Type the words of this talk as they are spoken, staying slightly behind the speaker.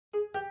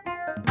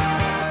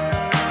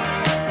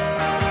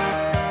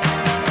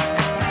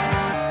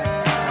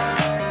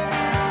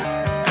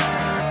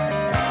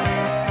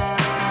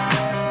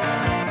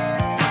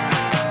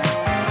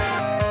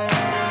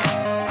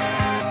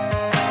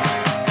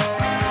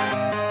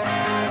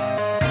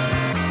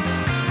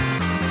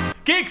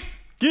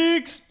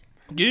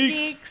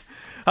Geeks.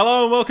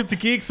 Hello and welcome to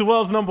Geeks, the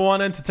world's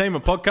 #1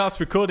 entertainment podcast,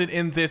 recorded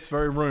in this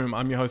very room.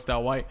 I'm your host,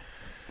 Al White.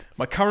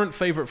 My current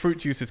favourite fruit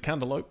juice is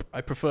cantaloupe.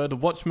 I prefer the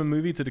Watchmen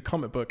movie to the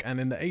comic book, and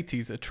in the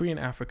 80s, a tree in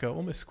Africa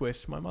almost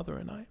squished my mother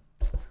and I.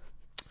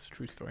 It's a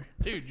true story.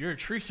 Dude, you're a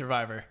tree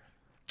survivor.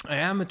 I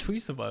am a tree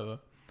survivor.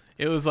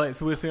 It was like,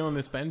 so we were sitting on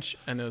this bench,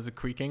 and there was a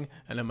creaking,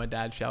 and then my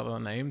dad shouted our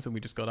names, and we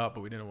just got up,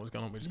 but we didn't know what was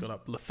going on. We just got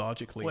up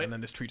lethargically, and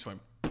then this tree just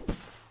went,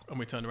 poof, and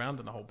we turned around,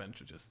 and the whole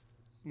bench was just...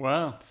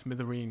 Wow.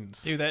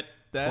 Smithereens. Dude, that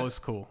close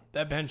call.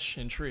 That bench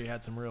and tree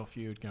had some real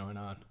feud going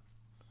on.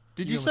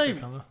 Did you say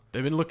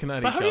they've been looking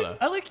at each other?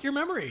 I like your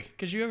memory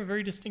because you have a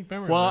very distinct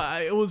memory.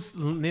 Well, it was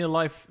near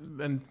life,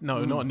 and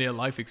not near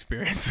life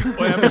experience. Wait,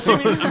 I'm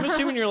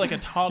assuming you're like a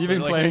toddler.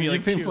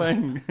 You've been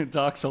playing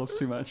Dark Souls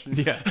too much.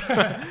 Yeah,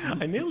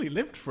 I nearly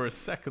lived for a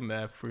second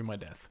there through my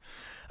death.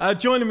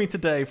 Joining me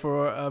today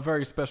for a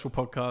very special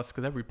podcast,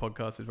 because every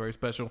podcast is very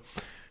special.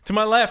 To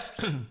my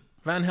left.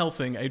 Van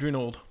Helsing, Adrian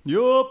Ald.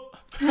 Yup.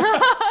 To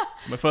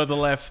my further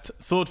left,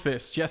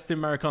 Swordfish, Justin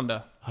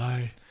Mariconda.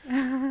 Hi.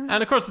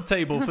 And across the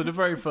table, for the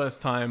very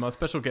first time, our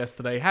special guest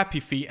today, Happy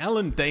Feet,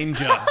 Ellen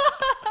Danger.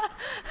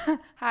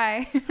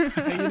 Hi.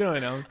 How you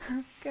doing, Ellen?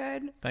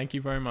 Good. Thank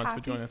you very much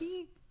Happy for joining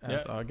feet.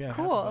 us as our guest.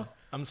 Cool.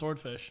 I'm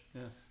Swordfish.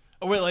 Yeah.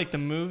 Oh, wait, like the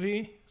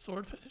movie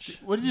Swordfish?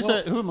 What did you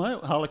say? Who am I?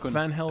 Harlequin.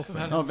 Van Helsing.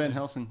 Van Helsing.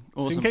 Awesome.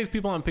 So in case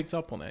people haven't picked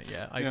up on it,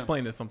 I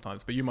explain this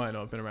sometimes, but you might not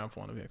have been around for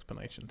one of the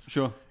explanations.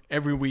 Sure.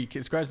 Every week,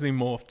 it's gradually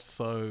morphed,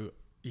 so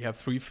you have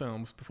 3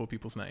 films before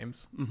people's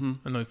names,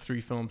 and those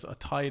 3 films are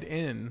tied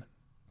in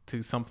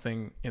to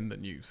something in the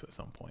news at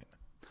some point.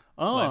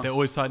 Oh. Like they're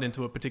always tied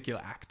into a particular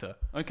actor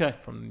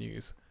from the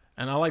news.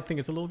 And I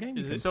think it's a little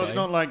game. So it's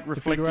not like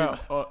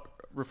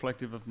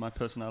reflective of my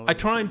personality. I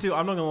try and do,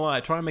 I'm not going to lie, I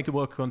try and make it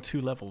work on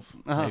 2 levels,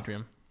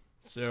 Adrian.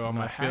 So I'm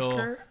a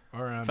hacker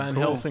or I'm Van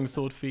Helsing,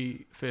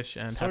 Swordfish,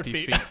 and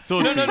Happy Feet. No,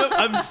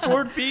 I'm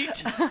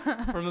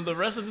Swordfeet. From the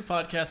rest of the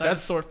podcast, I'm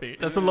Swordfeet.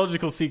 That's a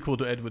logical sequel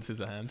to Edward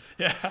Scissorhands.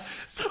 Yeah,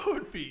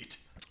 Swordfeet.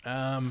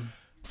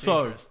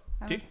 So,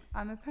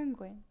 I'm a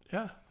penguin.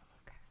 Yeah.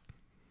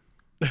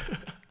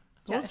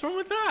 What's wrong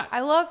with that?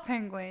 I love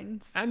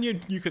penguins. And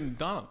you can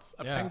dance.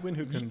 A penguin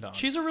who can dance.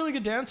 She's a really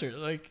good dancer.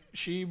 Like,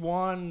 she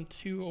won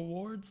 2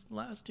 awards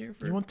last year.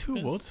 You won 2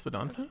 awards for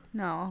dancing?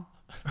 No.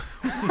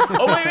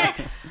 Oh, wait.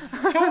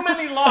 Too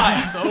many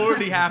lies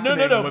already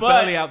happening. No, we're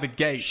barely out the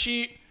gate.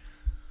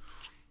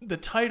 The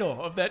title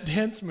of that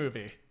dance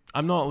movie.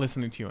 I'm not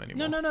listening to you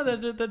anymore. No,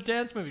 that's the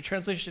dance movie.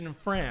 Translation in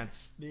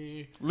France.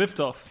 The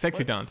Liftoff.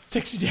 Sexy Dance.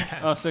 Sexy Dance.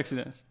 Oh, Sexy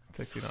Dance.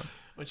 Sexy Dance.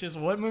 Which is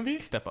what movie?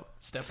 Step Up.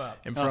 Step Up.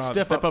 In France.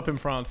 Step Up in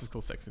France is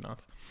called Sexy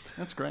Dance.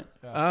 That's great.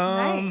 Yeah.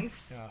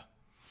 Nice. Yeah.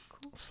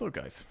 Cool. So,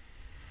 guys.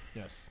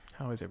 Yes.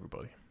 How is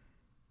everybody?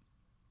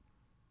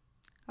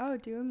 Oh,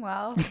 doing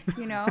well.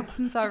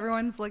 Since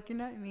everyone's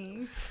looking at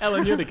me.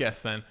 Ellen, you're the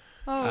guest then.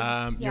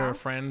 You're a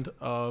friend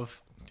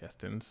of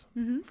Justin's,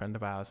 friend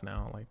of ours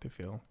now, I like to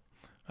feel.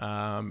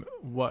 Can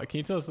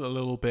you tell us a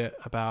little bit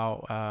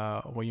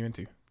about what you're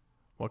into?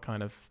 What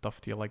kind of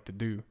stuff do you like to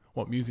do?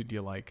 What music do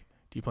you like?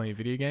 Do you play any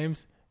video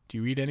games? Do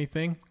you read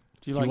anything?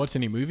 Do you watch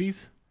any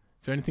movies?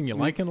 Is there anything you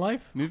like in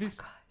life? Movies?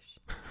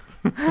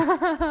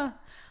 Oh,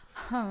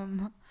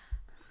 gosh.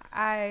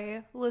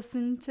 I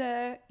listen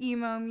to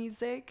emo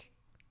music.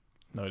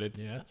 Noted.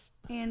 Yes.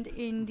 And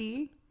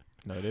indie.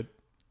 Noted.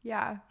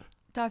 Yeah.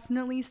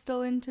 Definitely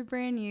still into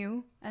Brand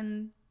New,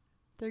 and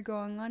they're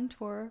going on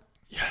tour.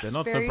 Yes. They're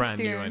not so brand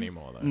new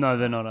anymore, though. No,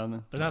 they're not, are they?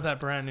 They're not that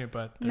brand new,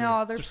 but...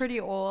 They're pretty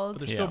old.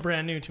 But they're still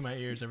brand new to my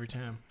ears every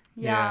time.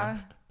 Yeah.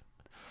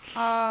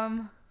 I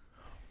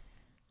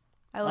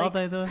like... Are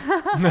they, though?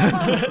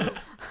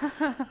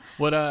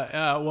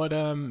 What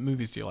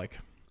movies do you like?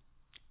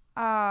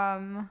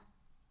 All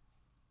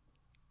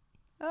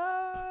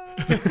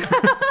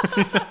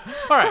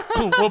right,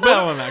 cool. We'll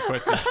bail on that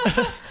question.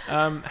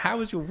 How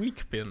has your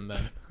week been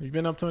then? Have you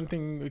been up to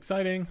anything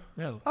exciting?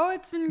 Yeah. Oh,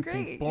 it's been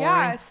great.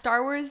 Yeah,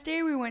 Star Wars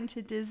Day, we went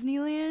to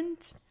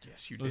Disneyland.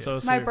 Yes, you did. So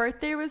my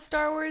birthday was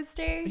Star Wars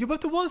Day. Your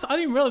birthday was? I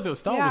didn't realize it was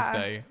Star Wars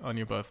Day on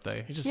your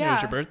birthday. You just knew it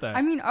was your birthday.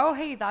 I mean,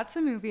 hey, that's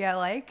a movie I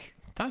like.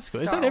 That's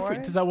good.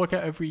 Does that work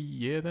out every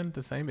year then?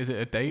 The same? Is it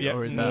a date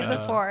or is that May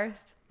the 4th?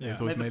 Yeah,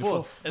 it's always May the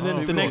 4th. And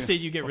then the next day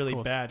you get really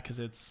bad because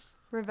it's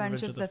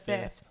Revenge of the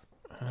 5th.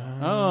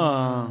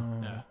 Oh.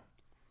 Yeah.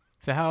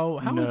 So how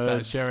is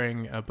that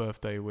sharing a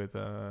birthday with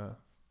Star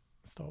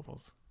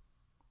Wars?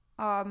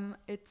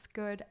 It's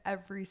good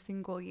every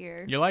single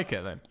year. You like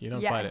it then? You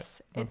don't fight it?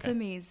 Yes, it's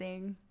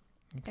amazing.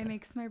 Okay. It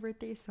makes my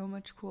birthday so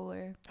much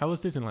cooler. How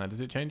is Disneyland?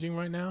 Is it changing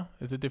right now?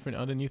 Is it different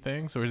other new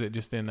things, or is it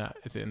just in that?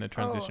 Is it in the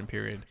transition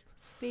period?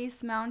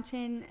 Space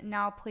Mountain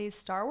now plays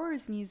Star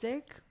Wars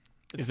music.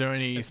 Is there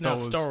any it's Star now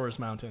Wars? Star Wars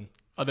Mountain.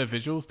 Are there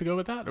visuals to go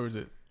with that, or is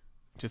it?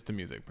 just the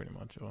music, pretty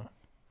much. Or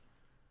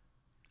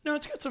No,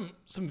 it's got some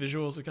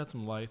visuals. It got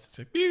some lights. It's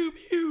like pew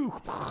pew,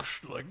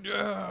 like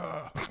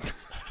yeah.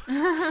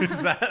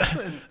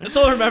 That's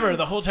all I remember.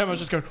 The whole time I was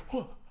just going,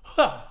 whoa,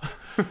 ha.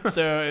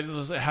 So it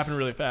happened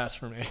really fast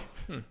for me.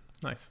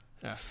 Nice.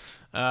 Yeah.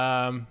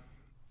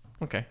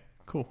 Okay.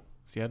 Cool.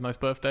 So you had a nice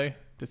birthday.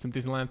 Did some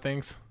Disneyland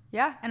things.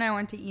 Yeah, and I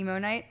went to emo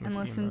night and Went to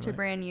listened emo to night.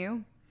 Brand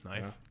New.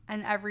 Nice. Yeah.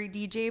 And every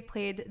DJ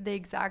played the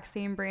exact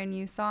same Brand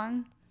New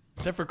song.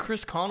 Except for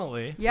Chris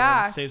Connolly.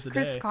 Yeah, Saves the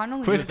Chris day.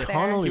 Connolly Chris was there.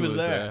 Connolly He was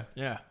was there. there.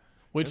 Yeah.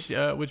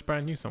 Which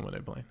Brand New song were they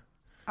playing?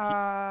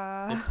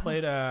 They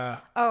played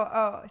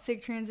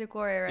Sick Transit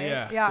Glory, right?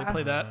 yeah. Yeah. They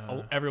played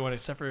that. Everyone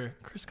except for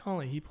Chris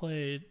Connolly. He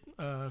played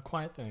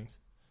Quiet Things.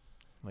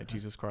 Like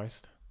Jesus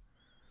Christ.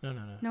 No.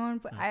 No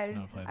one. I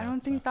don't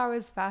think that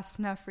was fast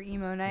enough for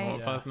emo night.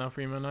 Not fast enough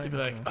for emo night. They'd be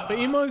like, But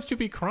emos should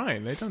be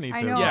crying. They don't need to.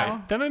 I know.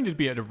 Yeah. They don't need to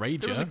be at a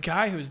rager. There was a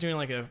guy who was doing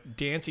like a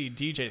dancey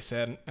DJ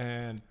set,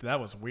 and that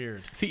was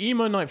weird. See,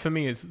 emo night for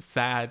me is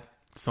sad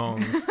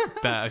songs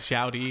that are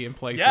shouty in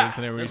places Yeah,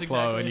 and they're really that's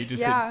slow, exactly- and you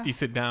just Yeah.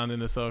 sit down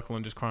in a circle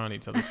and just cry on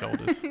each other's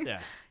shoulders.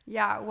 Yeah.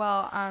 Yeah,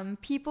 well,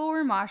 people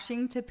were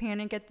moshing to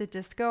Panic at the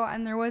Disco,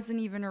 and there wasn't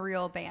even a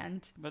real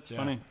band. That's Yeah.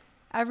 funny.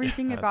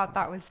 Everything about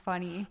that was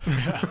funny.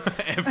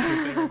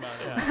 Everything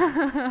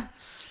about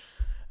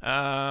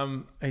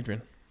it.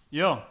 Adrian,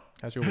 Yeah.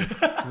 how's your week?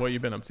 What you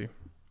been up to?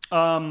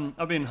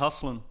 I've been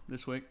hustling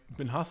this week.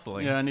 Been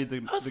hustling. Yeah, I need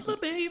the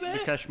baby.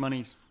 cash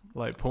monies.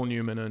 Like Paul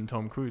Newman and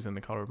Tom Cruise in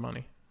The Color of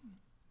Money.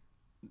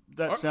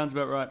 That sounds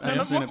about right. I haven't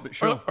No, seen it, but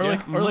sure. Or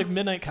yeah. like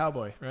Midnight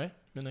Cowboy, right?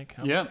 Midnight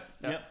Cowboy. Yeah.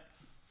 Yeah.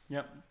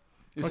 Yep.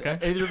 Is Okay.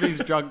 either of these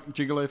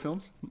gigolo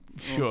films?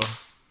 Sure.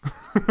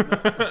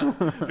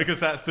 Because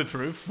that's the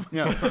truth.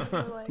 Yeah.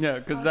 Yeah,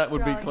 because that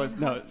would be close.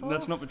 No,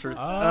 that's not the truth.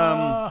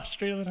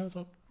 Australian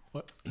Hustle.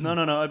 What? No.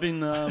 I've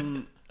been,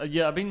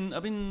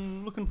 I've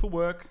been looking for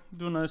work,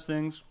 doing those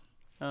things.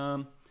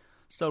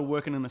 Started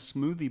working in a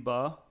smoothie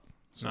bar.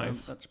 So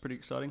Nice. That's pretty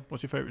exciting.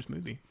 What's your favorite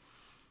smoothie?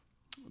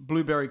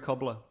 Blueberry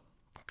cobbler.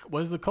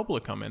 Where's the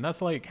cobbler come in?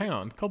 That's like, hang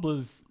on,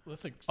 cobbler's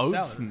That's like oats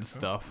salad, and right?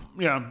 stuff.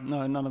 Yeah,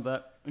 no, none of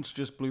that. It's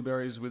just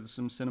blueberries with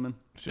some cinnamon.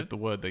 It's just the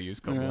word they use,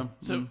 cobbler. Yeah.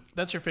 So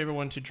that's your favorite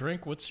one to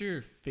drink. What's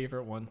your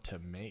favorite one to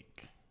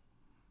make?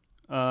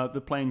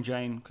 The plain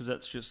Jane, because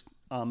that's just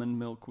almond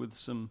milk with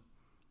some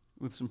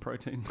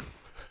protein.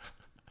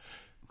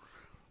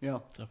 Yeah,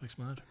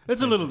 Self-explanatory.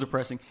 it's a little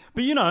depressing,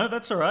 but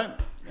that's all right.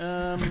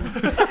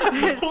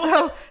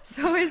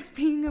 So is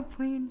being a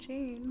plain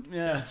Jane.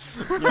 Yeah,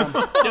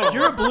 Yo,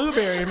 you're a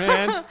blueberry,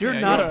 man. You're Yeah,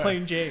 not yeah. a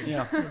plain Jane.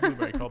 yeah.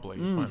 Blueberry cobbler.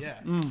 You're fine.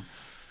 Yeah.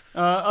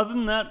 Other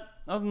than that,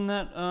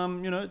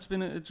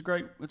 it's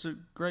a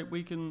great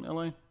week in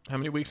LA. How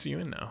many weeks are you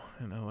in now?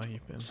 In LA,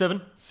 you've been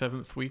 7.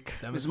 7th week.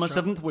 This is my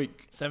 7th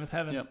week. Seventh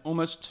heaven. Yeah,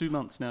 almost 2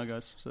 months now,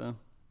 guys. So,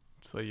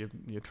 So your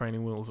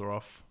training wheels are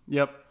off.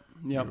 yep.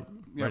 You're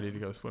ready to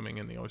go swimming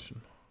in the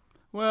ocean.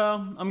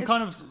 Well, I'm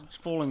kind of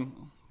falling.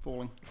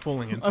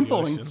 Falling into I'm the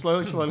falling, ocean.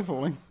 slowly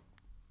falling.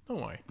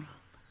 Don't worry.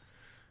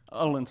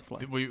 I'll learn to fly.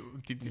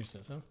 Did you say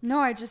so? No,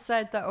 I just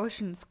said the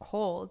ocean's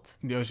cold.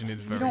 The ocean is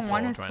very don't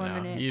wanna cold right swim now.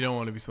 in it. You don't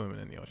want to be swimming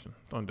in the ocean.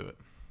 Don't do it.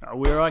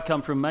 Where I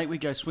come from, mate, we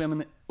go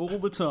swimming all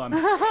the time.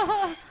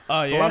 Oh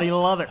yeah. Bloody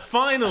love it.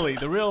 Finally,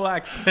 the real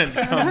accent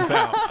comes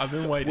out. I've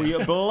been waiting. We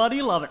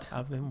bloody love it.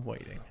 I've been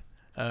waiting.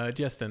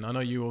 Justin, I know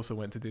you also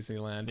went to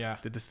Disneyland. Yeah.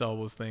 Did the Star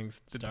Wars things.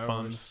 Did Star the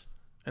funs. Wars.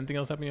 Anything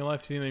else happen in your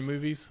life? Seen any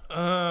movies?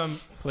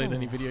 Played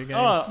any video games?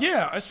 Oh,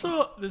 Yeah, I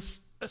saw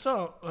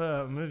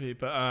a movie,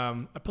 but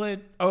I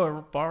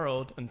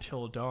borrowed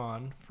Until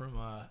Dawn from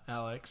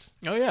Alex.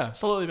 Oh, yeah.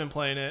 Slowly been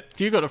playing it.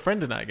 You got a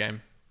friend in that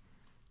game.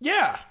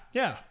 Yeah.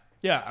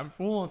 I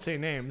won't say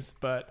names,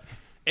 but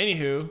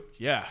anywho,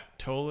 yeah,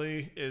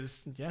 totally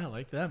is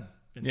like them.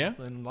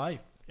 In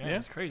life. Yeah,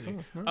 it's crazy.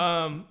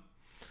 So,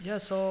 I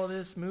saw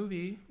this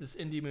movie, this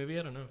indie movie.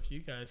 I don't know if you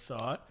guys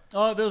saw it.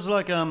 Oh, there was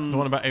like the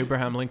one about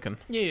Abraham Lincoln.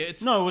 Yeah,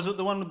 it's No, was it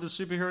the one with the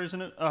superheroes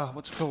in it?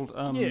 What's it called?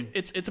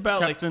 it's about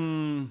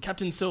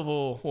Captain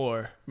Civil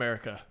War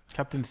America.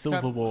 Captain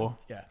Silver War.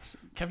 Yeah,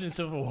 Captain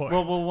Civil War.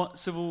 World War One,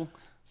 Civil.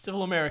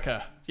 Civil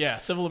America. Yeah,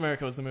 Civil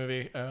America was the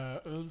movie.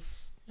 It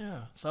was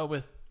I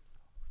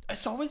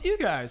saw it with you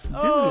guys. Did you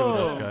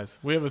with us, guys?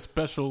 We have a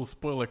special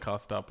spoiler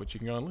cast up, which you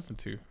can go and listen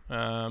to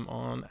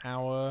on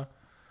our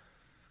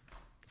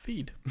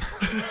feed.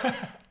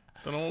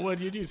 Don't know what word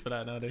you'd use for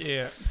that nowadays.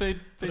 Yeah. Feed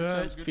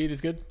sounds good. Feed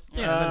is good.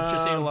 Yeah, and then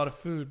just ate a lot of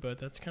food, but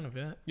that's kind of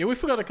it. Yeah, we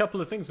forgot a couple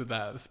of things with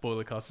that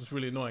spoiler cast. It's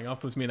really annoying.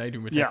 Afterwards, me and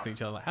Adrian were texting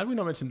each other like, how did we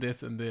not mention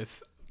this and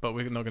this? But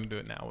we're not going to do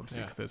it now,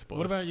 obviously, because there's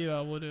spoilers. What about you,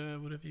 Al? What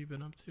have you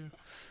been up to?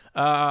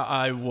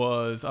 I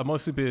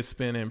mostly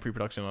been in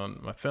pre-production on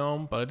my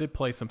film, but I did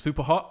play some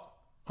Super Hot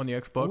on the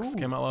Xbox. Ooh.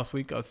 Came out last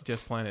week. I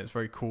suggest playing it. It's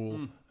very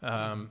cool.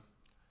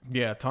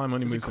 Yeah, time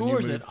only Is moves it cool when you or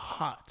is move. it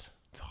hot?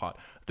 It's hot.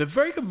 They're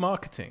very good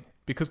marketing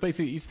because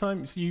basically each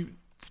time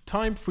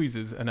time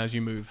freezes and as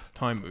you move,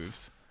 time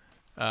moves,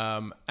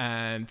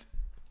 and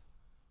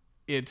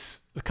it's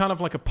kind of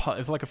like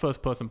it's like a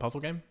first-person puzzle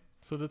game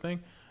sort of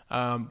thing.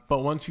 But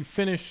once you've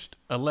finished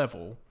a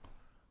level,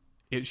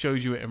 it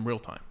shows you it in real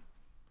time.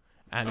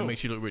 And it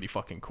makes you look really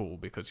fucking cool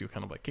because you're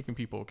kind of like kicking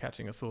people,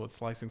 catching a sword,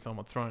 slicing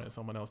someone, throwing it at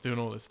someone else, doing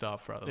all this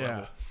stuff throughout the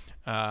level.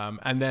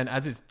 And then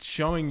as it's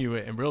showing you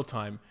it in real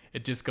time,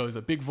 it just goes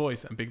a big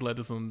voice and big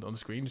letters on the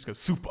screen, just goes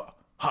super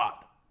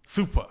hot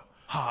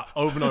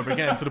over and over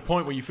again to the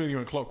point where you feel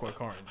you're in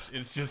Clockwork Orange.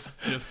 It's just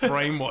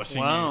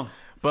brainwashing you.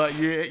 But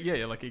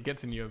yeah, like it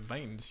gets in your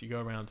veins. You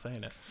go around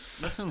saying it.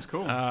 That sounds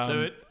cool.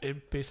 So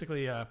it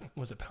basically,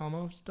 was it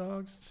Palmos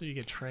dogs? So you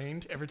get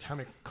trained every time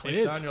it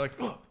clicks on, you're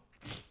like, oh.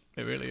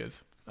 It really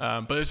is.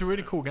 But it's a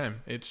really cool game.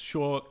 It's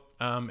short.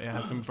 It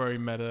has some very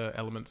meta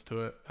elements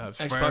to it. It's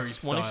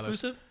Xbox One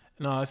exclusive?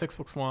 No, it's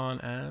Xbox One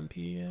and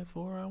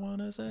PS4, I want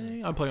to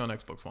say. I'm playing on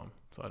Xbox One,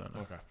 so I don't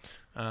know.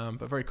 Okay.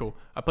 But very cool.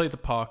 I played The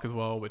Park as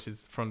well, which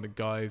is from the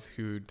guys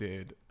who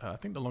did, I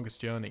think, The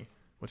Longest Journey,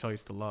 which I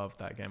used to love,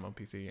 that game on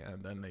PC.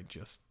 And then they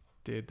just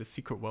did The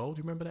Secret World. Do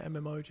you remember that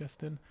MMO,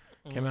 Justin?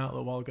 Came out a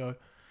little while ago.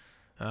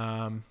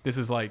 This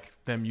is like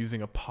them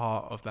using a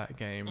part of that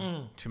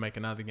game to make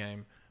another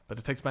game. But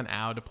it takes about an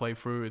hour to play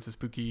through. It's a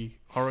spooky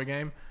horror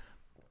game.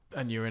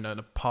 And you're in an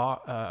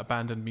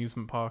abandoned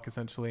amusement park,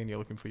 essentially, and you're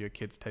looking for your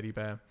kid's teddy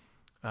bear.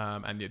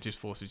 And it just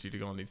forces you to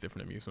go on these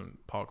different amusement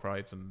park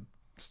rides, and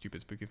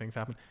stupid, spooky things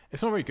happen.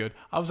 It's not very good.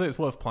 I would say it's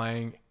worth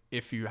playing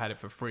if you had it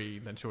for free.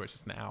 Then sure, it's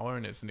just an hour,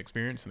 and it's an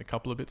experience and a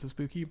couple of bits of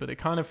spooky. But it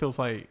kind of feels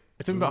like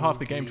it's in about half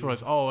the game to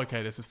realize, oh,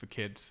 okay, this is for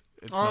kids.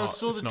 It's not, I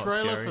saw the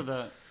trailer scary. for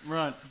that.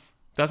 Right.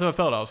 That's what I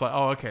felt. I was like,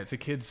 oh, okay, it's a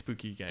kid's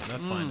spooky game.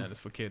 That's fine then. It's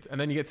for kids. And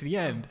then you get to the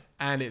end,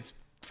 and it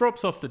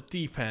drops off the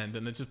deep end,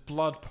 and there's just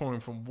blood pouring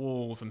from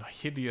walls and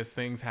hideous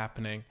things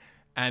happening.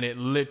 And it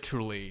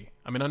literally...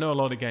 I mean, I know a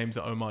lot of games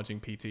are homaging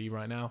PT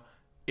right now.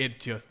 It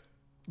just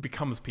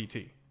becomes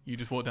PT. You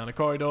just walk down a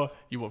corridor,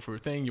 you walk through a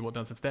thing, you walk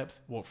down some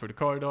steps, walk through the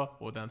corridor,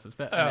 walk down some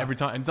steps. And every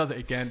time... And does it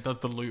again, does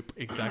the loop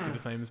exactly the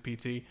same as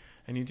PT.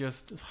 And you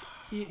just...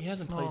 He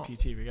hasn't played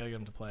PT. We got to get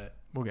him to play it.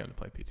 We'll get him to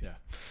play PT. Yeah.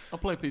 I'll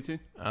play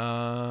PT.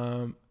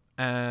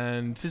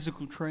 And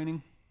physical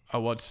training. I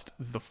watched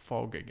The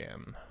Fog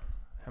again.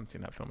 Haven't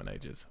seen that film in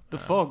ages. The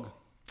Fog?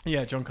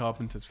 Yeah, John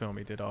Carpenter's film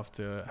he did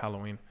after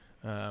Halloween.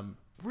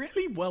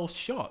 Really well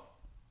shot.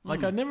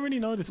 Like I'd never really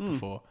noticed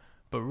before.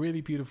 But really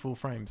beautiful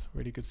frames.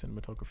 Really good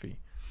cinematography.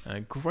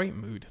 Great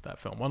mood, that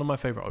film. One of my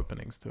favourite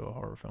openings to a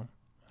horror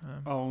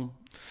film.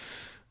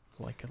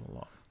 Like it a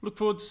lot. Look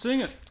forward to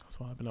seeing it. That's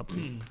what I've been up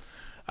to.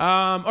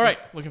 All right.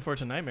 Looking forward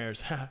to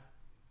Nightmares.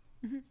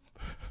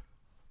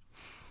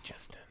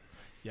 Justin.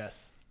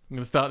 Yes. I'm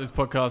going to start this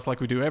podcast like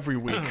we do every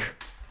week.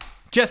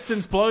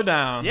 Justin's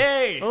Blowdown.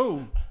 Yay!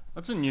 Oh,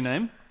 that's a new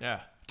name.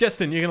 Yeah.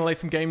 Justin, you're going to lay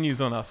some game news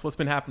on us. What's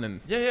been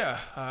happening? Yeah.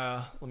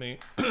 Let me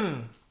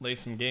lay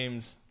some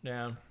games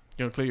down.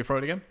 You want to clear your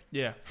throat again?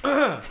 Yeah.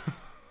 How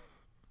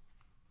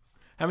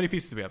many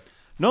pieces do we have?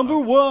 Number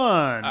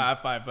one.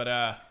 5,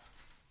 but...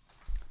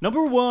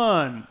 Number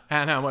one.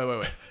 And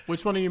wait.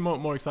 Which one are you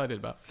more excited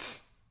about?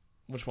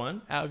 Which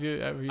one? Out of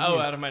your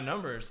out of my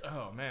numbers.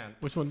 Oh, man.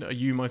 Which one are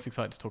you most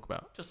excited to talk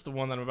about? Just the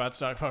one that I'm about to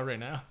talk about right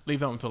now. Leave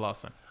that one until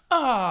last time.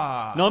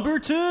 Number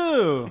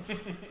two.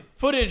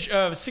 Footage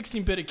of a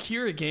 16-bit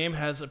Akira game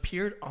has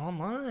appeared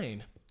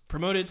online.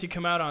 Promoted to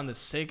come out on the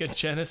Sega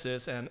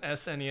Genesis and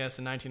SNES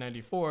in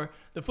 1994,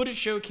 the footage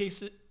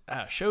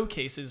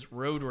showcases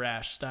Road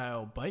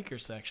Rash-style biker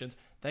sections.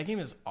 That game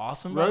is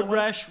awesome. Road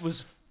Rash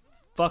was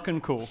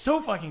fucking cool.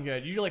 So fucking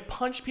good. You like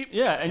punch people.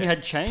 Yeah, and you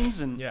had chains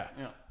and... Yeah.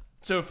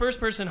 So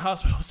first-person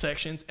hospital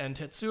sections and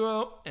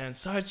Tetsuo, and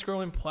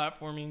side-scrolling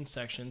platforming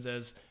sections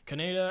as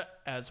Kaneda,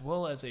 as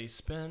well as a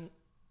spin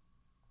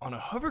on a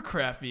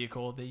hovercraft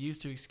vehicle they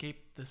used to escape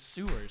the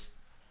sewers.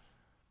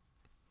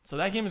 So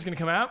that game is going to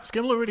come out. It's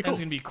going to look really cool. It's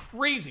going to be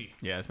crazy.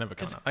 Yeah, it's never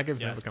coming out. That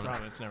game's never coming out.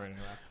 It's never going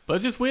to come out. But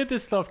it's just weird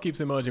this stuff keeps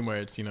emerging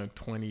where it's,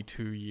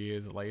 22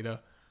 years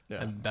later.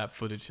 Yeah. And that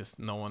footage just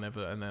no one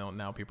ever... And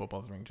now people are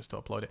bothering just to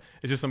upload it.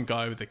 It's just some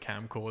guy with a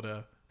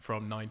camcorder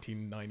from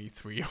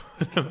 1993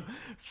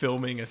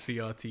 filming a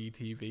CRT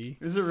TV.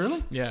 Is it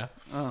really? Yeah.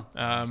 Oh.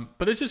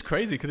 But it's just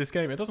crazy because this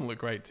game, it doesn't look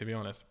great, to be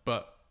honest.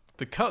 But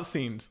the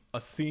cutscenes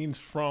are scenes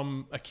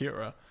from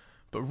Akira,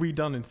 but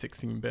redone in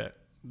 16-bit.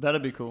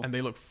 That'd be cool. And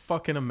they look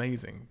fucking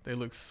amazing. They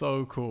look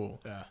so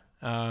cool. Yeah.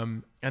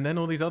 And then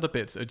all these other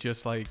bits are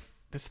just like...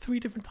 There's 3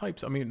 different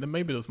types. I mean,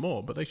 maybe there's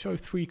more, but they show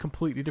 3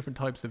 completely different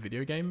types of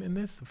video game in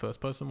this. The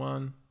first-person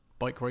one,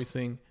 bike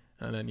racing,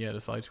 and then, the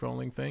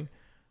side-scrolling thing.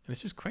 And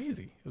it's just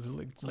crazy. It was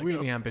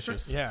really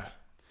ambitious. Yeah.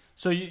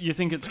 So you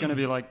think it's going to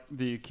be like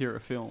the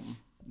Akira film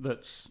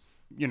that's,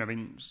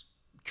 been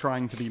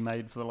trying to be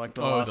made for the last...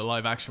 the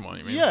live-action one,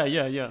 you mean?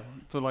 Yeah.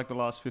 For the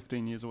last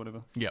 15 years or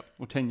whatever. Yep.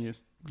 Or 10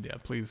 years. Yeah,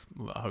 please.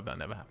 I hope that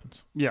never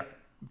happens. Yeah.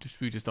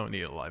 We just don't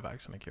need a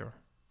live-action Akira.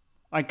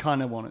 I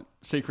kind of want it.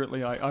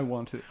 Secretly, I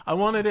want it. I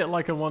wanted it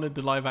like I wanted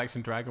the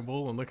live-action Dragon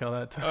Ball, and look how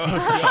that turned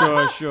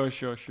out. Sure.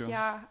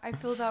 Yeah, I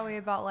feel that way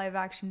about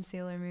live-action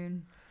Sailor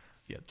Moon.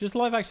 Yeah, just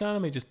live-action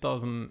anime just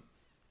doesn't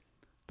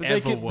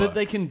But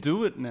they can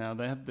do it now.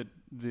 They have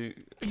the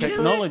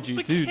technology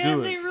but to can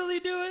do they it. really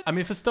do it? I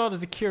mean, for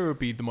starters, Akira would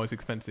be the most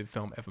expensive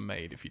film ever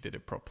made if you did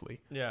it properly.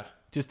 Yeah.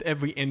 Just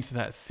every inch of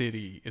that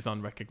city is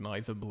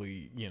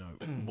unrecognizably,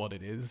 what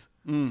it is.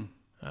 Mm.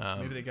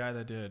 Maybe the guy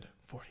that did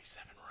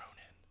 47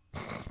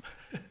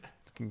 Ronin.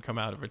 Can come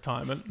out of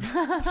retirement.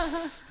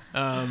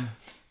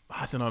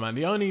 I don't know, man.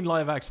 The only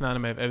live action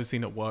anime I've ever seen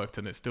that worked,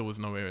 and it still was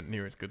nowhere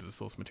near as good as the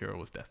source material,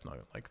 was Death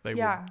Note. Like they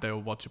were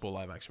watchable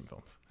live action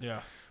films.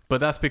 Yeah. But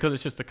that's because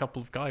it's just a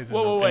couple of guys in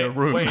a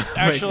room. Wait.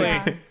 Actually,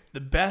 basically. the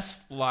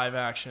best live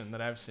action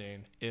that I've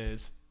seen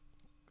is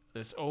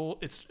this old.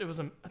 I think it was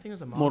a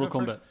manga Mortal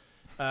first.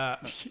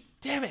 Kombat.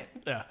 Damn it!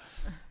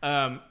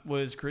 Yeah.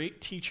 Was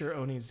Great Teacher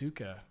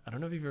Onizuka. I don't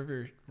know if you've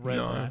ever read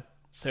that.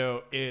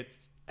 So it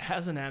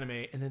has an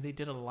anime, and then they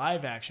did a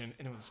live action,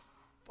 and it was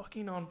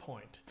fucking on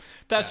point.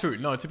 That's true.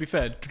 No, to be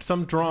fair,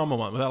 some drama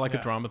one. Was that like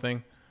a drama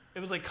thing? It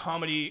was like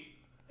comedy,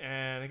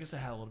 and I guess it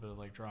had a little bit of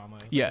like drama.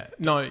 Yeah.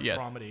 No, yeah.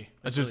 Dramedy.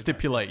 I should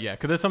stipulate,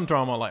 because there's some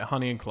drama, like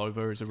Honey and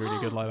Clover is a really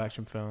good live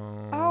action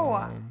film.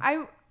 Oh,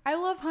 I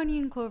love Honey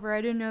and Clover.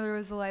 I didn't know there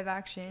was a live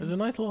action. There's a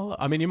nice little...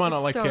 I mean, you might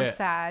not like so it.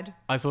 sad.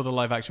 I saw the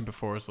live action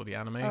before I saw the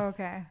anime. Oh,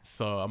 okay.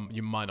 So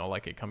you might not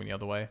like it coming the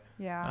other way.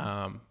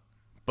 Yeah.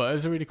 But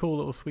it's a really cool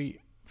little sweet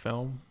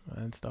film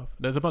and stuff.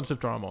 There's a bunch of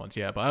drama ones,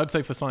 yeah. But I would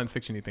say for science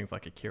fiction things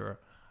like Akira,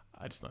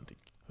 I just don't think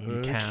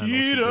you can.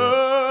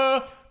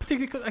 Akira!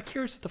 Particularly because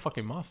Akira's just a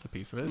fucking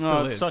masterpiece. It No,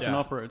 still it's is. such an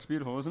opera. It's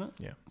beautiful, isn't it?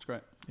 Yeah. It's great.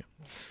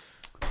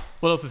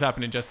 What else is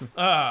happening, Justin?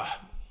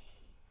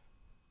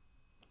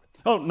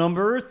 Oh,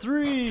 number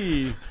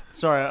 3.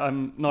 Sorry,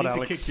 I'm not Need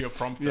Alex. to kick your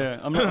prompter. Yeah,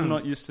 I'm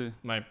not used to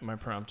My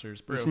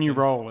prompter's broken. this new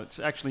role. It's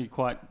actually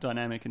quite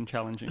dynamic and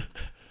challenging.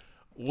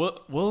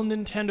 Will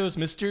Nintendo's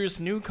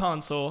mysterious new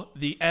console,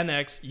 the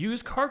NX,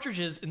 use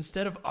cartridges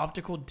instead of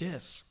optical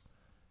discs?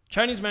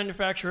 Chinese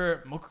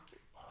manufacturer,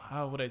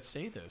 how would I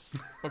say this?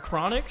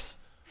 Micronix,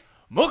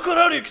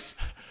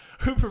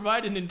 who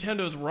provided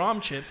Nintendo's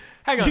ROM chips.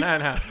 Hang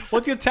on.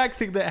 What's your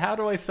tactic there? How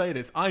do I say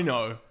this? I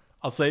know.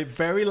 I'll say it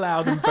very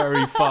loud and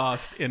very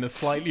fast in a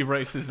slightly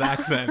racist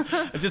accent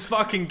and just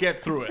fucking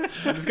get through it.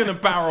 I'm just going to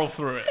barrel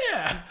through it.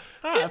 Yeah.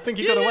 I think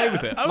you got away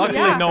with it. Oh, Luckily,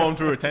 yeah. no one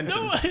drew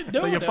attention.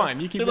 So you're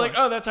fine. You keep They're going. like,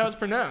 oh, that's how it's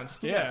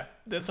pronounced. Yeah.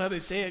 That's how they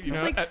say it. You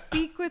It's know, like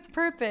speak with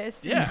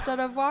purpose instead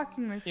of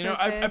walking with purpose.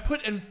 I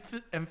put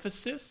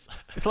emphasis.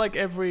 It's like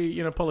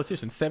every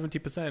politician.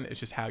 70% is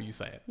just how you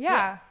say it.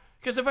 Yeah.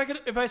 Because if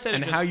I said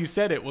And it just... how you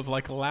said it was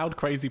like a loud,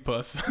 crazy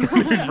person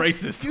who's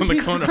racist on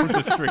the corner of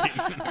the street.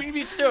 I mean,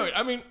 be stoked.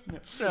 I mean...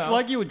 It's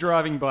like you were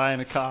driving by in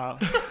a car.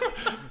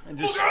 And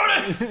just,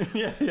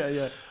 yeah.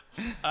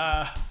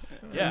 Yeah.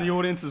 And the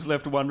audience is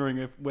left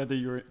wondering whether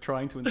you're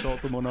trying to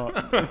insult them or not.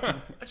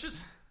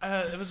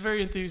 It was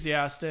very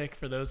enthusiastic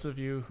for those of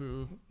you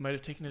who might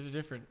have taken it a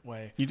different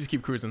way. You just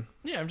keep cruising.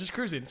 Yeah, I'm just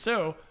cruising.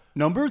 So,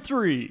 Number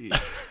 3.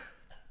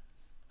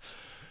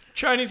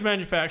 Chinese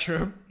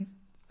manufacturer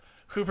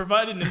who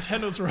provided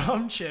Nintendo's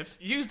ROM chips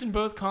used in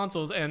both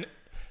consoles and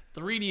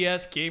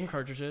 3DS game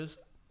cartridges.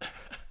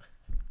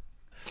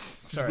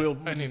 Sorry,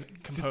 I need to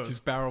compose.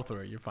 Just barrel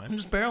through it. You're I'm fine.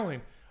 just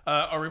barreling.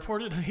 Are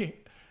reportedly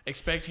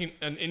expecting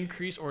an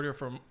increased order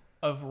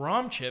of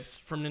ROM chips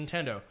from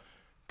Nintendo.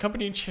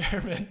 Company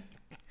chairman.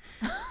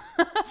 Do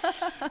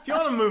you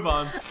want to move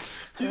on?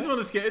 Do you just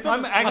want to skip?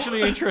 I'm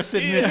actually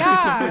interested in this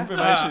piece Yeah. of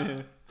information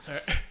here. Sorry.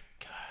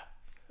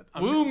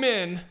 Wu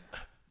Min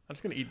I'm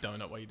just going to eat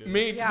donut while you do this.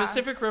 made Yeah.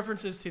 specific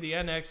references to the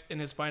NX in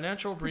his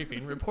financial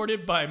briefing,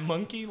 reported by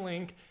Monkey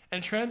Link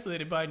and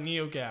translated by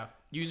NeoGAF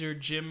user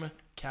Jim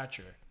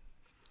Catcher.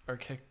 Or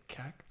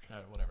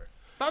whatever.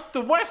 That's the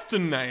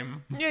Western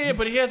name. Yeah,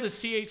 but he has a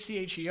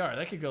CHCHER.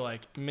 That could go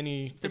like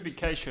mini... Could be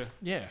Keisha.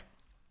 Yeah.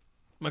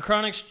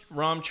 Micronix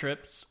ROM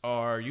chips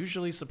are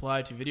usually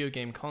supplied to video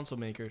game console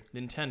maker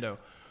Nintendo.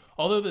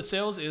 Although the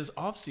sales is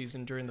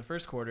off-season during the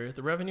first quarter,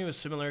 the revenue is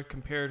similar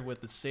compared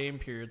with the same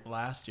period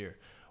last year.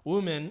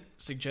 Wooman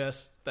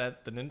suggests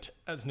that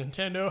as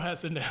Nintendo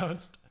has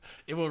announced,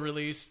 it will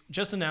release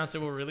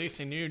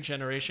a new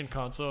generation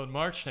console in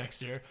March next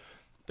year.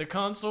 The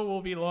console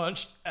will be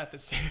launched at the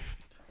same...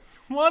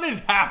 What is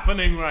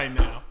happening right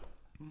now?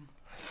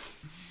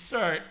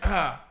 Sorry.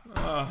 I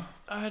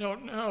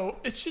don't know.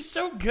 It's just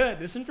so good.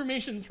 This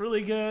information's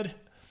really good.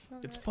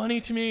 It's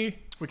funny to me.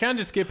 We can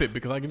just skip it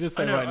because I can just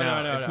say right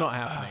now it's not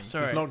happening.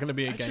 Sorry. It's not going to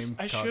be a game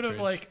I cartridge. should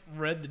have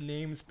read the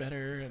names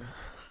better and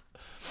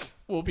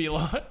will be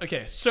launched.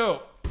 Okay,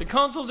 so the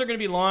consoles are going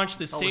to be launched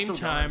the same still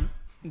time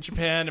in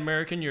Japan,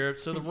 America, and Europe.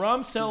 So the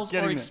ROM sales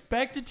getting are it.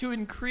 expected to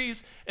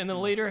increase in the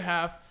later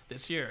half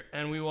this year,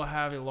 and we will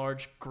have a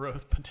large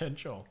growth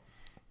potential.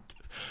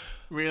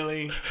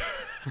 Really?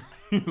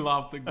 You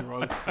love the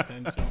growth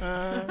potential.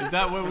 Is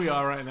that where we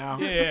are right now?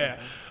 Yeah.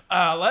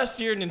 Last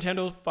year,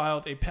 Nintendo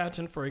filed a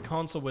patent for a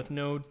console with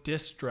no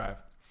disk drive,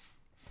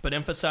 but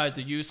emphasized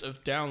the use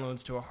of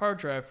downloads to a hard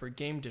drive for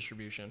game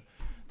distribution.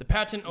 The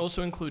patent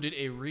also included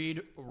a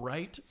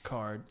read-write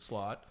card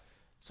slot,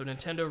 so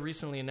Nintendo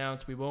recently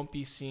announced we won't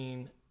be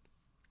seeing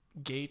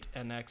Gate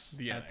NX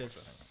The at NX, this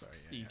sorry,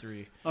 yeah,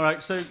 E3. All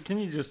right, so can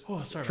you just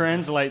Oh, sorry about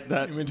translate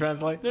that You mean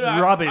translate? No,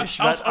 no, rubbish,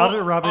 that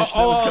utter rubbish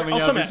that was coming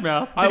out of his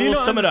mouth? I Did you will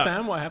not sum it up.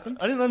 understand what happened?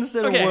 I didn't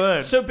understand Okay, a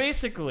word. so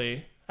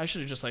basically, I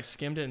should have just like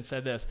skimmed it and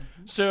said this.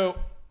 So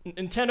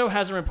Nintendo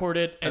hasn't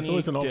reported That's any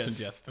always an option, discs.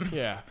 Justin.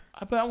 Yeah,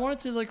 but I wanted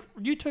to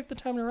you took the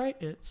time to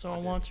write it, so I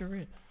want to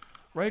read.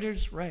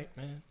 Writers write,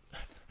 man.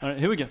 All right,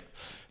 here we go.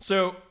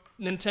 So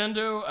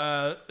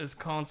Nintendo is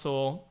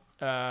console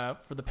for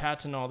the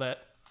patent and all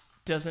that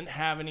doesn't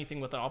have anything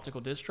with an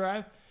optical disc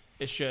drive.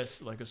 It's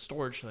just like a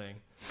storage thing.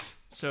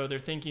 So they're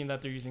thinking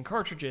that they're using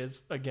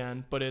cartridges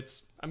again, but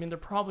they're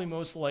probably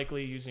most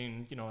likely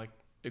using, like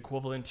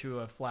equivalent to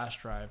a flash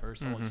drive or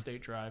solid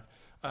state drive.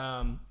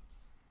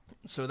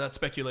 So that's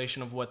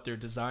speculation of what their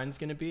design is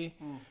going to be.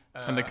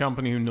 And the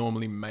company who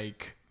normally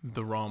make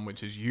the ROM,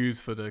 which is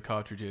used for the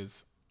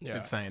cartridges, Yeah.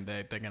 is saying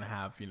they're going to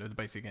have, they're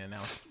basically going to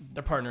announce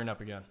They're partnering up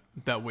again.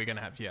 that we're going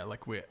to have,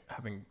 we're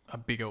having a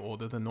bigger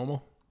order than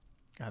normal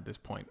at this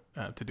point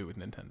to do with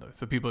Nintendo.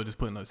 So people are just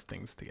putting those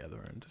things together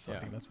and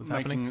deciding that's what's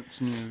happening.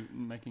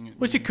 Making it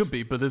Which news. it could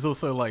be, but there's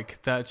also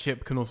that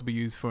chip can also be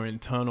used for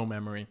internal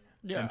memory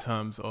Yeah. in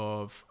terms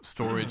of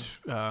storage.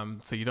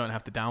 So you don't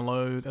have to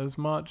download as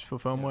much for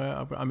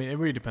firmware. I mean, it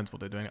really depends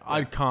what they're doing. I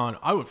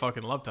would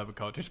fucking love to have a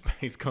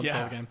cartridge-based console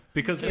Yeah. again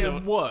because Yeah.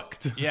 it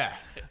worked. Yeah.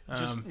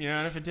 Just, and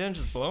if it didn't,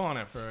 just blow on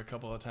it for a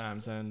couple of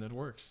times and it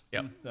works.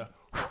 Yep. So,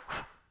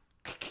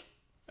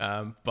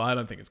 But I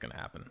don't think it's going to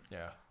happen.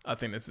 yeah. I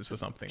think this is for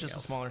something Just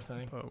else. a smaller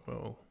thing. But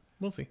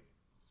we'll see.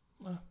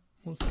 Well.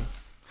 We'll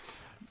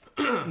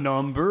see.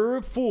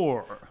 Number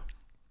 4.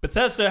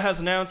 Bethesda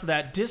has announced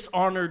that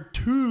Dishonored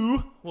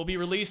 2 will be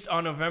released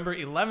on November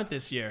 11th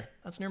this year.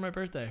 That's near my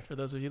birthday, for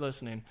those of you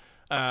listening.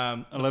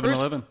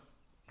 11/11.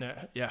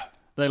 Yeah.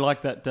 They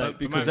like that date But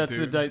because my that's the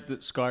dude- date that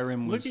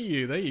Skyrim was Look at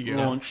you. There you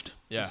go. launched.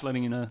 Yeah. Just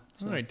letting you know.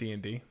 So, All right,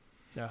 D&D.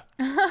 Yeah.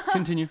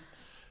 continue.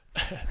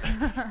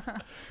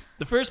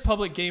 The first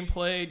public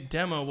gameplay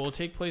demo will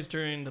take place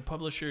during the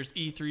publisher's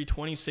E3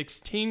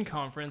 2016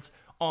 conference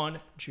on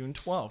June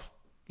 12th.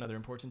 Another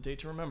important date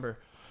to remember.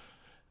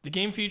 The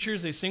game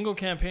features a single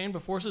campaign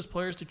but forces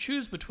players to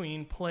choose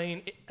between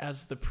playing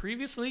as the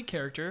previous lead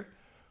character,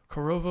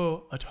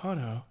 Korovo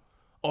Atano,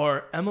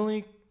 or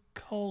Emily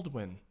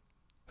Caldwin,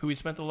 who we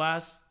spent the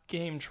last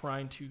game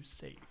trying to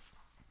save.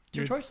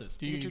 Two choices.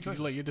 You get two Did you choices.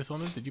 like your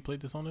Dishonored? Did you play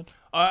Dishonored?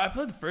 I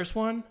played the first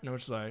one, and I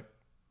was like,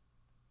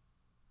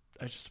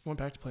 I just went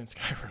back to playing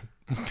Skyrim.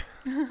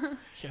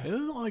 It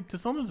is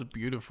Dishonored's a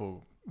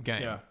beautiful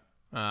game. Yeah.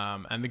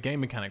 And the game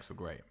mechanics were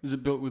great. Is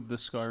it built with the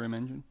Skyrim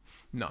engine?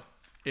 No.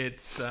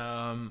 It's,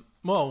 actually,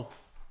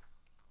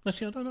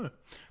 I don't know.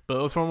 But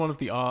it was from one of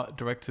the art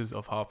directors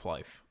of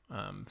Half-Life.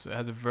 So it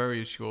has a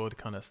very assured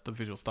kind of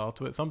visual style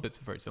to it. Some bits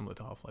are very similar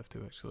to Half-Life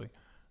 2, actually.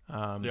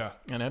 Yeah.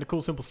 And it had a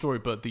cool, simple story,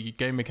 but the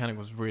game mechanic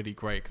was really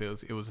great.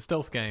 It was a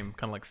stealth game,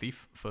 kind of like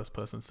Thief,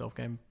 first-person stealth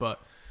game,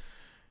 but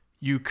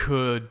you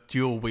could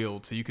dual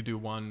wield. So you could do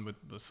one with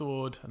the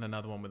sword and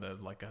another one with an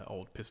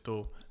old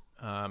pistol.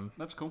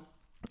 That's cool.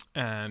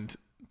 And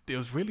it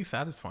was really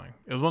satisfying.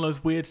 It was one of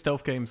those weird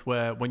stealth games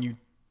where when you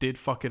did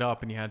fuck it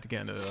up and you had to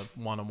get into a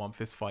one-on-one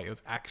fist fight, it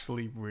was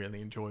actually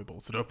really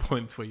enjoyable to the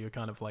point where you're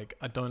kind of like,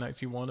 I don't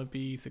actually want to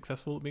be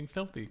successful at being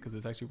stealthy because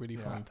it's actually really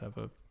fun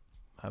to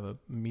have a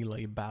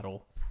melee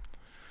battle.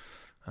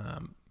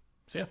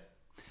 So yeah.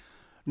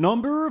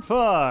 Number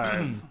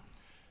 5.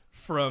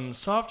 From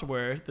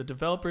Software, the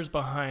developers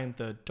behind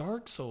the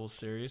Dark Souls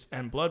series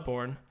and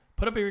Bloodborne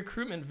put up a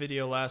recruitment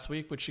video last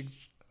week which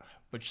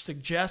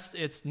suggests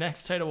its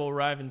next title will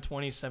arrive in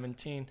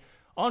 2017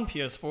 on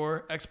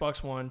PS4,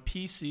 Xbox One,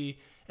 PC,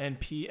 and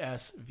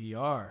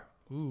PSVR.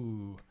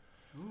 Ooh.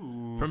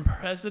 From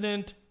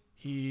President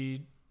Here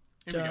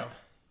we go.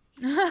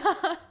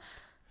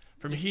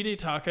 From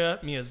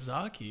Hidetaka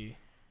Miyazaki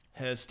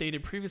has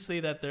stated previously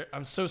that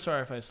I'm so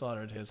sorry if I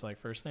slaughtered his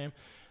first name,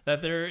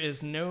 that there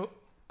is no,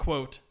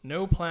 quote,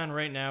 no plan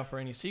right now for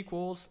any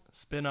sequels,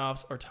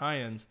 spin-offs, or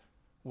tie-ins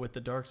with the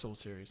Dark Souls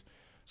series.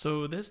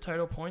 So this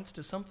title points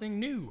to something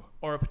new,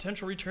 or a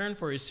potential return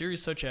for a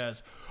series such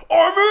as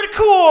Armored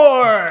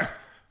Core!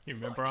 You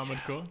remember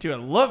Armored Core? Dude, I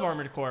love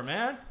Armored Core,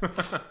 man.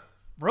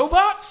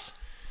 Robots?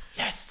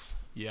 Yes.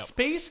 Yep.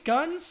 Space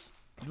guns?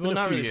 Well, been a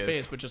not few really years.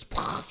 space, but just...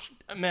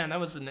 Man, that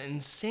was an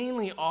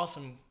insanely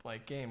awesome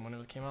game when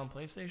it came out on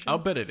PlayStation. I'll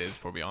bet it is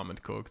probably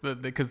Armored Core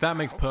because that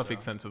makes hope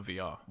perfect so. sense of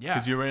VR. Yeah.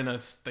 Because you're in a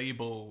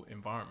stable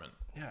environment.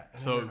 Yeah.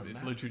 and So then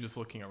it's literally just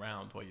looking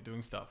around while you're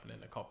doing stuff, and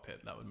in a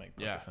cockpit, that would make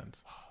perfect Yeah.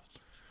 sense.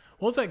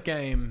 What was that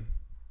game?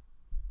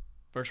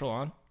 Virtual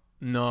On?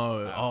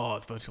 No.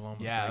 It's Virtual On.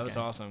 Yeah, that was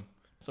awesome.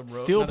 It's a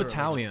Steel another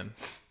Battalion.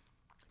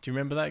 Do you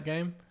remember that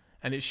game?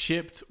 And it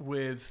shipped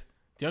with...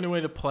 The only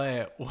way to play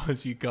it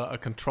was you got a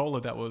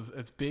controller that was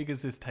as big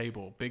as this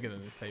table, bigger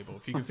than this table.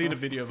 If you can see the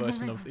video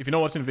version of... If you're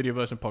not watching the video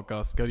version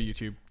podcast, go to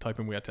YouTube, type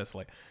in We Are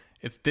Tessellate.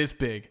 It's this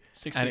big.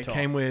 6 And feet it tall.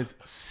 came with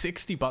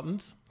 60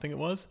 buttons, I think it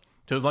was.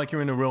 So it was like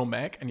you're in a real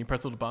mech and you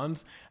press all the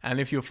buttons. And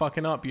if you're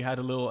fucking up, you had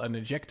an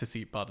ejector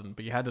seat button,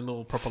 but you had a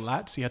little proper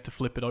latch, so you had to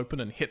flip it open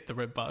and hit the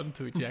red button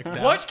to eject out.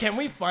 What? Can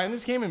we find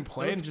this game and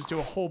play it and just do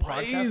a whole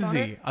podcast on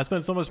it? I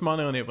spent so much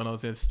money on it when I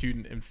was a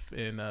student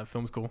in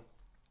film school.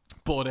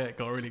 Bought it,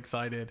 got really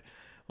excited,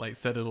 like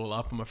set it all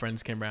up, and my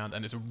friends came around,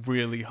 and it's a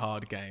really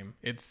hard game.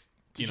 It's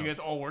Did you guys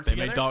all work they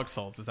together? made Dark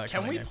Souls. Is that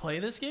Can kind we of game. play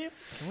this game?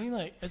 Can we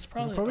like? It's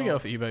probably Probably get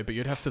off eBay, but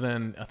you'd have to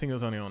then. I think it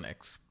was only on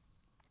X.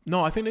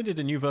 No, I think they did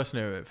a new version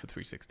of it for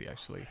 360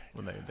 actually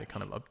when they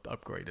kind of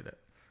upgraded it.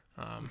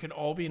 We could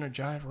all be in a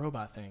giant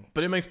robot thing.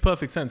 But it makes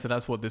perfect sense that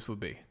that's what this would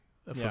be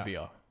for Yeah.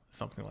 VR,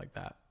 something like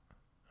that.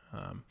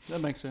 That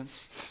makes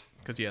sense.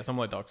 Because something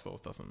like Dark Souls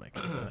doesn't make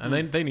any sense, and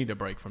they need a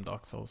break from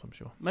Dark Souls, I'm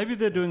sure. Maybe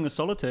they're doing a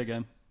solitaire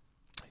game.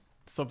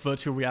 So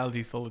virtual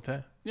reality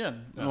solitaire. Yeah,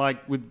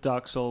 like with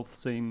Dark Souls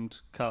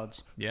themed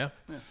cards. Yeah,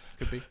 Yeah.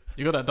 could be.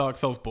 You got that Dark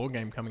Souls board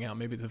game coming out.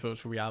 Maybe it's a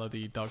virtual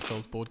reality Dark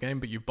Souls board game,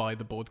 but you buy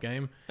the board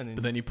game, And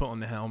but then you put on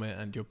the helmet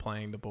and you're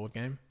playing the board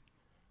game.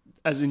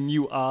 As in,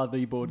 you are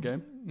the board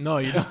game. No,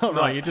 you're just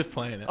you're just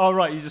playing it. Oh,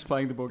 right, you're just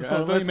playing the board game. So I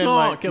thought you let's meant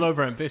not get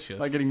over ambitious.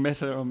 like getting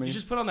meta on me. you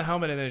just put on the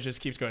helmet and then it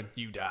just keeps going.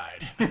 You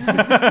died. It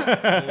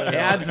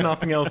adds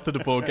nothing else to the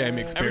board game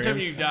Every experience. time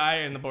you die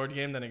in the board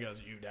game, then it goes.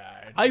 You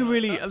died.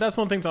 That's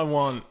one of the things I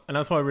want, and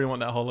that's why I really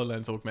want that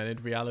HoloLens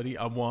augmented reality.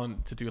 I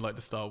want to do like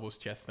the Star Wars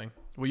chess thing,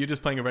 where you're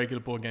just playing a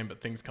regular board game,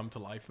 but things come to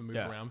life and move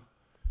around.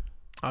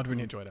 I'd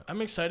really enjoy that.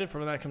 I'm excited for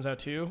when that comes out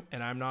too,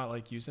 and I'm not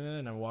like using it,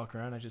 and I walk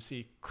around, I just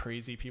see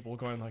crazy people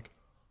going like,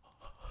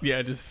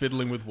 Yeah, just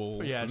fiddling with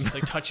walls. yeah, and- just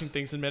like touching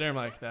things in midair. I'm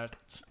like,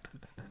 that's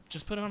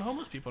just put it on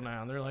homeless people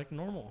now, and they're like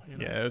normal. You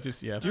know? yeah, just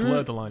do you,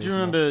 blur the line. do you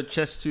even more. remember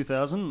Chess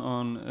 2000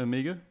 on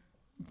Amiga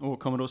or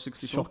Commodore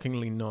 64?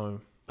 Shockingly,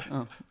 no.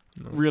 Oh,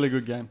 really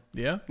good game.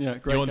 Yeah, Yeah,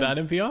 great. you want game. that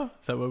in VR?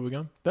 Is that where we're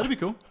going? That'd be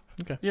cool.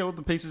 Okay. Yeah, all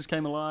the pieces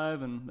came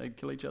alive and they'd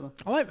kill each other.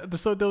 I like that.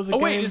 So there was a Oh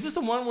game. wait, is this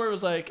the one where it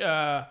was like,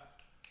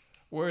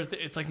 where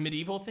it's like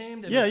medieval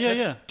themed? and Yeah, it's yeah, chess?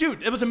 yeah.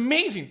 Dude, it was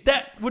amazing.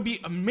 That would be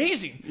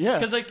amazing. Yeah.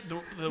 because like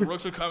the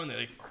rooks would come and they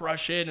like,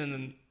 krush it, and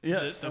then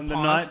Yeah, the and the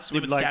pawns, knights they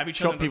would stab like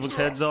each other chop and go, people's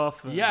heads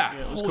off. and- Yeah,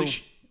 it was holy cool.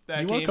 shit.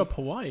 That you game woke up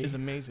Hawaii. is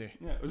amazing.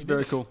 Yeah, it was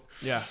very cool.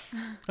 Yeah,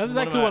 That's one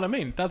exactly of what my- I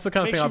mean. That's the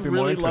kind of makes thing you I'd be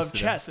more really love interested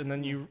chess, and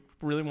then you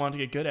really want to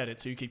get good at it,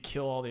 so you could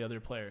kill all the other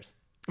players.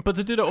 in. But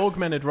to do the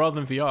augmented rather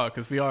than VR,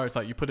 because VR is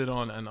like you put it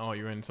on and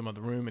you're in some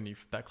other room and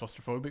you've that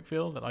claustrophobic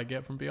feel that I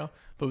get from VR.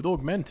 But with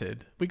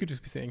augmented, we could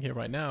just be sitting here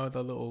right now with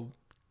our little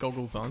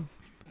goggles on.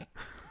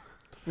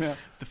 Yeah.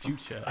 It's the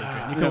future.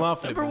 Adrian. You can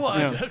laugh at it. Number but it's one,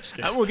 Yeah. I'm just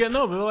kidding. And we'll get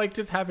but like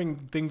just having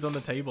things on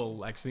the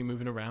table, actually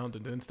moving around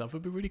and doing stuff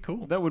would be really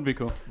cool. That would be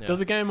cool. Yeah.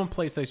 There's a game on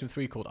PlayStation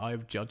 3 called Eye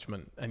of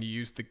Judgment, and you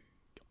use the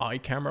eye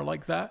camera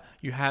like that.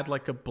 You had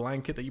like a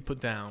blanket that you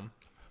put down,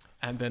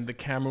 and then the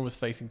camera was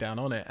facing down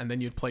on it, and then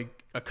you'd play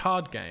a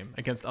card game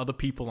against other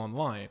people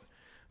online.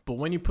 But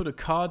when you put a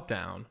card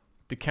down,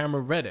 the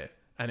camera read it,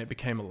 and it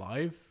became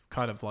alive,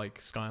 kind of like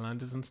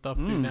Skylanders and stuff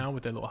do now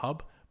with their little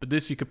hub. But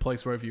this you could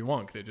place wherever you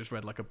want, because it just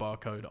read like a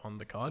barcode on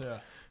the card. Yeah.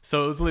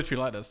 So it was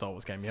literally like that Star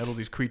Wars game. You had all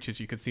these creatures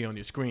you could see on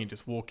your screen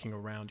just walking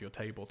around your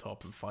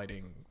tabletop and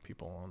fighting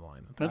people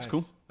online. That's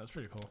cool. That's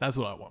pretty cool. That's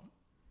what I want.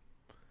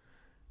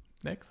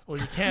 Next. Well,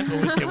 you can't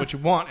always get what you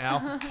want,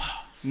 Al.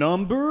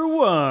 Number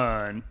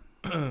 1.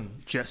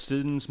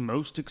 Justin's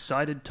most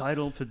excited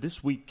title for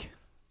this week.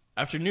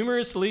 After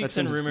numerous leaks That's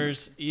and interesting.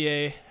 rumors,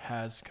 EA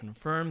has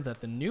confirmed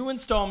that the new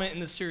installment in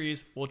the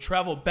series will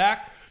travel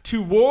back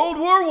to World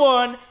War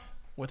I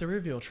with a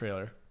reveal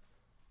trailer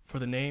for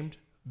the named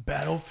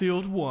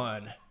Battlefield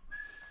 1.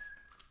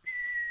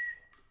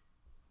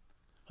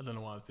 I don't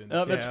know why I was doing Oh,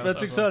 that. that's Yeah, that's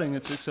that's exciting.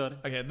 It's exciting.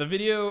 Okay, the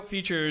video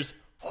features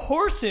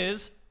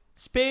horses,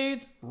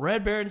 spades,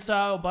 Red Baron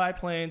style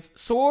biplanes,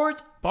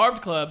 swords,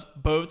 barbed clubs,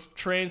 boats,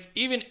 trains,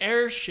 even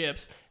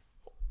airships,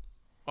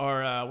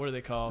 or what are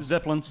they called?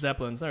 Zeppelins.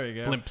 Zeppelins. There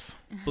you go. Blimps.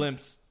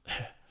 Blimps.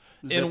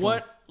 Zeppelin. In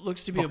what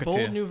looks to be a Rocketeer.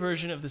 bold new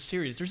version of the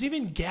series. There's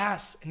even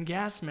gas and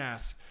gas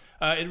masks.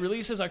 It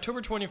releases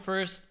October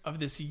 21st of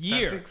this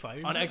year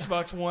exciting. on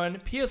Xbox One,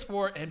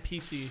 PS4, and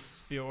PC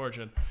via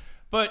Origin.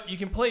 But you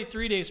can play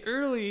 3 days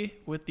early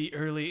with the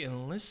Early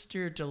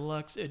Enlister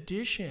Deluxe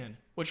Edition,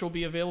 which will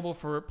be available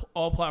for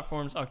all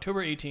platforms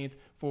October 18th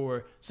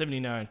for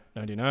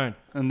 $79.99.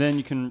 And then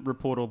you can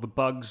report all the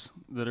bugs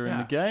that are in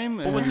Yeah. the game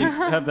But and what's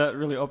have that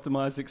really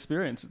optimized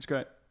experience. It's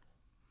great.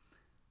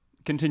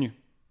 Continue.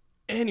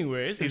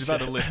 Anyways, He's about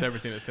to list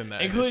everything that's in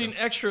that. including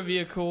edition. extra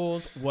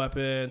vehicles,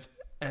 weapons,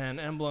 and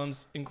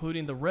emblems,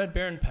 including the Red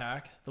Baron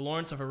pack, the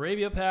Lawrence of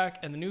Arabia pack,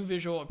 and the new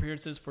visual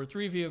appearances for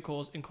 3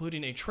 vehicles,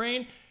 including a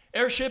train,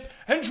 airship,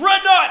 and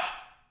dreadnought.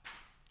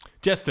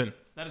 Justin.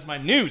 That is my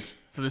news.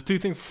 So there's 2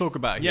 things to talk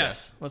about here.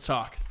 Yes, let's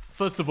talk.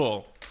 First of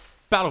all,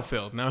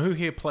 Battlefield. Now, who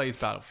here plays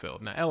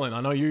Battlefield? Now, Ellen,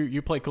 I know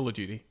you play Call of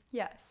Duty.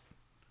 Yes.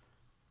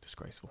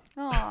 Disgraceful.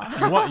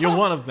 Aw. You're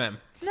one of them.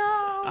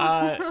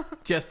 No.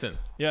 Justin,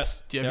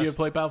 Yes. have you ever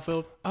played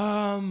Battlefield?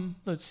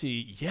 Let's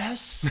see.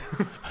 Yes.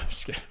 I'm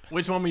just kidding.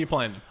 Which one were you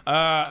playing?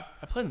 I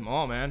played them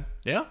all, man.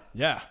 Yeah?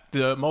 Yeah.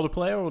 The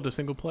multiplayer or the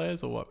single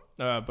players or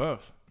what?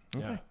 Both.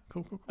 Okay, Yeah.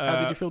 cool. How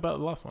did you feel about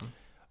the last one?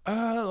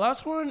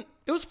 Last one,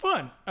 it was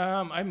fun.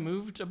 I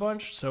moved a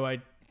bunch, so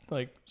I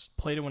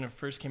played it when it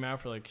first came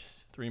out for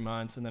 3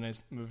 months, and then I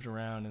moved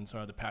around, and so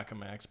I had to pack up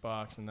my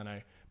Xbox, and then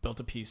I built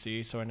a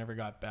PC, so I never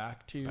got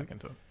back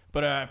into it.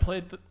 But I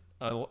played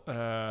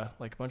a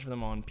bunch of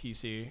them on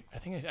PC. I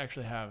think I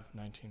actually have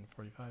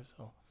 1945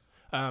 still.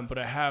 But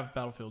I have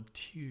Battlefield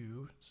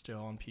 2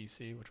 still on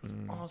PC, which was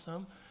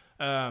awesome.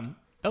 That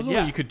was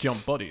where you could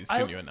jump bodies,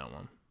 couldn't you, in that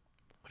one?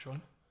 Which one?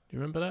 Do you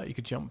remember that? You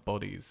could jump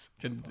bodies.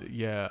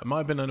 Yeah, it might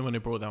have been only when they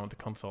brought that one to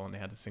console and they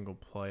had a single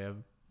player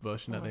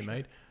version that they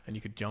made, and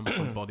you could jump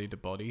from body to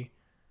body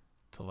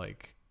to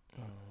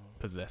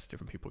possess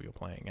different people you're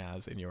playing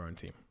as in your own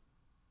team.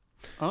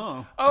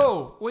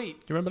 Oh, wait.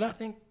 Do you remember that? I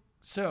think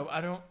so. I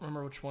don't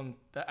remember which one.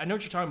 I know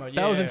what you're talking about.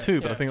 That was in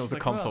 2, but I think it was Just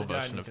the console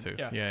version of 2.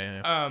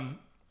 Yeah.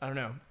 I don't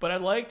know, but I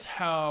liked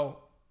how,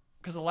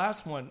 because the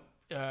last one,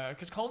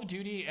 because Call of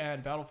Duty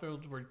and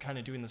Battlefield were kind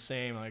of doing the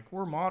same,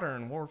 we're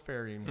modern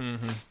warfare.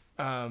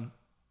 And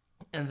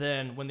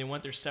then when they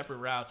went their separate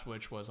routes,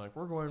 which was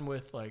we're going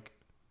with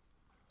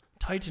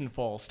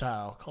Titanfall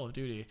style Call of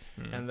Duty,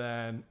 and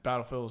then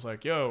Battlefield was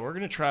yo, we're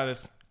gonna try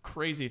this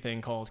crazy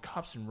thing called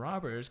Cops and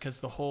Robbers,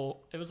 because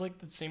it was the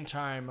same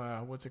time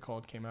what's it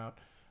called came out.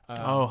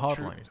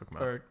 Hardline you're talking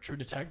about, or True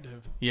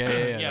Detective. Yeah,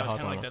 it was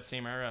kind of that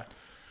same era.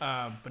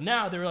 But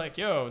now they were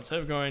yo, instead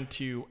of going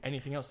to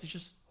anything else, they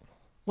just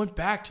went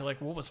back to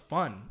what was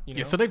fun.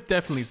 Yeah, so they've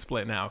definitely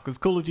split now, because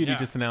Call of Duty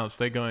just announced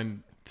they're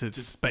going to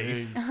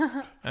space,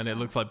 and it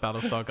looks like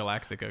Battlestar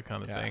Galactica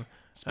kind of thing.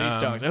 Space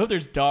dogs. I hope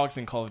there's dogs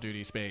in Call of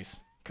Duty space,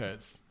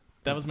 because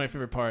that was my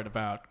favorite part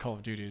about Call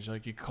of Duty. Is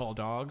you call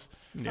dogs.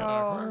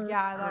 Oh,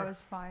 yeah, that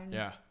was fun.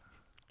 Yeah.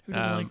 Who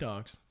doesn't like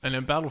dogs? And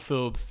then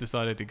Battlefield's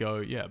decided to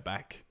go,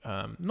 back.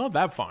 Not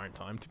that far in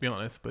time, to be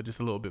honest, but just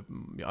a little bit.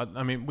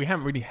 I mean, we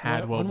haven't really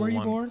had World War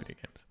One video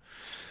games.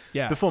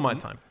 Yeah. Before my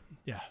time.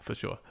 Yeah. For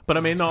sure. But I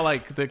mean,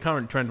 not the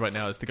current trend right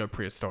now is to go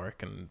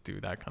prehistoric and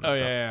do that kind of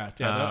stuff.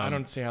 Yeah. I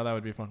don't see how that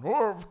would be fun.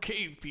 Or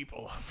cave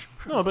people.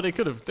 No, but they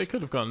could have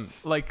gone,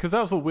 because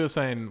that was what we were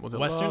saying. Was it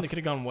Western? They could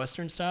have gone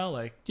Western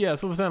style? Yeah,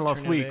 that's what we were saying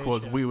last week,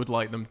 was we would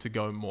like them to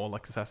go more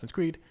like Assassin's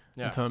Creed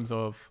in terms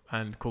of,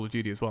 and Call of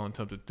Duty as well, in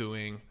terms of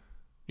doing,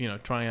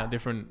 trying out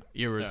different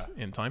eras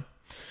in time.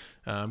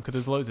 Because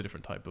there's loads of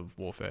different type of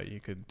warfare you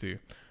could do.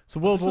 So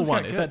World War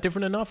One, is that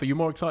different enough? Are you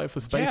more excited for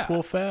space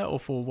warfare or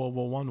for World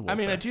War One warfare? I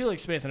mean, I do like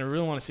space, and I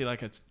really want to see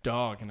a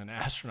dog in an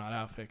astronaut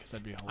outfit, because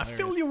that'd be hilarious. I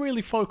feel you're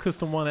really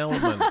focused on one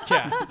element.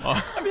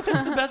 I mean,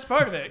 that's the best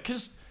part of it,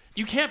 because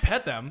you can't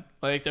pet them.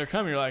 They're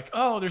coming, you're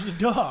oh, there's a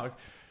dog.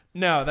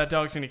 No, that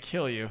dog's going to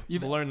kill you.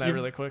 You've learned that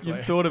really quickly.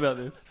 You've thought about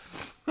this?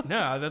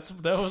 No, that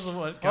was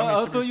what got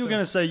me I thought you were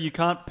going to say you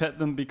can't pet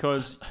them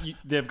because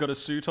they've got a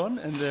suit on,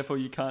 and therefore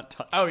you can't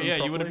touch them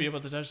properly. You wouldn't be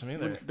able to touch them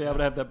either. Wouldn't be able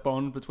to have that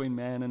bond between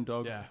man and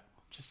dog. Yeah,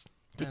 just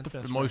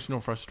the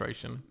emotional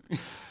frustration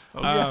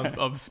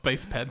of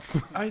space pets.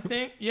 I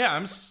think,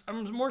 I'm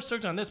more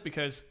stoked on this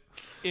because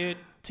it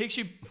takes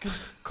you,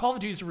 because Call of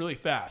Duty is really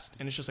fast,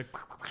 and it's just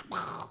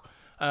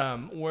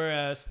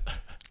whereas...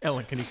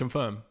 Ellen, can you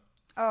confirm?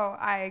 Oh,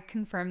 I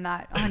confirm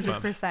that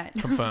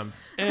 100%. Confirm.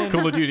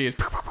 Call of Duty is...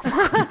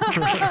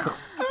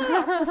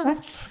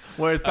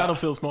 Whereas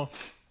Battlefield's more...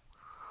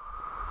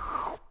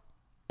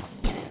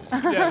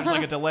 there's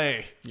a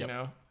delay, you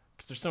know?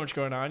 Because there's so much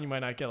going on, you might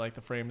not get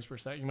the frames per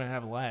second. You might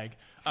have a lag.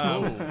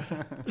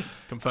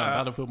 Confirm.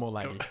 Battlefield more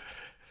laggy.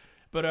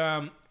 But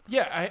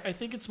I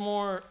think it's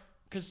more...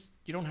 Because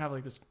you don't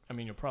have this... I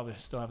mean, you'll probably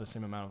still have the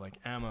same amount of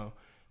ammo.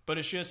 But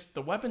it's just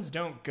the weapons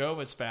don't go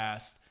as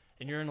fast.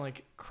 And you're in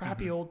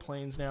crappy old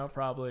planes now,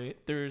 probably.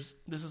 This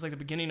is the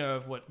beginning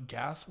of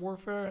gas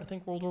warfare. I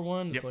think World War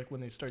One is when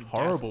they started.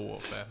 Horrible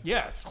warfare.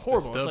 Yeah, it's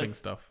horrible. Disturbing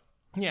stuff.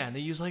 Yeah, and they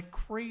use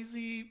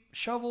crazy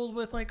shovels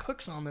with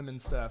hooks on them and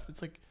stuff.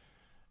 It's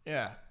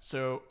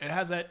so it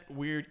has that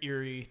weird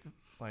eerie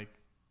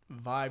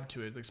vibe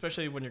to it,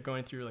 especially when you're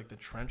going through the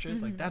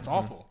trenches. That's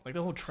awful.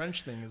 The whole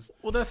trench thing is.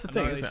 Well, that's the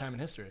thing. Early time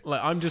in history.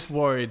 I'm just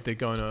worried they're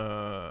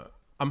gonna.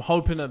 I'm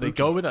hoping that they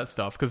go with that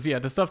stuff, because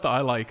the stuff that I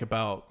like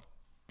about.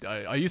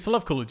 I used to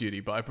love Call of Duty,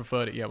 but I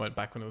preferred it. Went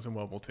back when it was in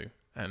World War II,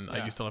 and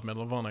I used to love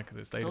Medal of Honor because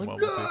it stayed in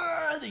World War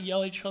II. They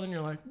yell at each other, and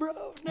you're bro.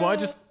 No. Well, I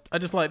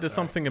just like there's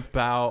something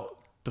about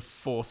the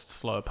forced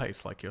slower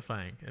pace, like you're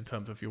saying, in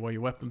terms of where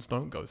your weapons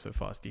don't go so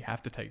fast. You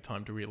have to take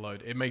time to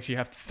reload. It makes you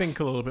have to think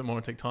a little bit more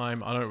and take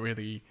time. I don't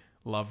really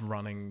love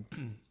running.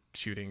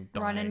 Shooting,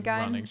 dying,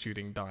 running,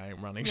 shooting, dying,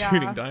 running,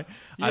 shooting, dying.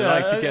 I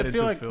like to get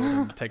into the field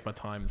and take my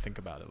time and think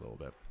about it a little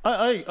bit.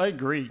 I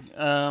agree.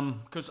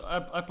 Because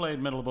I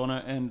played Medal of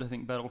Honor and I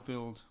think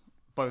Battlefield,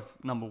 both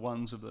number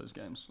ones of those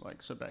games.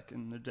 So back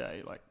in the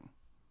day,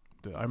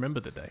 I remember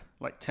the day.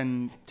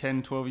 10,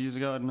 12 years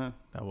ago, I don't know.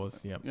 That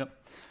was, Yep.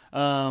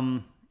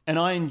 And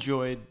I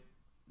enjoyed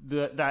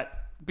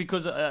that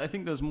because I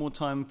think there's more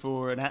time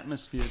for an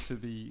atmosphere to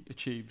be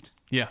achieved.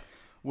 Yeah.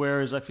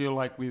 Whereas I feel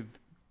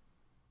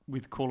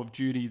with Call of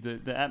Duty,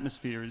 the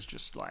atmosphere is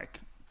just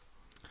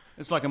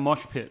It's like a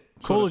mosh pit.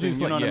 Call of Duty,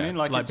 Duty's you know like, what yeah, I mean?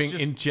 Like, like it's being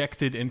just,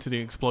 injected into the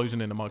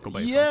explosion in a Michael Bay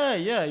film.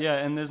 yeah.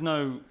 And there's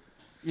no,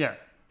 yeah,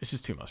 It's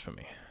just too much for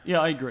me. yeah.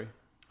 I agree.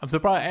 I'm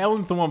surprised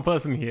Ellen's the one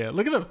person here.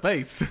 Look at her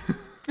face.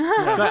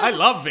 Like, I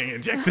love being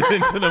injected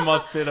into the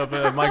mosh pit of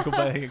a Michael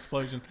Bay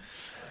explosion.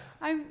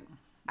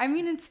 I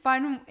mean, it's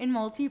fun in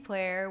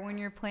multiplayer when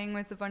you're playing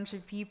with a bunch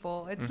of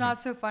people. It's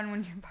not so fun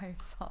when you're by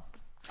yourself.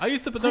 I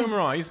used to, but don't get me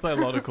wrong, I used to play a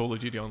lot of Call of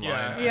Duty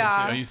online.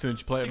 Yeah. I used to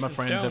play with my Sticks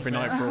and friends stones, every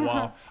man. night for a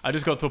while. I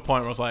just got to a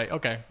point where I was like,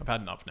 okay, I've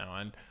had enough now.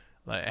 And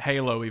like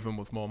Halo even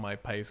was more my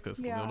pace because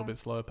it's a little bit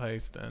slower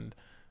paced. And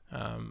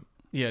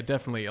yeah,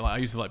 definitely. Like, I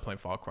used to like playing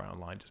Far Cry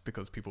online just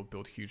because people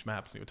build huge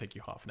maps and it would take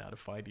you half an hour to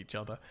fight each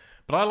other.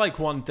 But I like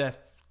one death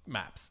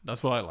maps.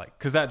 That's what I like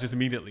because that just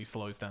immediately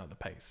slows down the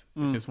pace.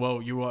 It's just,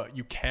 well,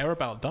 you care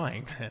about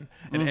dying then,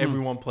 and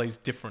everyone plays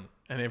different.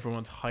 And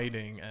everyone's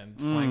hiding and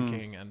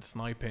flanking and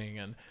sniping,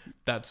 and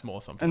that's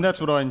more something. And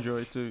that's what I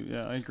enjoy too.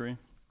 Yeah, I agree.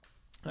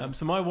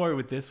 So my worry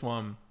with this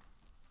one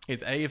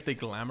is if they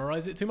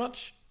glamorize it too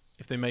much,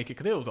 if they make it,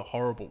 because it was a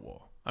horrible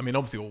war. I mean,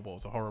 obviously all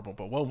wars are horrible,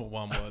 but World War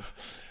One was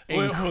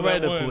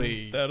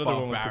incredibly that other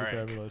one was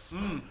barbaric. pretty fabulous.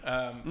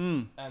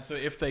 And so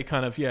if they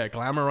kind of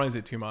glamorize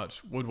it too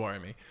much, would worry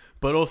me.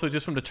 But also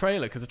just from the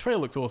trailer, because the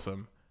trailer looks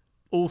awesome.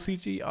 All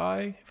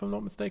CGI, if I'm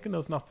not mistaken.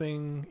 There's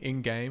nothing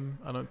in game,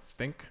 I don't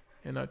think,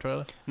 in that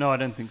trailer. No, I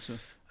don't think so.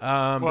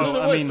 Well,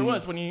 there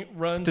was when he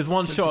runs. There's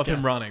one shot of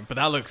him running, but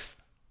that looks.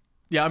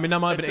 Yeah, I mean that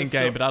might have been in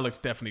game, but that looks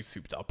definitely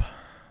souped up.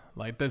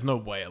 Like, there's no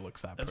way it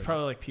looks that. That's pretty.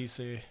 probably like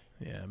PC.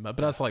 Yeah, but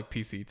that's like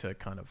PC to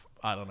kind of.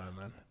 I don't know,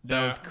 man.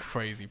 That was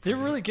crazy. They're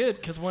pretty. really good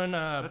because when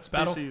That's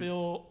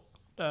Battlefield,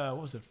 what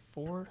was it,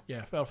 4?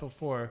 Yeah, Battlefield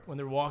 4. When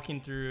they're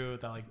walking through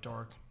that like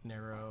dark,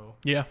 narrow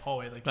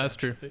hallway, like that's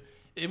true.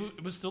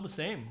 It was still the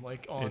same.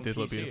 Like on It did PC,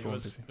 look beautiful.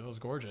 It was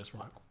gorgeous.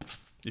 We're like,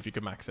 if you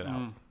could max it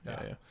out.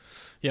 Yeah.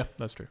 Yeah,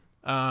 that's true.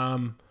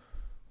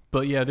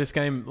 But yeah, this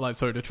game,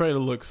 the trailer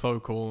looks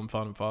so cool and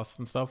fun and fast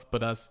and stuff,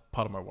 but that's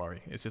part of my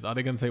worry. It's just, are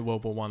they going to take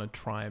World War One and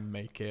try and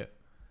make it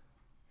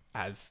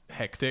as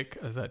hectic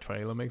as that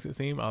trailer makes it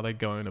seem? Are they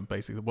going to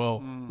basically,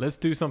 let's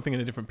do something in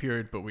a different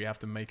period, but we have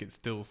to make it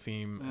still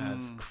seem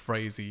as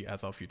crazy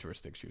as our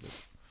futuristic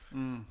shooters?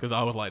 Because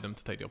I would like them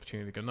to take the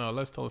opportunity to go, no,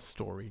 let's tell a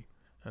story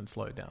and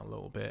slow it down a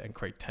little bit and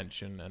create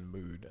tension and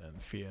mood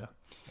and fear.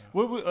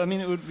 Well, I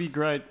mean, it would be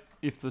great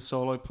if the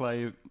solo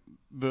play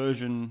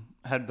version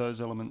had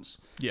those elements.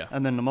 Yeah.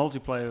 And then the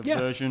multiplayer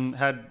version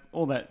had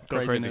all that Go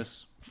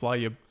craziness. crazy. Fly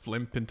your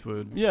blimp into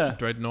a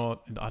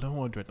dreadnought. And I don't know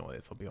what a dreadnought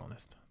is, I'll be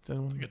honest. Is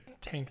that it's like a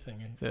tank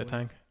thing. Is it a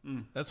tank?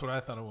 That's what I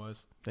thought it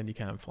was. Then you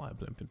can fly a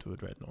blimp into a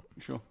dreadnought.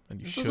 Sure. And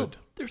you There's should.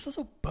 There's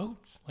also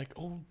boats, like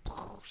old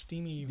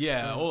steamy.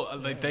 Yeah, boats.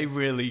 they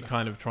really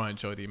kind of try and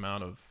show the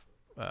amount of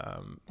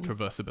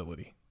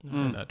traversability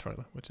in that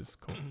trailer, which is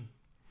cool.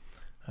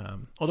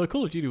 Although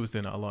Call of Duty was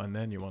doing it a lot in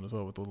their new one as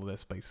well with all of their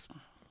space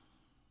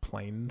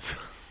planes.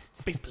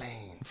 Space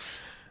planes.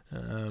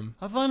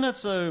 I find that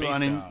so.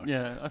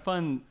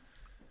 Space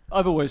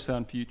I've always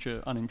found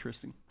Future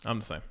uninteresting. I'm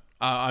the same.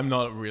 I'm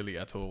not really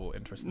at all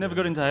interested. Never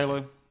got into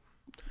Halo.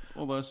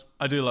 All those.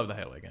 I do love the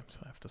Halo games,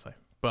 I have to say.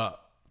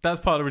 But that's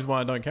part of the reason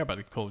why I don't care about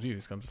the Call of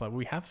Duty. I'm just like,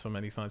 we have so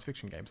many science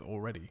fiction games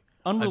already.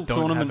 Unreal I don't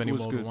Tournament have any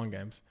was World good. War One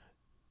games.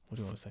 What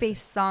do you want to say?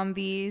 Space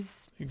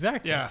zombies.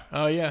 Exactly. Yeah.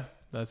 Oh, yeah.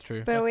 That's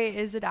true. But wait,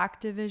 is it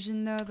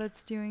Activision though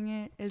that's doing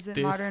it? Is it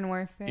This Modern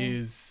Warfare?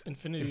 Is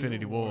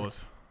Infinity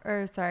Wars.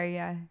 Or sorry,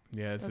 yeah.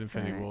 Yeah, it's That's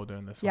Infinity right. War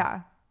doing this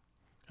one.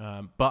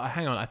 Yeah. But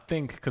hang on, I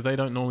think, because they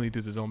don't normally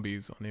do the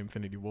zombies on the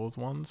Infinity Wars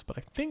ones, but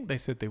I think they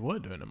said they were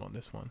doing them on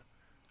this one.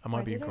 I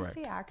might be incorrect.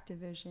 Did I say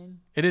Activision?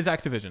 It is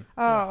Activision.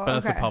 Oh, But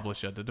that's the okay.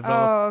 publisher, the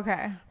developer. Oh,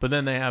 okay. But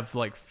then they have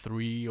like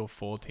 3 or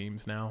 4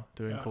 teams now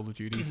doing Call of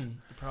Duties.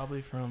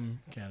 Probably from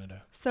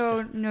Canada.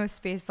 So no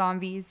space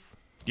zombies.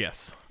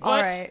 Yes. All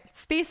right,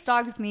 space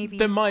dogs maybe.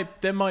 There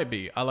might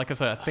be. Like I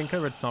said, I think I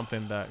read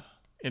something that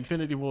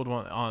Infinity Ward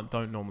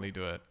don't normally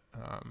do it.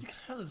 You can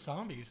have the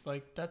zombies.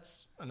 Like,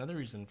 that's another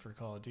reason for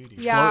Call of Duty.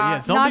 Yeah,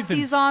 zombies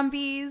Nazi in-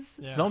 zombies.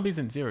 Yeah. Zombies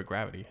in zero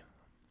gravity.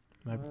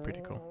 That'd be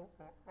pretty cool.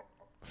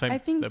 I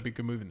think- that'd be a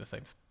good move in the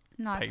same.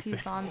 Nazi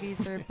Pace.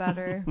 zombies are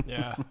better.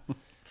 Yeah.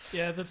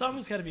 Yeah, the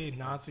zombies got to be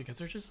Nazi because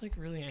they're just like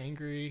really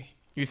angry.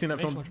 You seen that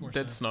Makes from much more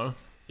Dead sense. Snow?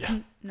 Yeah.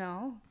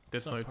 No. Dead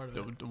It's not Snow. part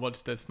of it.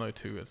 Watch Dead Snow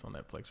 2. It's on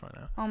Netflix right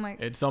now. Oh my.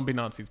 It's zombie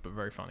Nazis, but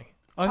very funny.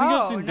 I think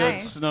I've Oh, seen Dead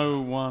nice.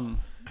 Snow 1.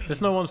 Dead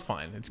Snow 1's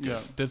fine. It's good. Yeah.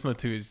 Dead Snow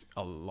 2 is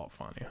a lot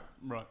funnier.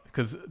 Right.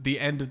 Because the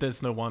end of Dead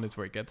Snow 1 is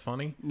where it gets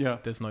funny. Yeah.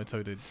 Dead Snow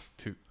 2 did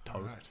 2.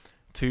 All right.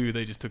 2,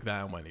 they just took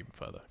that and went even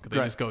further. Because they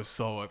Great. just go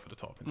so over the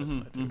top in Dead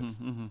Snow 2. It's-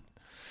 Mm-hmm.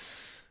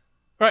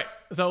 Right.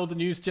 Is that all the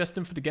news,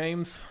 Justin, for the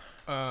games?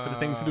 For the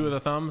things to do with the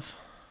thumbs?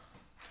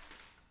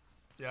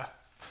 Yeah.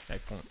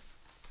 Excellent.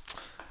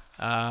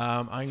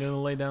 I'm going to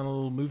lay down a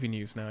little movie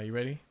news now. You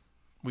ready?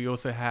 We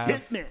also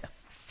have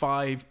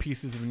 5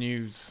 pieces of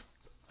news.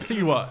 I'll tell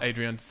you what,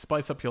 Adrian, to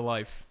spice up your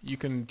life, you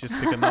can just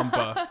pick a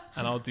number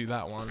and I'll do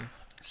that one.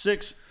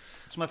 6.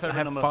 It's my I favorite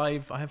have number.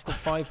 5. I have got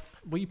 5.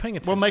 Were you paying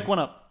attention? We'll make one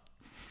up.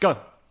 Go.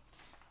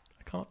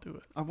 I can't do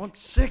it. I want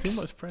 6.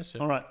 Too much pressure.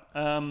 All right.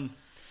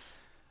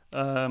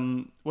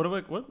 What do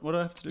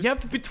I have to do? You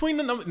have to between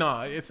the number.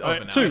 No, it's All over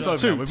right, now. two. It's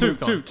over now. We've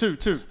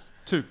moved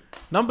on.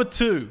 Number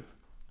 2.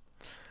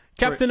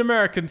 Captain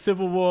America: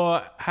 Civil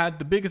War had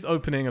the biggest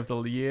opening of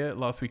the year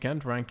last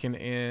weekend, ranking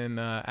in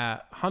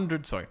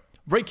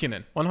raking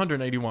in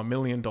 $181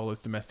 million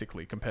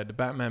domestically, compared to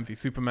Batman v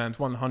Superman's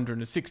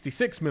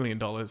 $166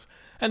 million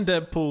and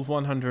Deadpool's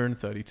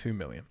 $132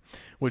 million,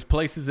 which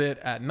places it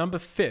at number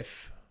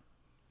 5th.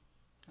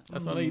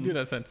 That's not how you do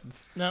that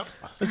sentence. No.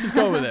 Let's just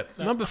go with it.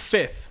 Number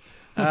 5th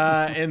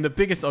in the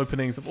biggest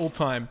openings of all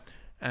time,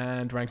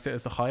 and ranks it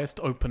as the highest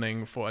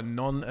opening for a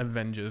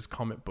non-Avengers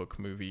comic book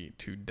movie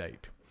to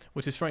date.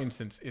 Which is strange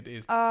since it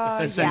is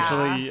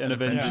essentially an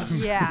Avengers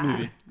movie.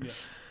 Yeah.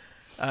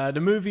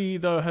 The movie,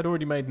 though, had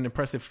already made an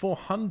impressive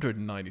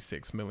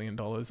 $496 million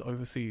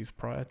overseas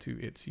prior to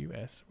its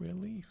US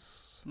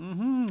release.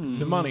 Mm-hmm.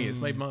 So money, it's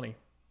made money.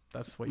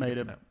 That's what made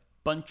you're a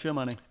bunch of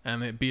money.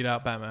 And it beat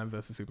out Batman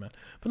vs Superman.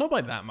 But not by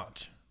that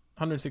much.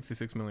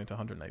 166 million to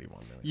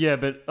 181 million. Yeah,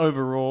 but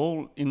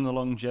overall, in the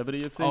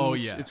longevity of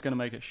things, yeah. it's going to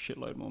make a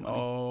shitload more money.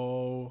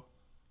 Oh,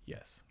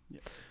 yes.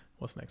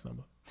 What's the next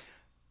number?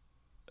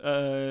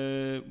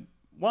 1.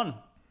 All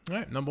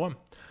right, number 1.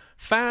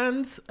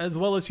 Fans, as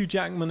well as Hugh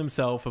Jackman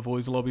himself, have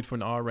always lobbied for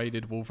an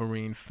R-rated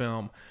Wolverine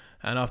film.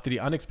 And after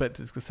the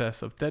unexpected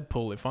success of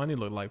Deadpool, it finally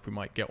looked like we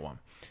might get one.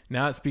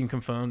 Now it's been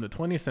confirmed that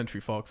 20th Century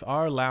Fox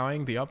are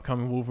allowing the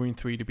upcoming Wolverine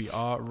 3 to be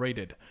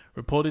R-rated.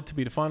 Reported to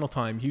be the final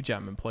time Hugh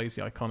Jackman plays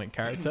the iconic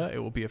character, it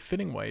will be a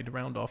fitting way to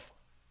round off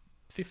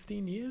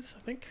 15 years,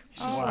 I think,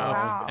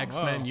 wow. of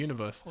X-Men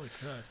universe. Holy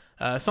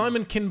crap.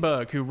 Simon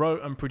Kinberg, who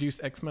wrote and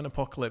produced X-Men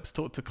Apocalypse,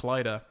 talked to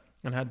Collider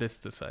and had this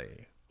to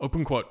say.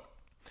 Open quote.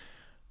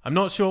 I'm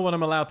not sure what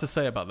I'm allowed to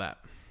say about that.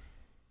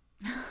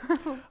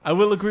 I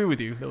will agree with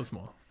you. There was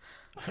more.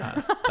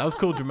 That was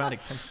called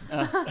dramatic tension.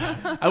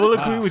 I will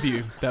agree with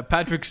you that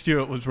Patrick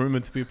Stewart was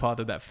rumored to be a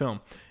part of that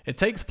film. It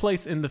takes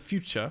place in the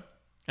future,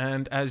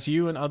 and as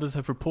you and others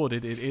have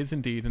reported, it is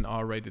indeed an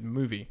R-rated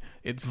movie.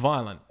 It's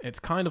violent. It's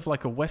kind of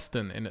like a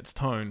Western in its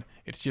tone.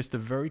 It's just a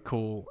very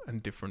cool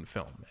and different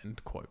film.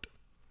 End quote.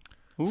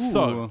 Ooh.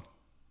 So,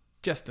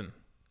 Justin,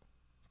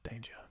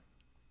 danger.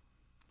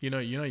 You know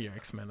your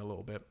X-Men a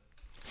little bit.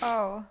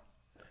 Oh.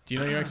 Do you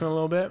know your X-Men a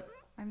little bit?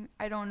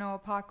 I don't know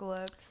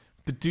Apocalypse.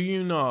 But do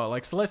you know,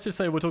 so let's just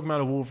say we're talking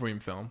about a Wolverine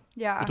film.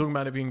 Yeah. We're talking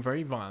about it being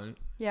very violent.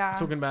 Yeah. We're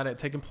talking about it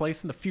taking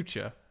place in the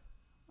future.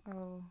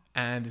 Oh.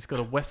 And it's got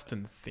a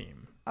Western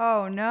theme.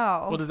 Oh,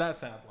 no. What does that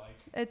sound like?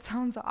 It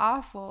sounds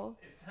awful.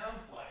 It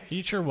sounds like...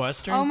 Future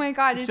Western? Oh my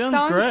god, It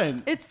sounds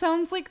great. It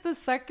sounds like the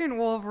second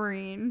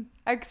Wolverine,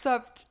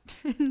 except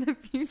in the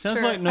future.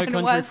 Sounds like No and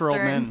Country Western for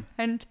Old Men.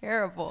 And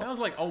terrible. Sounds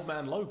like Old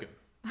Man Logan.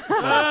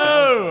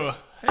 Oh!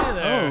 Hey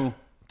there. Oh.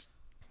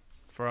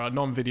 For our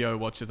non-video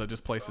watchers, I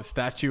just placed a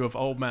statue of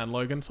Old Man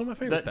Logan. It's one of my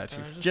favorite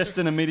statues.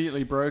 Justin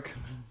immediately broke.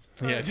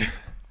 Yeah.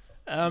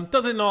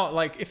 Does it not,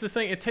 if they're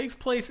saying it takes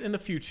place in the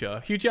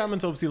future, Hugh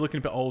Jackman's obviously looking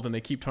a bit old and they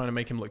keep trying to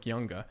make him look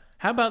younger.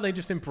 How about they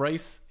just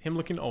embrace him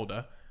looking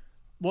older?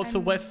 What's a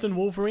Western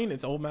Wolverine?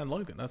 It's Old Man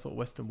Logan. That's what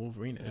Western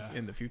Wolverine is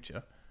in the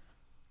future.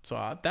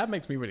 So that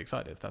makes me really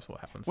excited if that's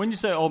what happens. When you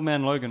say Old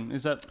Man Logan,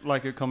 is that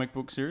like a comic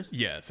book series?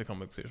 Yeah, it's a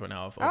comic book series right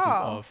now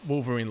of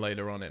Wolverine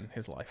later on in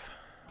his life.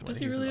 Does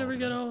he really ever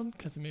get old?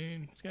 Because,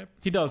 he's got...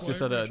 He does,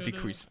 just at a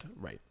decreased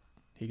rate.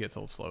 He gets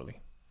old slowly.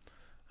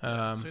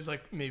 So he's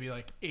maybe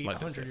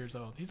 800 years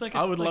old. He's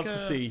I would love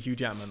to see Hugh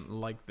Jackman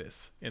like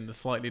this in the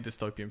slightly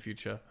dystopian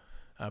future,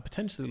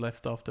 potentially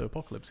left after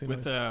Apocalypse.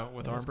 With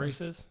arm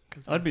braces.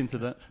 I'd be into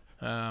that.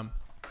 I'm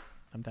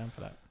down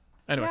for that.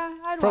 Anyway, Yeah,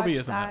 I'd probably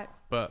watch isn't that.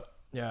 but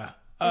yeah.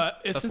 That's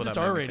Since what it's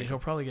that made me R-rated, think. he'll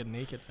probably get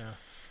naked now.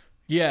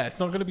 yeah, it's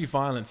not going to be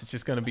violence. It's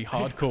just going to be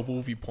hardcore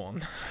Wolvie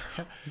porn.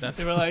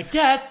 They were like,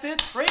 yes,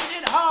 it's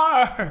rated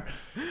R.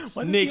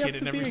 Why naked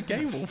does he have and to be a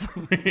everything. gay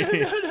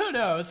Wolverine?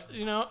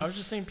 No. I was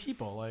just saying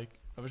people. I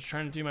was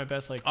trying to do my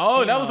best. That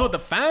was female what the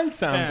fan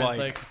sounds fans,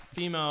 like.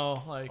 Female,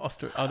 that was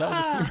a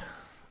female.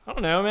 I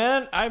don't know,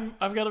 man.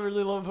 I've got a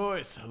really low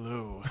voice.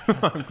 Hello.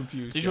 I'm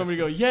confused. Did you want me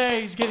to go,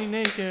 yay, he's getting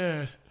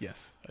naked?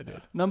 Yes, I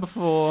did. Number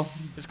 4.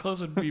 His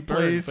clothes would be burned,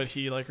 Please. but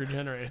he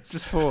regenerates.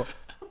 Just 4.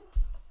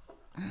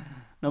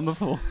 Number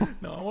 4.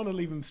 No, I want to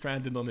leave him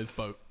stranded on his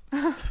boat.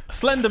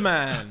 Slender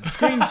Man,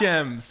 Screen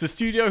Gems, the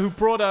studio who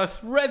brought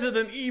us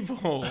Resident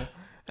Evil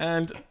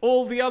and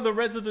all the other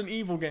Resident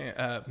Evil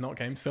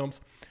films,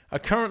 are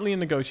currently in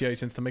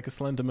negotiations to make a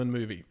Slenderman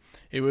movie.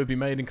 It would be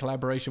made in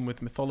collaboration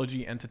with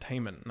Mythology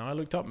Entertainment. Now, I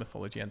looked up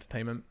Mythology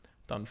Entertainment,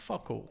 done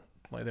fuck all.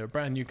 They're a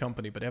brand new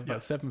company, but they have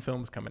about 7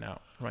 films coming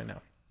out right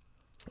now.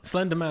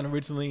 Slender Man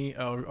originally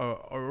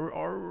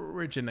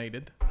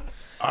originated.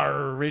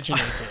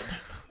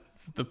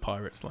 The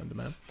pirate Slender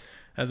Man.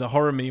 As a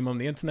horror meme on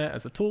the internet,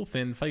 as a tall,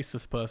 thin,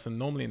 faceless person,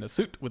 normally in a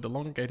suit with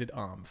elongated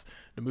arms.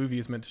 The movie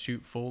is meant to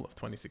shoot fall of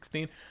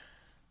 2016.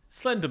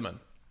 Slenderman.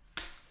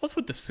 What's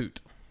with the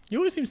suit? He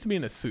always seems to be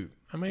in a suit.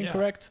 Am I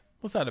incorrect?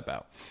 What's that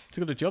about? Has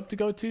he got a job to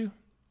go to?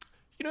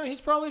 He's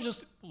probably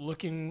just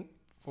looking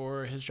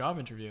for his job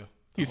interview.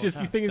 You whole think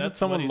time. it's That's just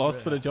someone what he's lost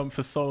really for the at. jump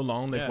for so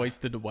long they've Yeah.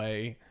 wasted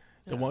away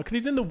the Yeah. one because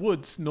he's in the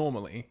woods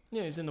normally,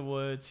 Yeah, he's in the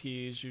woods.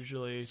 He's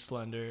usually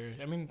slender.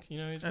 I mean, you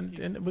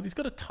know, but he's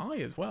got a tie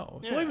as well.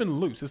 It's not Yeah. even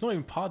loose. It's not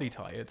even party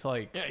tie. It's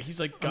like yeah, he's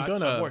like I'm got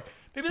gonna a work.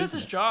 Maybe that's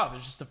his business. job.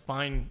 Is just to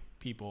find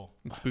people,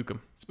 spook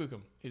him. spook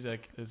them. He's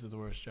like, this is the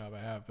worst job I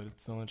have, but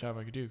it's the only job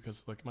I could do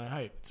because look at my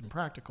height. It's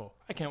impractical.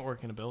 I can't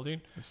work in a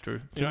building. It's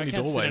true. You know, I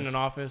can't sit in an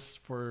office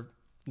for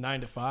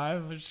 9 to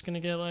 5. I'm just gonna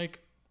get like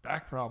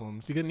back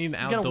problems. So you're gonna need an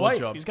He's got a outdoor wife.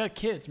 job. He's got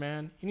kids,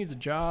 man. He needs a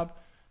job.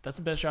 That's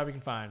the best job he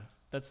can find.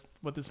 That's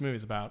what this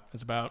movie's about.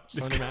 It's about It's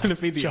Slender going to Man's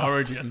be the job.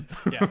 origin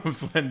Yeah. of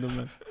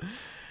Slenderman.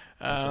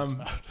 That's what it's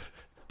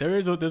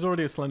about. There's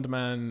already a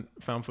Slenderman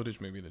found footage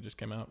movie that just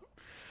came out.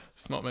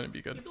 It's not meant to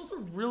be good. He's also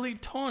really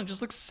tall and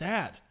just looks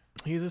sad.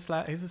 He's a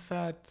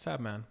sad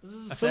man. This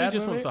is a I feel he sad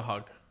just movie. wants a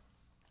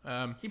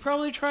hug. He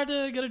probably tried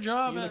to get a Are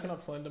job you at... looking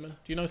up Slenderman? Do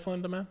you know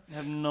Slenderman? I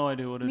have no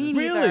idea what it Me is.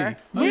 Really? neither.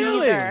 Me Really?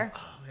 neither.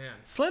 Oh, man. Let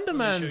me show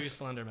Slenderman. you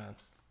Slender Man.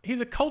 He's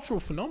a cultural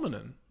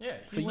phenomenon Yeah.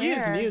 for He's,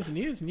 years and Where? years and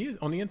years and years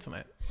on the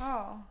internet.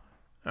 Oh.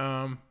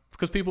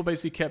 Because people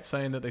basically kept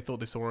saying that they thought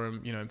they saw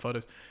him, in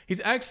photos.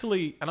 He's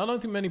actually, and I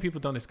don't think many people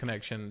have done this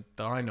connection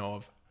that I know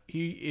of.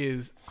 He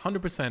is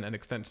 100% an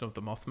extension of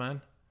the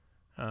Mothman.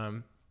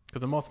 Because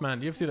the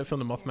Mothman, you ever see that film,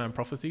 The Mothman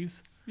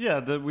Prophecies? Yeah,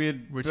 the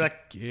weird Richard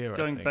Gere, I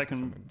going think, back or in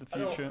something. the I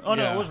don't- future. Oh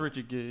no, yeah. it was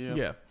Richard Gere. Yeah.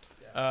 Yeah.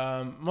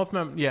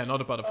 Mothman,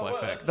 not a butterfly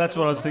effect. That's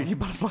what I was thinking.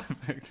 Butterfly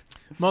effect.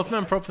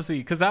 Mothman Prophecy,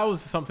 because that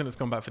was something that's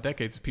gone back for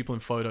decades. Is people in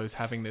photos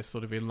having this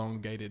sort of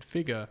elongated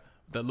figure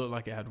that looked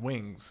like it had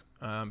wings,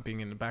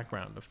 being in the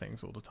background of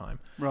things all the time.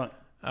 Right.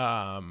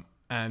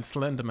 And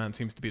Slenderman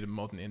seems to be the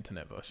modern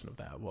internet version of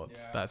that. Yeah.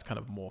 That's kind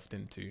of morphed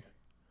into.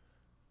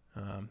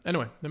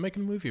 Anyway, they're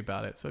making a movie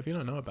about it. So if you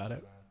don't know about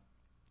it,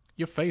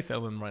 your face,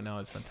 Ellen, right now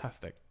is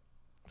fantastic.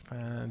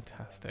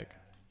 Fantastic.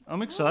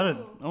 I'm excited.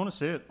 I want to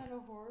see it. Is that a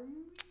horror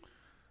movie?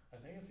 I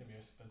think it's going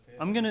to be...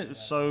 I'm gonna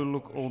so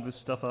look all this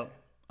stuff up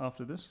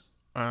after this.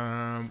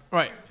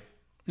 Right.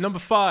 Number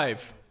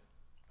 5.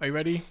 Are you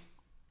ready?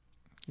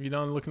 You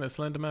done looking at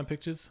Slenderman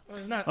pictures? Well,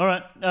 it's not... All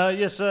right.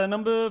 Yes.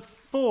 Number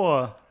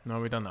 4, No,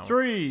 we've done that one.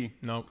 3,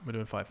 No, we're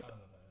doing 5.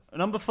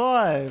 number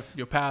 5.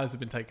 Your powers have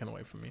been taken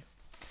away from me.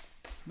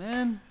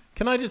 Man,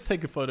 Can I just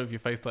take a photo of your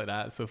face like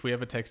that? So if we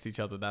ever text each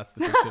other, that's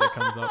the picture that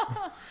comes up.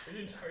 Are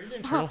you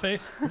doing turtle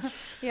face?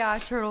 Yeah,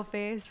 turtle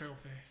face. Turtle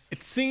face.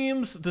 It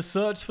seems the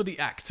search for the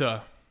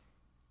actor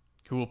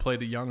who will play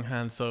the young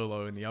Han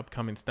Solo in the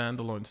upcoming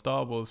standalone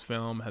Star Wars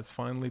film has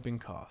finally been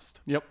cast.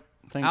 Yep.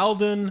 Thanks.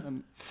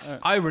 Alden uh,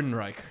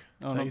 Ehrenreich. Is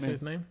Oh, that how not you say me.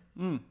 his name?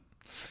 mm.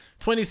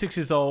 26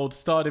 years old,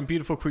 starred in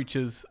Beautiful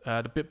Creatures,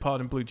 the bit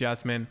part in Blue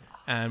Jasmine,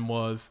 and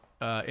was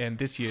in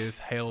this year's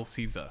Hail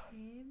Caesar.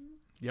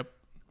 Yep.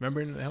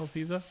 Remember in Hail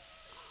Caesar?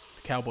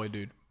 The cowboy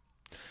dude.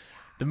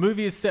 The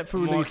movie is set for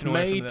I'm release walking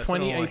away May from this. I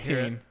don't wanna hear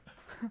 2018.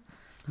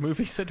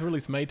 Movie set to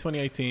release May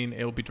 2018.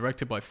 It will be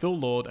directed by Phil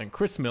Lord and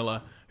Chris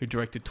Miller, who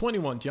directed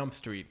 21 Jump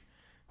Street,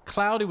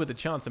 Cloudy with a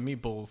Chance of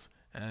Meatballs,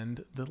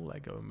 and the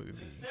Lego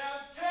Movie. Sounds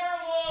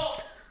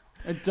terrible!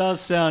 It does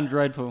sound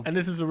dreadful. And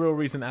this is the real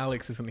reason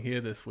Alex isn't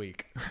here this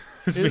week.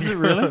 Is it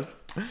really?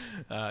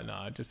 No,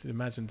 I just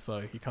imagine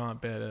so. He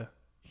can't bear to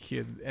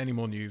hear any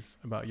more news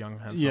about young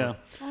Han Yeah.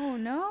 Solo. Oh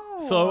no.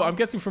 So I'm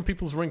guessing from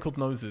people's wrinkled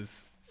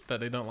noses that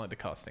they don't like the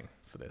casting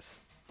for this.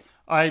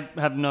 I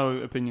have no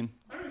opinion.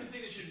 I don't even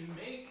think they should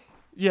make...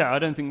 Yeah, I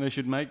don't think they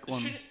should make They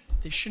one.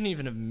 shouldn't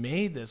even have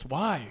made this.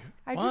 Why?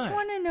 I Why? just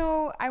want to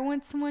know. I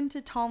want someone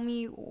to tell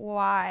me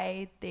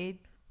why they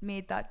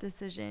made that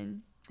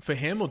decision. For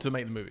him or to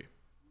make the movie?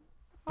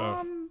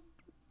 Both.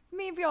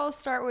 Maybe I'll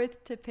start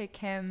with to pick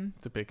him.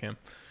 To pick him.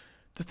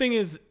 The thing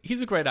is,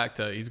 he's a great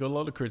actor. He's got a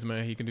lot of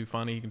charisma. He can do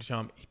funny. He can do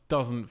charm. He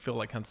doesn't feel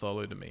like Han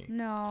Solo to me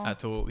No.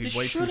 at all. He's They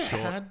way too should have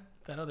short. had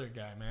that other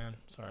guy, man.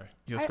 Sorry.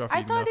 You're I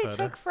Scruffy thought Nerf it herder.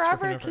 took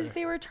forever Nerf because herder.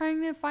 they were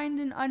trying to find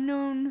an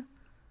unknown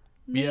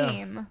Yeah.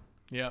 name.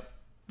 Yeah.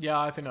 Yeah,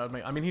 I think that would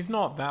make... I mean, he's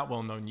not that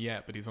well known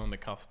yet, but he's on the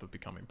cusp of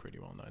becoming pretty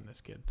well known, this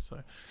kid.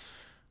 So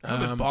I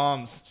hope it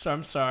bombs. So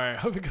I'm sorry. I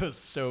hope it goes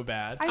so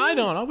bad. I I mean-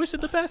 don't. I wish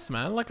it the best,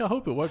 man. Like, I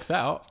hope it works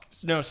out.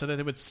 No, so that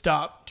they would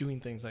stop doing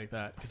things like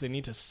that because they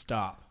need to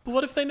stop. But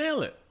what if they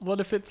nail it? What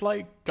if it's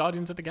like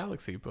Guardians of the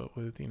Galaxy, but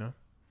with,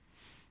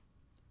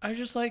 I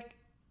just like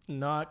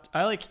not.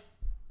 I like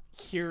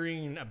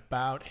hearing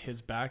about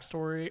his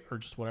backstory or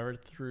just whatever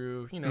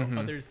through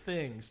other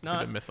things. through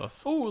Not the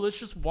mythos. oh, let's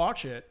just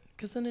watch it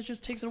because then it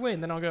just takes it away,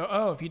 and then I'll go,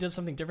 oh, if he does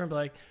something different, but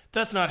like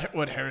that's not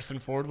what Harrison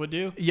Ford would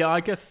do. Yeah, I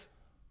guess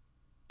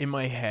in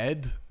my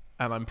head,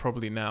 and I'm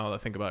probably now I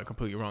think about it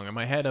completely wrong. In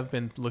my head, I've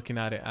been looking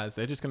at it as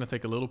they're just going to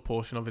take a little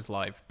portion of his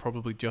life,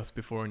 probably just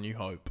before A New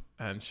Hope,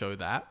 and show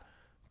that.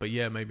 But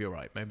yeah, maybe you're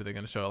right. Maybe they're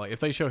going to show, like, if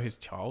they show his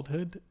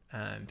childhood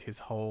and his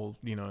whole,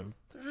 They're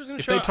just gonna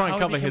if show they try how and he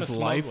cover became his a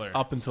life smuggler.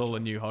 up until A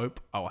New Hope,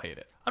 I'll hate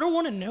it. I don't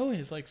want to know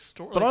his like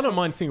story. But like, I don't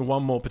mind seeing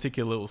one more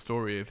particular little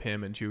story of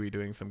him and Chewie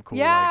doing some cool,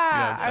 Yeah,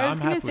 like, I was I'm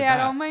gonna happy say with I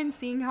that. don't mind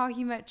seeing how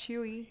he met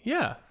Chewie.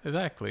 Yeah,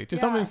 exactly. Just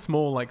Yeah. something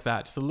small like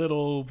that. Just a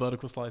little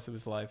vertical slice of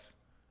his life.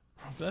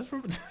 That's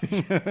Robert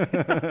Downey Jr.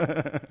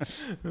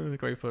 It was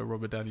great for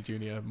Robert Downey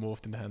Jr.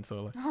 morphed into Han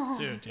Solo.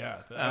 Dude,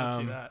 yeah, I don't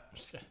see that.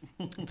 Just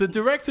kidding. The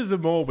directors are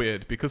more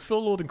weird because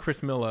Phil Lord and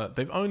Chris Miller,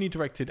 they've only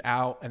directed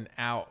out and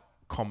out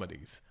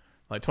comedies.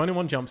 Like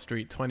 21 Jump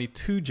Street,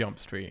 22 Jump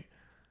Street,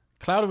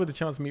 Cloudy with a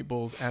Chance of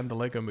Meatballs, and the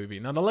Lego Movie.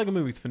 Now, the Lego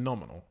Movie's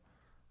phenomenal.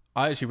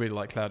 I actually really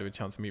like Cloudy with a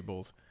Chance of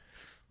Meatballs.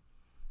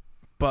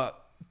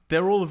 But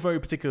they're all a very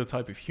particular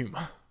type of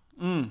humor.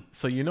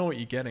 So you know what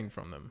you're getting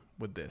from them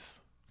with this,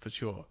 for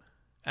sure.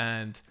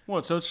 And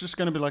What? So it's just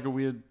going to be like a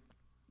weird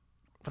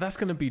but that's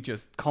going to be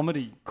just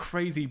comedy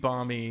crazy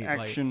balmy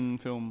action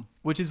film.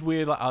 which is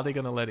weird. Like, are they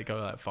going to let it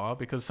go that far?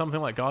 Because something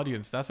like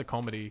Guardians, that's a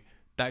comedy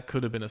that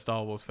could have been a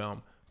Star Wars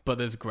film, but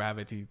there's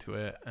gravity to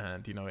it,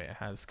 and you know it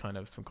has kind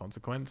of some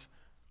consequence.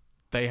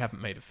 They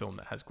haven't made a film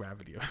that has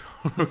gravity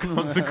or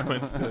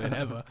consequence to it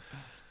ever.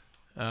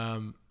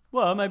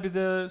 Well, maybe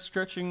they're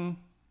stretching,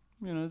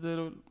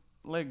 their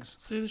legs.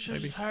 See, they should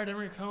have Maybe. just hired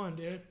Emery Cohen,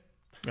 dude.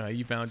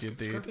 You found your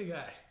dude. Scruffy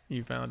guy.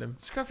 You found him.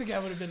 Scruffy guy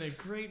would have been a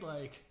great,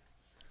 like,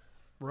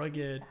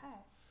 rugged.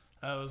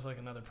 That was like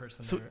another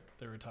person So-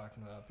 they were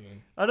talking about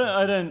being. I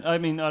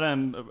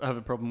don't have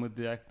a problem with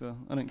the actor.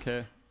 I don't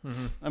care.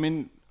 Mm-hmm. I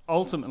mean,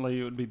 ultimately,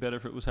 it would be better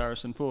if it was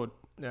Harrison Ford.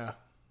 Yeah.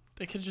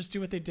 They could just do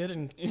what they did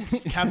in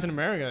Captain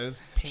America.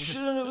 Is paint his-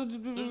 Nobody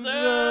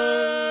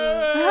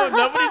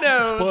Nobody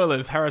knows.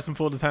 Spoilers: Harrison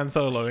Ford is Han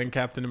Solo in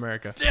Captain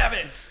America. Damn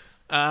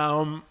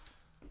it.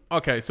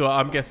 Okay, so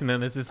I'm guessing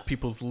then is this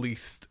people's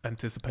least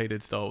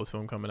anticipated Star Wars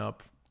film coming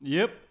up?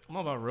 Yep. I'm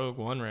all about Rogue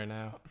One right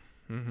now.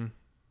 Mm-hmm.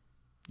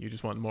 You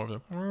just want more of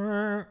them.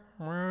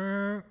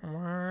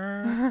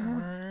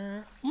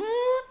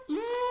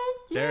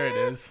 There it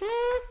is.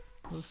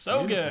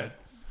 So beautiful. good.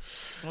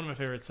 One of my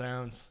favorite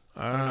sounds.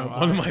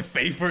 One of my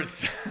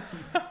favorites.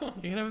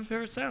 You can have a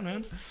favorite sound,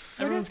 man.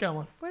 Everyone's got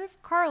one. What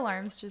if car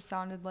alarms just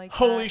sounded like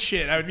Holy that?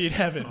 shit, I would be in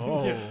heaven.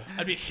 Oh. Yeah.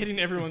 I'd be hitting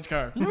everyone's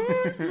car.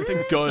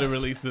 They're going to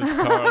release this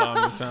car alarm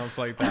that sounds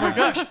like Oh my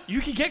that. gosh,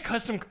 you could get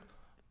custom.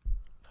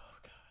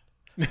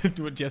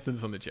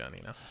 Justin's on the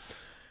journey now.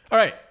 All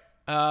right.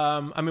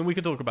 I mean, we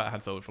could talk about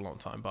Han Solo for a long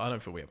time, but I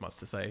don't feel we have much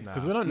to say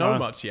because we don't know No.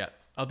 much yet,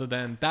 other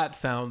than that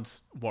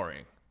sounds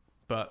worrying.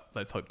 But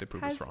let's hope they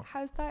prove us wrong.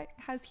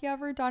 Has he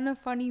ever done a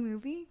funny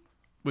movie?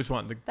 Which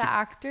one? The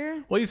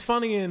actor? Well, he's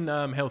funny in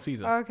Hail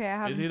Caesar. Okay, I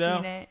haven't he seen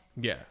though? it.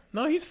 Yeah.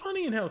 No, he's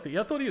funny in Hail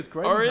Caesar. I thought he was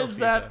great Or in Hail is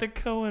that Caesar. the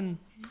Cohen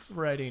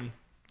writing?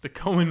 the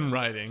Cohen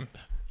writing?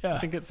 Yeah. I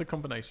think it's a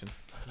combination.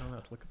 I don't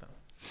have to look at that.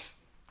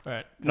 All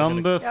right.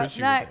 Number Yeah, Push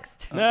you with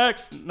next.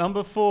 Next.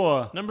 number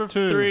 4. Number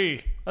 2.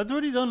 3. I'd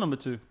already done number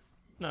 2.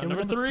 No, Yeah,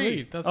 number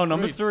 3. That's Oh,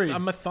 number 3.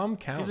 My thumb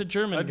counts. He's a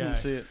German I guy. didn't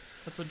see it.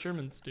 That's what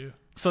Germans do.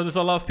 So there's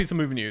our last piece of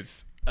movie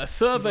news. A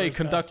survey Those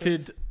conducted.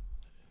 bastards.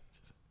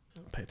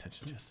 Pay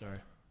attention, Jess. Sorry.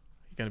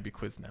 You're gonna be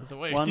quizzed now. So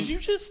wait, One- did you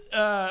just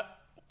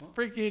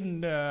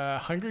freaking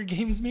Hunger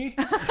Games me?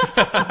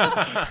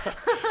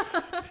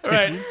 All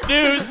right,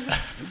 news.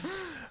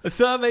 A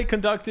survey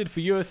conducted for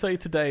USA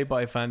Today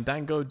by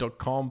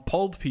Fandango.com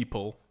polled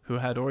people who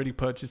had already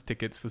purchased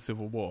tickets for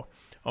Civil War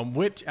on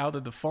which out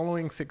of the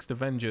following 6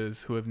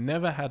 Avengers who have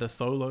never had a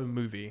solo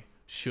movie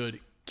should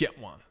get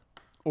one.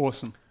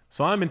 Awesome.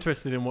 So I'm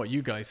interested in what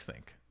you guys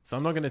think. So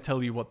I'm not going to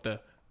tell you what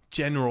the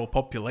general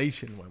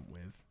population went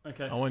with.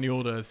 Okay. I want you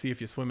all to see if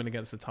you're swimming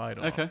against the tide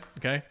or not. Okay.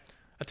 Okay?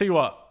 I tell you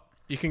what,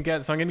 you can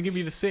get... So I'm going to give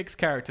you the 6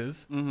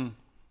 characters. Mm-hmm.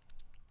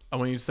 I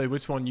want you to say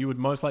which one you would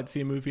most like to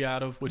see a movie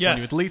out of, which Yes. one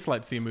you would least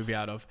like to see a movie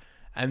out of,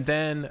 and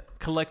then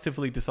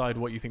collectively decide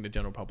what you think the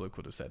general public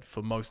would have said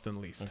for most and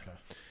least. Okay.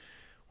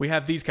 We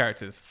have these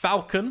characters: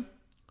 Falcon,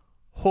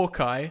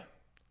 Hawkeye,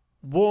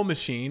 War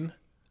Machine,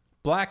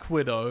 Black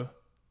Widow,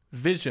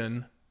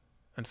 Vision,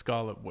 and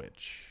Scarlet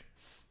Witch.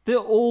 They're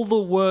all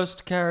the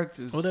worst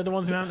characters. Well, they're the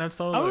ones who haven't had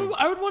solo.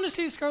 I would want to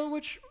see Scarlet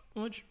Witch.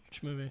 Which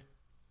movie?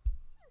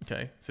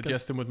 Okay, so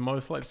Justin would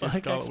most like to see I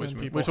like Scarlet X-Men Witch.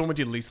 people. Which one would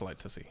you least like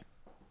to see?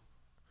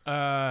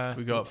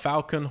 We got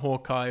Falcon,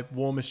 Hawkeye,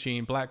 War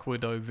Machine, Black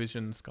Widow,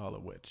 Vision,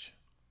 Scarlet Witch.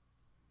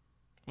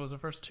 What was the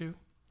first 2?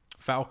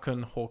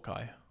 Falcon,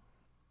 Hawkeye.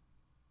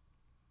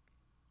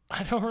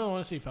 I don't really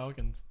want to see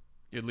Falcons.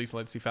 You'd least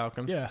like to see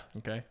Falcon? Yeah.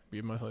 Okay.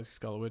 You'd most like to see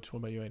Scarlet Witch. What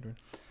about you,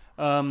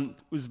 Adrian?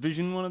 Was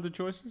Vision one of the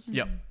choices?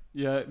 Yep.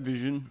 Yeah,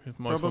 Vision. You'd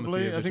most want to see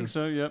Probably. a I think Vision.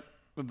 so, yep.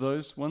 Of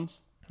those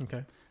ones.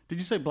 Okay. Did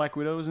you say Black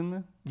Widow was in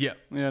there? Yeah.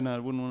 Yeah, no, I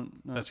wouldn't want it.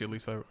 No. That's your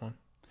least favorite one.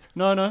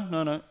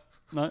 No.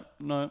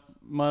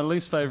 My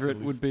least favorite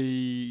least? would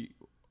be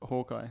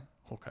Hawkeye.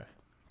 Okay.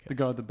 The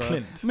guy with the bow.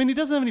 Clint. I mean, he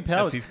doesn't have any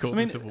powers. As he's called I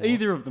in mean, Civil War.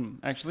 either of them,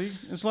 actually.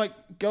 It's like,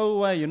 go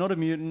away, you're not a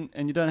mutant,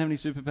 and you don't have any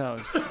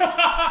superpowers.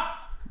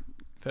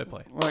 Fair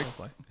play. Like- Fair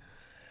play.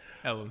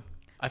 Ellen.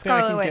 I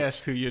Scarlet think I can Witch.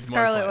 guess who you'd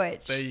Scarlet most like.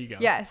 Witch. There you go.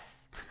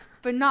 Yes,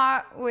 but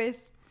not with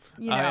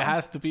It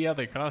has to be how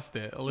they cast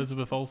it.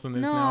 Elizabeth Olsen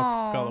is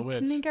now Scarlet Witch.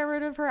 Can they get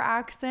rid of her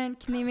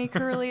accent? Can they make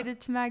her related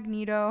to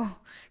Magneto?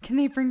 Can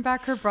they bring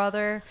back her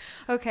brother?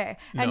 Okay.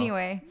 No.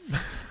 Anyway,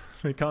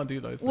 They can't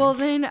do those well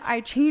things. then I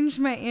changed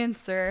my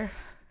answer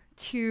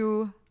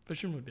to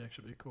Vision would be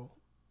actually be cool.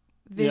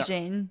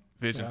 Vision.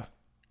 Vision. Yeah.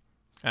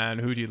 And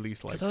who do you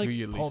least like? 'Cause I like Who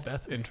you Paul least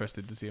Bettany.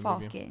 interested to see a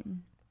movie?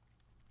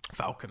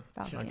 Falcon.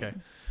 Falcon. Okay.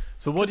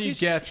 So what do you 'Cause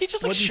he guess? he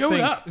just what like do you showed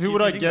think up. Who if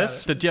would you I think about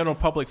guess? it. the general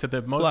public said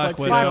they'd most Black like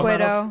to see Widow. a film Black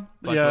out of? Widow.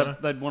 Black yeah, Widow.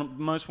 they'd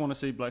most want to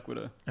see Black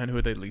Widow. And who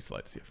would they least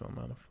like to see a film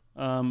out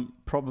of?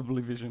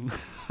 Probably Vision.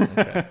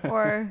 Okay.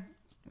 Or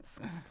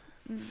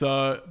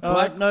So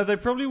Black. No, they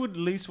probably would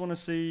least want to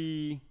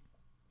see.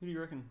 Who do you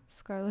reckon?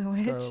 Scarlet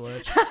Witch. Scarlet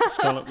Witch.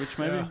 Scarlet Witch,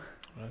 maybe. Yeah.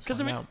 Let's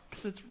Because I find mean, out.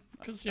 because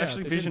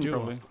Actually, they Vision didn't do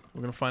probably. well.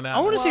 We're gonna find out. I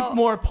want to see Well,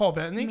 more Paul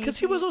Bettany because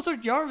he maybe. was also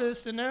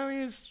Jarvis and now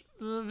he's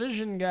the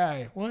Vision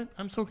guy. What?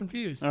 I'm so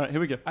confused. All right, here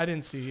we go. I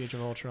didn't see Age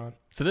of Ultron.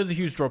 So there's a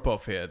huge drop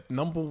off here.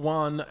 Number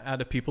one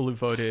out of people who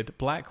voted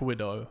Black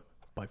Widow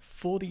by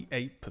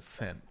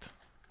 48%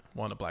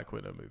 won a Black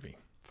Widow movie.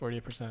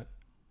 48%.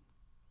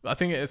 I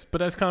think it's, but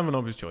that's kind of an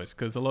obvious choice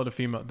because a lot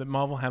of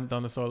Marvel haven't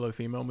done a solo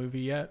female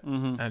movie yet,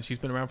 and she's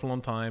been around for a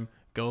long time.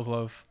 Girls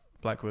love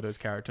Black Widow's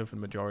character for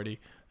the majority,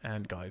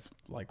 and guys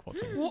like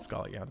watching What?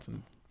 Scarlett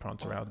Johansson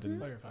prance around.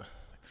 And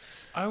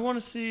I want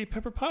to see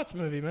Pepper Potts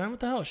movie, man. What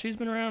the hell? She's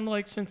been around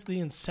like since the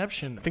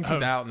inception. I think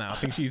she's out now. I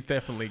think she's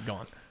definitely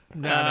gone.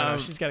 No.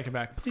 She's got to come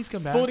back. Please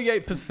come back.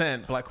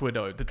 48% Black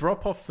Widow. The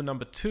drop off for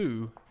number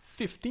two,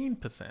 15%.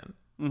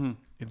 Mm-hmm.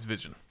 It's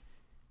Vision.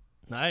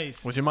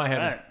 Nice. Which in my head,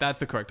 Alright. that's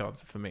the correct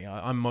answer for me.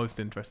 I'm most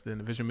interested in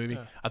the Vision movie.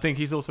 Yeah. I think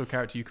he's also a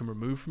character you can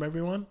remove from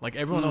everyone. Like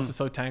everyone else is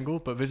so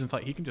tangled, but Vision's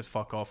like he can just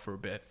fuck off for a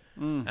bit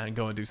and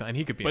go and do something. And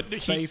he could be But in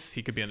space.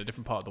 He could be in a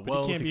different part of the But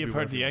world. he can't be a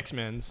part of the wherever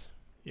X-Men's.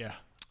 Yeah.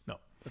 No.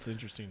 That's an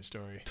interesting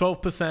story.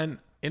 12%,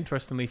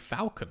 interestingly,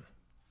 Falcon.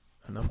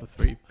 And number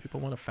three,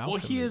 people want a Falcon.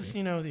 Well, he movie. is,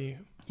 the...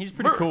 He's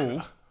pretty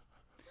cool.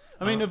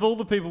 I mean, Oh. of all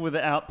the people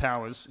without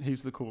powers,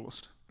 he's the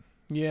coolest.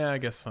 Yeah, I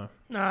guess so.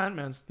 Nah,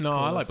 Ant-Man's No,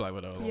 I like coolest. Black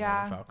Widow a lot Yeah.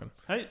 more than Falcon.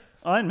 Hey,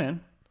 Iron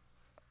Man.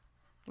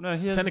 No,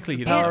 he has Technically, the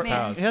he doesn't power.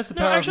 have powers. He has the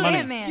No, power actually, of money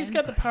Ant-Man. he's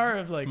got the power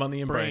of, like,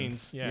 Money and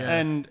brains. Yeah. Yeah.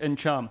 and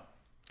charm.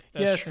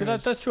 Yeah, true. so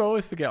that's true. I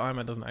always forget Iron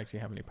Man doesn't actually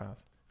have any powers.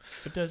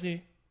 But does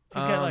he?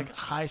 He's got, like,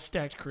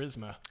 high-stacked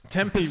charisma.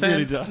 10%. He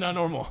really does. It's not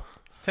normal.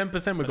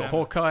 10% we've got Banana.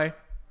 Hawkeye,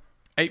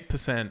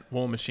 8%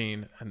 War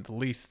Machine, and at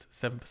least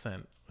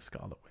 7%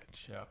 Scarlet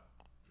Witch. Yeah.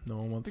 No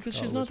one wants Because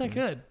Scarlet she's not Witch that movie.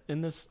 good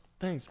in this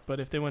things. But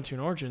if they went to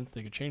an Origins,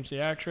 they could change the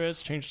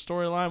actress, change the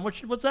storyline.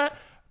 What's that?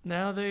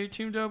 Now they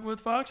teamed up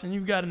with Fox, and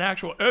you've got an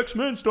actual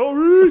X-Men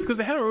story. It's because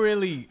they haven't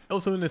really,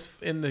 also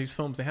in these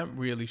films, they haven't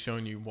really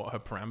shown you what her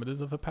parameters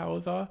of her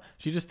powers are.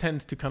 She just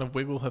tends to kind of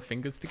wiggle her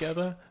fingers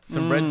together.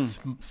 Some red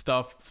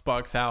stuff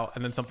sparks out,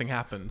 and then something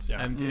happens.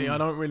 Yeah. And I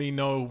don't really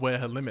know where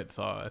her limits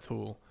are at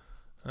all.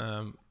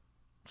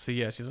 So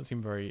yeah, she doesn't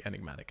seem very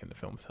enigmatic in the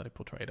films how they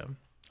portrayed her.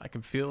 I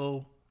can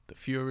feel the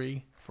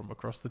fury from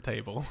across the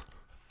table.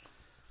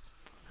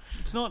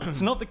 It's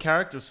not the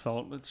character's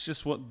fault. It's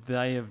just what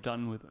they have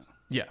done with it.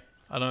 Yeah,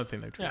 I don't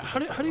think they've treated Yeah. her How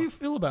very do you well.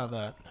 feel about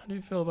that? How do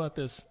you feel about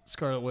this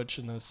Scarlet Witch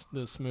in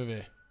this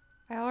movie?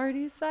 I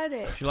already said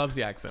it. She loves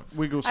the accent.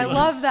 Wiggle. I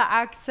love the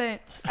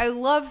accent. I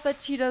love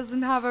that she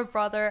doesn't have a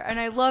brother, and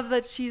I love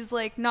that she's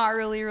like not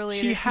really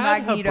related She to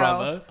had Magneto. her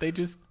brother. They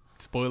just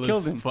spoilers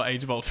Killed him. for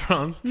Age of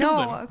Ultron. Killed him.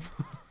 No,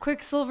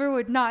 Quicksilver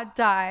would not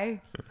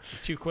die. It's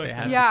too quick. They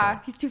had to Yeah,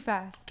 kill. he's too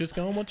fast. Just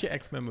go and watch your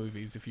X-Men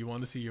movies if you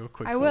want to see your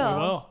quick. I will.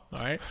 Well, All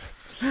right.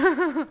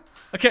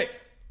 Okay,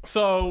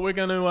 so we're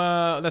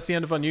gonna. That's the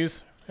end of our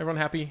news. Everyone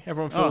happy?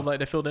 Everyone feel like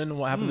they filled in on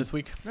what happened this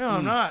week? no,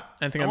 I'm not.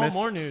 Anything I want missed?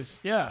 more news.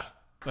 Yeah.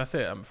 That's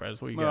it. I'm afraid.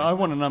 That's what you Well, got. I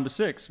want a number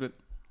 6, but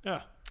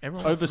Yeah.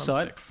 Everyone wants a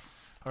number oversight. 6.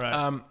 All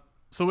right.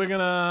 So we're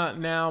gonna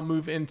now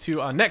move into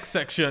our next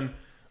section,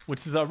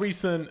 which is our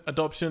recent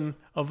adoption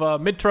of a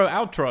midtro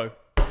outro.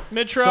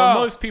 Mitro. So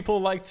most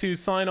people like to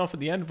sign off at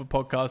the end of a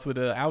podcast with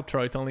an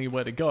outro telling you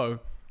where to go.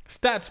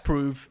 Stats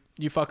prove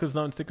you fuckers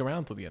don't stick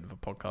around till the end of a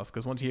podcast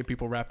because once you hear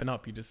people wrapping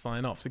up, you just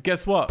sign off. So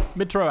guess what?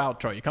 Midtro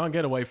outro. You can't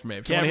get away from it.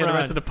 If you want to hear the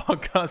rest of the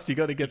podcast, you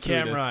got to get through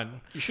Can't this.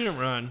 run. You shouldn't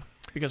run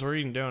because we're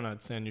eating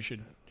donuts, and you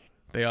should.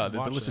 They are. They're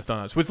Watch delicious this.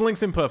 donuts, which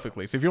links in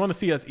perfectly. So if you want to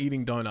see us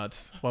eating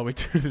donuts while we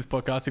do this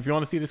podcast, if you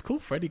want to see this cool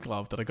Freddy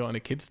glove that I got in a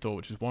kid's store,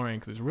 which is worrying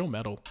because it's real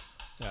metal.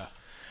 Yeah.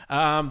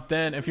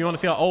 Then if you want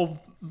to see our old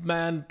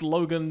man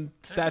Logan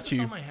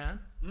statue, on my hand.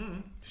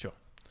 sure.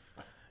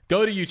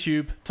 Go to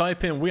YouTube,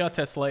 type in We Are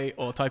Tessellate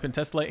or type in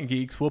Tessellate and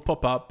Geeks. We'll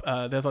pop up.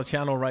 There's our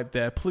channel right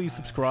there. Please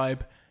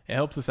subscribe. It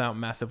helps us out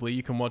massively.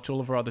 You can watch all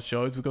of our other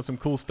shows. We've got some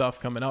cool stuff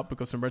coming up. We've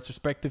got some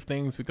retrospective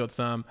things. We've got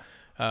some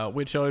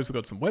weird shows. We've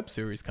got some web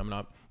series coming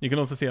up. You can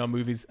also see our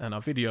movies and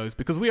our videos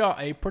because we are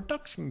a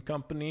production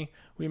company.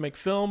 We make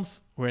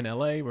films. We're in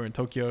LA. We're in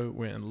Tokyo.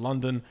 We're in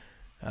London.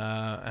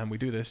 And we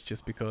do this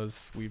just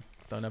because we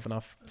don't have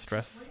enough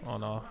stress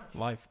on our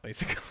life,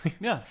 basically.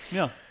 yeah.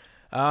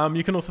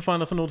 You can also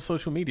find us on all the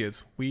social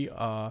medias. We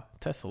are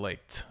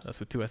Tessellate. That's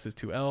with 2 S's,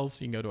 2 L's.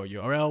 You can go to our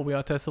URL, We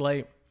Are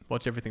Tessellate.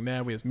 Watch everything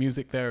there. We have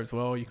music there as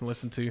well. You can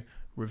listen to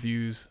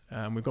reviews.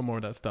 We've got more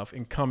of that stuff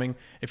incoming.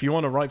 If you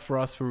want to write for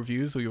us for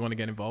reviews or you want to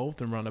get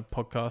involved and run a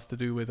podcast to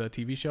do with a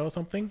TV show or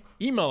something,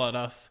 email at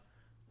us.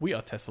 We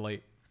are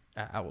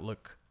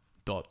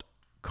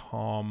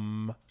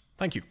Tessellate@outlook.com.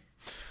 Thank you.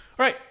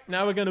 Right,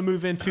 now we're going to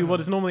move into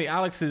what is normally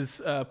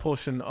Alex's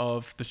portion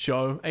of the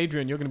show.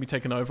 Adrian, you're going to be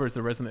taking over as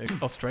the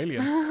resident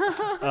Australian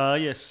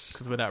Yes.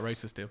 because we're that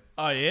racist here.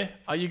 Oh yeah.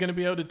 Are you going to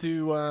be able to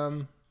do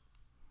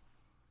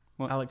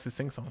What? Alex's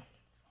sing song?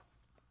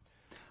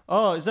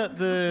 Oh, is that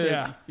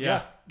the...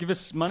 Yeah. Give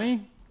us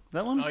money?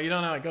 That one? Oh, you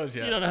don't know how it goes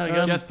yet. You don't know how it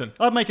goes. Justin.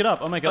 I'll make it up.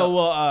 Oh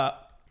well.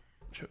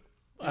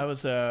 I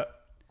was.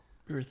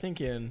 We were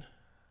thinking.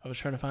 I was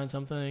trying to find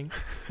something.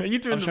 Are you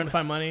I doing was trying to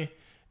find money,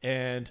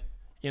 and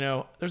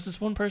there's this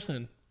one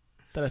person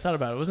that I thought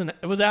about.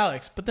 It was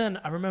Alex, but then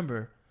I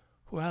remember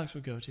who Alex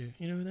would go to.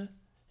 You know who that?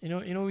 You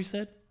know what he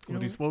said?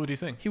 What would he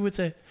sing? He would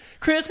say,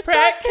 "Chris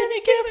Pratt, can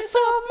you give me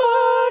some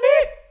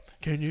money?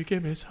 Can you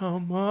give me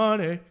some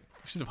money?"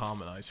 We should have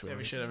harmonized. Yeah,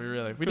 we should have.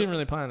 We didn't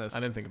really plan this. I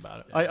didn't think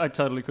about it. I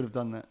totally could have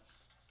done that.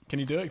 Can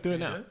you do it? Do it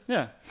now.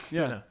 Yeah.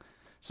 Do it now.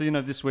 So,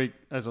 this week,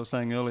 as I was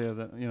saying earlier,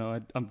 that,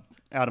 I'm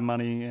out of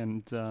money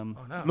and no.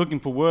 looking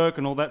for work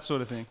and all that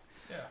sort of thing.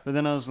 Yeah. But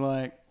then I was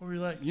like, What were you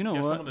like? you know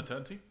You have what? someone to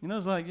turn to? I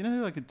was like,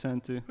 who I could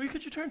turn to? Who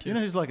could you turn to? You know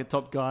who's like a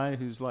top guy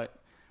who's like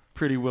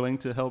pretty willing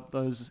to help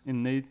those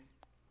in need?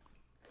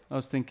 I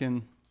was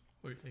thinking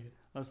What were you thinking?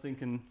 I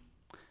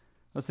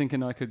was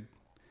thinking I could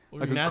What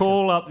were I you could gonna ask him?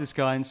 call up this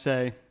guy and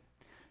say,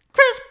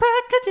 Chris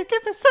Pratt, could you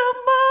give me some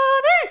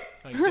money?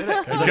 Oh, you did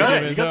it. Cause You I got gave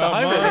it. You his got the own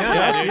high money. note.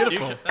 Yeah, dude,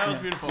 beautiful. that was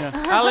beautiful.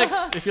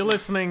 Alex, if you're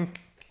listening,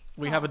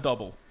 we have a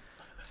double.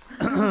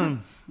 All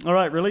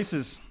right,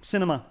 releases.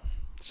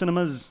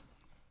 Cinemas.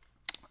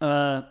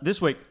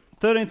 This week,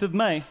 13th of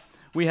May,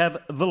 we have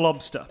The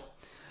Lobster.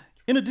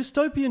 In a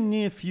dystopian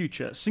near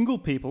future, single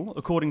people,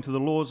 according to the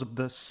laws of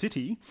the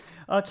city,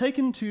 are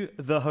taken to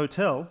the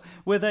hotel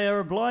where they are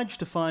obliged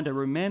to find a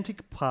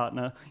romantic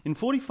partner in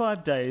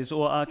 45 days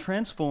or are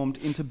transformed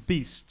into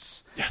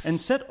beasts and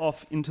set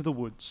off into the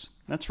woods.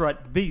 That's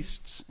right,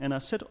 beasts, and are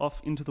set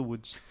off into the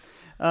woods.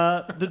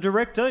 The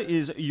director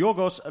is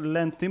Yorgos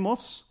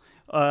Lanthimos,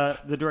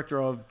 the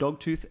director of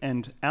Dogtooth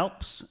and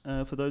Alps,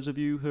 for those of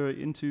you who are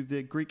into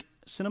the Greek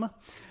cinema.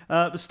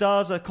 The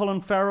stars are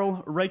Colin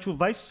Farrell, Rachel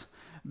Weisz,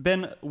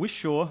 Ben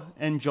Whishaw,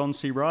 and John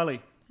C.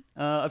 Reilly.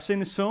 I've seen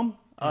this film.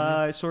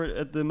 I saw it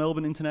at the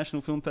Melbourne International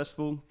Film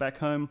Festival back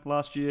home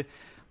last year.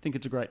 I think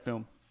it's a great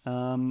film.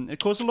 It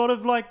caused a lot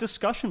of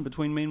discussion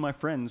between me and my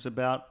friends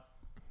about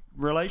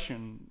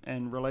relation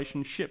and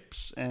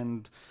relationships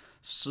and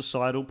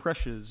societal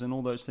pressures and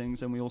all those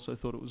things, and we also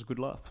thought it was a good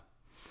laugh.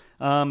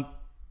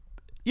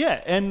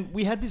 Yeah, and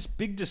we had this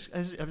big...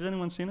 has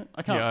anyone seen it?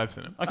 Yeah, I've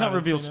seen it. I can't haven't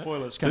reveal seen it.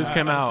 spoilers. So this can I?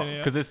 came I haven't out seen it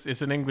yet. because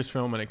it's an English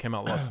film and it came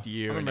out last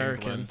year I'm in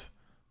American, England.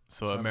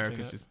 So so I haven't America's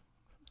seen it. just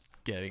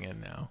getting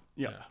in now.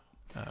 Yeah.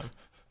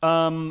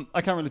 Um,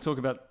 I can't really talk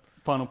about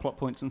final plot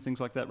points and things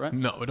like that, right?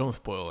 no, we don't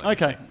spoil it.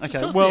 Okay.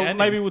 tell us the Well, ending.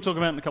 maybe we'll talk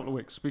about it in a couple of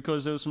weeks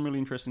because there was some really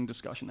interesting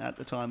discussion at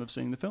the time of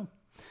seeing the film.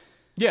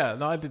 Yeah,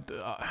 no, I did.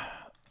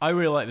 I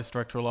really like this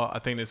director a lot. I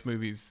think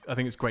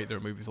it's great there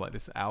are movies like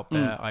this out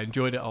there. I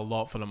enjoyed it a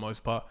lot for the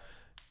most part.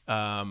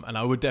 And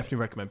I would definitely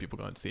recommend people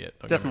go and see it.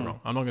 Don't get me Definitely. wrong.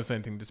 I'm not going to say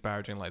anything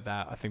disparaging like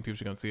that. I think people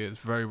should go and see it.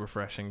 It's very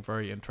refreshing,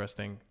 very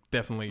interesting.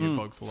 Definitely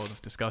evokes a lot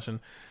of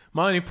discussion.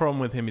 My only problem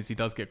with him is he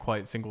does get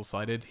quite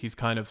single-sided. He's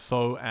kind of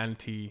so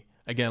anti...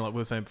 Again, like we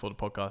were saying before the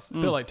podcast, a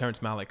bit like Terrence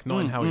Malick, not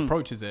in how he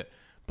approaches it,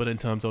 but in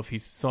terms of he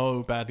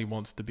so badly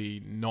wants to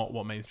be not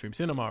what mainstream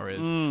cinema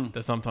is,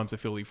 that sometimes I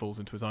feel he falls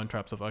into his own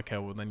traps of, okay,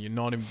 well, then you're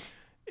not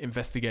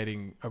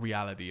investigating a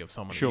reality of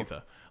someone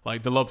either.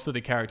 Like, The Lobster,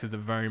 the characters are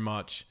very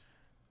much...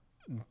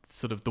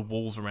 sort of the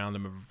walls around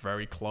them are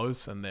very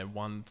close and they're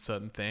one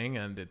certain thing,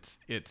 and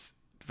it's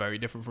very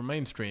different from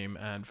mainstream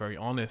and very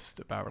honest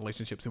about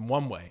relationships in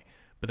one way,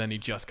 but then he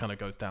just kind of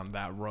goes down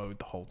that road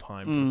the whole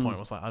time to the point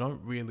where it's like I don't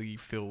really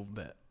feel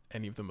that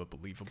any of them are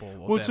believable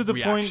or Well, their to the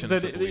point reactions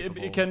that are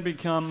believable. it can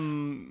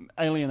become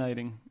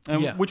alienating,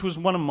 Yeah. which was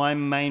one of my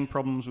main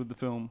problems with the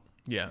film.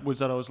 Yeah. Was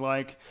that I was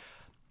like,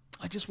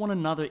 I just want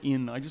another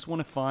in. I just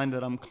want to find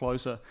that I'm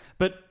closer.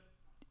 But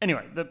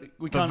anyway,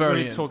 we can't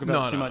really talk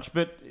about it too much.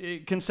 But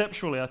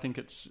conceptually, I think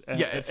it's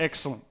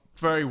excellent.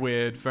 Very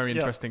weird, very Yeah.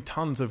 interesting.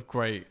 Tons of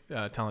great,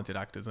 talented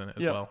actors in it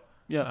as well.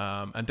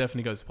 Yeah. And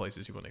definitely goes to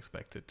places you wouldn't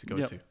expect it to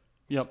go to.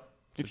 Yep.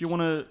 If you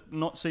want to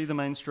not see the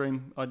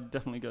mainstream, I'd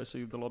definitely go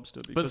see The Lobster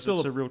because still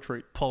it's a real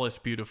treat.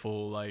 Polished,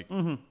 beautiful, like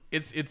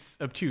it's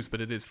obtuse, but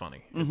it is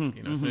funny. It's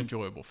it's an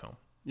enjoyable film.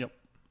 Yep,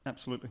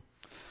 absolutely.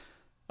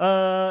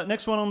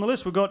 Next one on the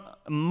list, we've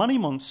got Money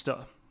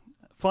Monster.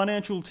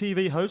 Financial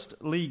TV host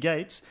Lee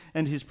Gates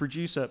and his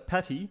producer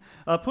Patty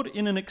are put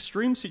in an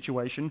extreme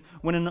situation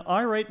when an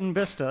irate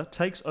investor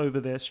takes over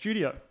their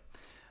studio.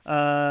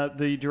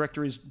 The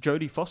director is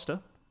Jodie Foster,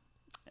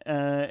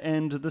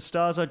 and the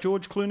stars are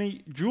George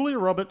Clooney, Julia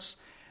Roberts,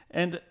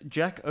 and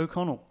Jack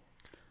O'Connell.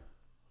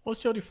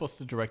 What's Jodie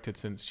Foster directed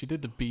since? She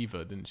did The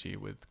Beaver, didn't she,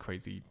 with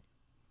crazy...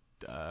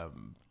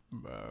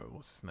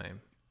 what's his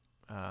name?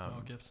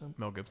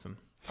 Mel Gibson.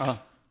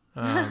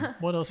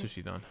 What else has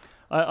she done?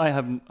 I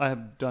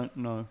don't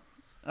know.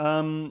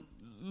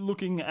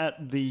 Looking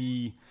at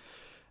the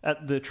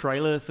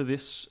trailer for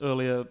this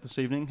earlier this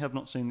evening, have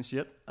not seen this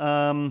yet.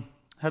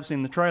 Have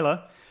seen the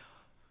trailer.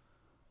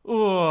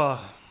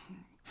 Oh,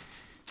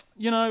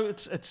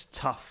 it's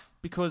tough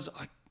because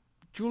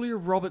Julia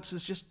Roberts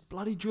is just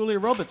bloody Julia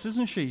Roberts,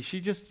 isn't she? She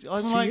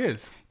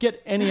is.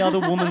 Get any other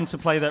woman to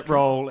play that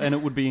role and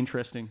it would be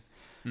interesting.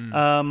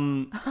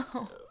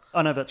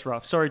 I know that's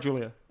rough. Sorry,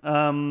 Julia.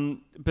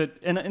 But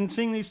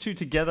seeing these two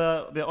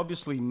together, they're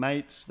obviously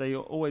mates. They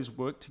always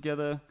work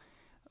together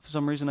for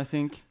some reason, I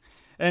think.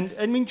 And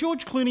I mean,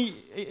 George Clooney,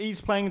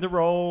 he's playing the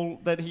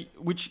role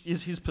which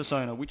is his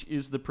persona, which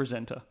is the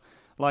presenter.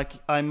 Like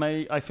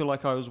I feel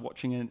like I was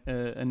watching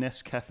a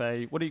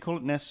Nescafe. What do you call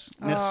it?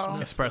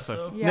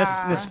 Nespresso. Yeah.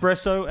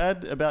 Nespresso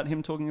ad about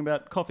him talking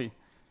about coffee,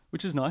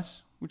 which is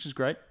nice, which is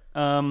great.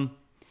 I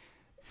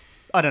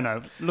don't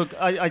know. Look,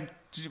 I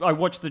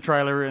watched the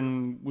trailer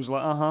and was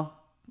like,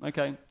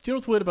 okay. Do you know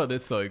what's weird about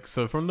this, though?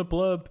 So from the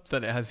blurb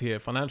that it has here,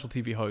 financial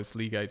TV host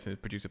Lee Gates and his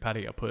producer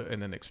Patty are put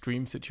in an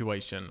extreme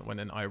situation when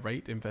an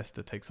irate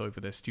investor takes over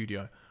their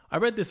studio. I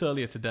read this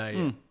earlier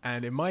today,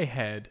 and in my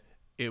head,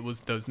 there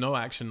was no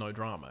action, no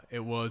drama.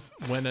 It was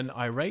when an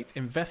irate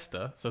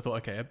investor, so I thought,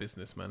 okay, a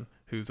businessman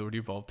who's already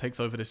involved, takes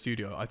over the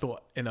studio. I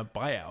thought in a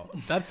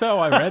buyout. That's how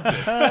I read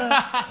this.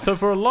 So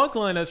for a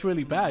logline, that's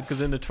really bad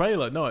because in the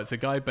trailer, no, it's a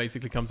guy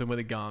basically comes in with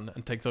a gun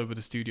and takes over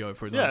the studio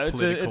for his own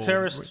political... Yeah,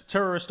 it's a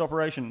terrorist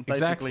operation, basically.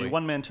 Exactly.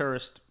 One-man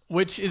terrorist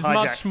Which is hijack.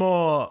 Much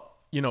more,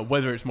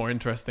 whether it's more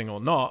interesting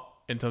or not,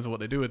 in terms of what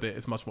they do with it,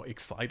 it's much more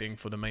exciting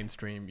for the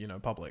mainstream,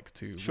 public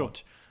to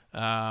watch. So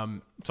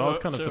I was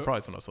kind of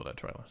surprised when I saw that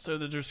trailer. So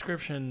the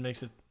description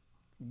makes it,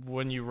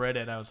 when you read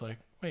it, I was like,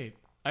 wait,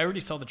 I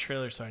already saw the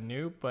trailer, so I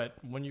knew, but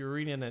when you're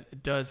reading it,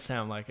 it does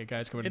sound like a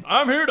guy's going,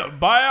 I'm here to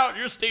buy out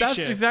your station. That's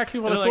exactly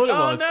what and I thought it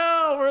was.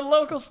 Oh no, we're a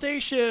local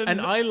station.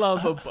 And I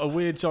love a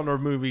weird genre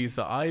of movies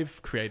that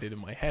I've created in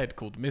my head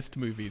called mist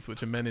movies,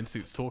 which are men in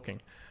suits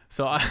talking.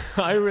 So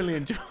I really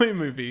enjoy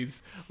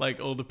movies like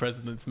All the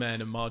President's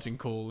Men and Margin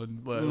Call,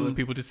 and where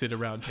people just sit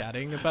around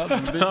chatting about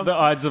stuff. The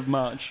Ides of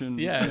March.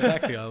 Yeah,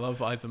 exactly. I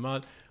love Ides of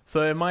March.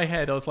 So in my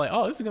head, I was like,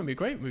 oh, this is going to be a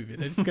great movie.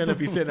 They're just going to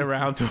be sitting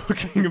around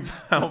talking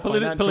about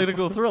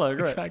political thriller,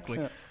 great.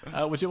 Exactly.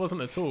 Yeah. Which it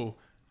wasn't at all.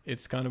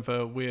 It's kind of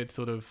a weird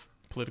sort of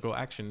political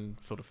action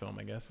sort of film,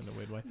 I guess, in a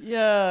weird way.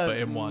 Yeah. But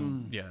in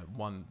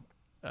one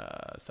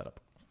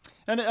setup.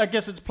 And I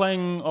guess it's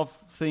playing off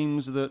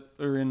themes that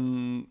are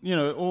in,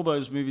 all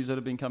those movies that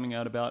have been coming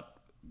out about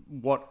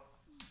what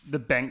the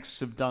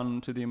banks have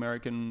done to the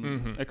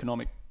American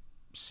economic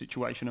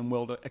situation and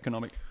world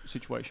economic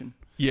situation.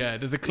 Yeah,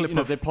 there's a clip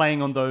of... They're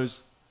playing on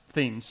those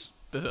themes.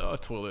 Our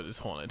toilet is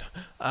haunted.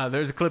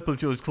 There's a clip of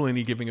George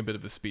Clooney giving a bit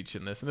of a speech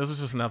in this. And this was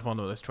just another one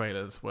of those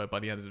trailers where by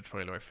the end of the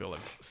trailer, I feel like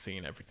I've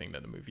seen everything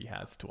that the movie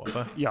has to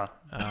offer. Yeah.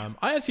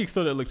 I actually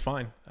thought it looked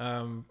fine.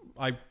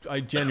 I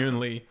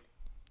genuinely...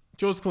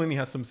 George Clooney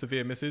has some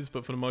severe misses,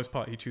 but for the most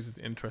part, he chooses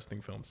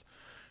interesting films.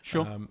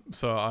 Sure.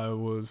 So I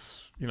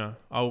was,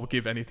 I will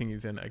give anything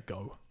he's in a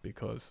go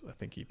because I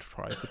think he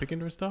tries to pick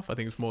interesting stuff. I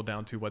think it's more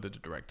down to whether the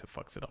director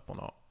fucks it up or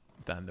not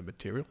than the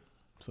material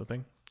sort of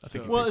thing.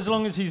 As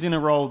long as he's in a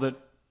role that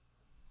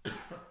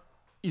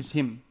is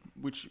him,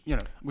 which he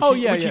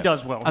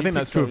does well. I think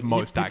that's true of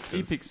most actors.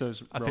 He picks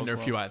those. I think there are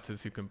a few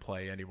actors who can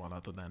play anyone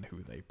other than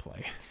who they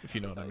play, if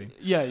you know what I mean.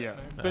 Yeah.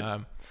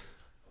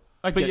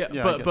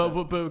 But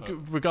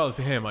regardless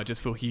of him, I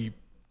just feel he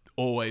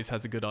always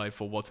has a good eye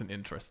for what's an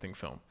interesting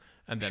film,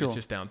 and then it's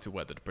just down to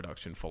whether the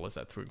production follows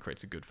that through and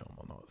creates a good film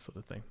or not, sort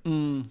of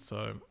thing.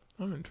 So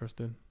I'm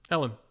interested.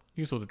 Ellen,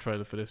 you saw the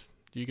trailer for this.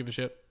 Do you give a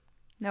shit?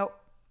 Nope.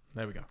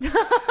 There we go.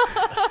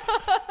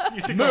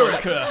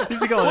 America. You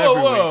should go every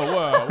week.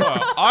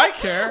 Whoa. I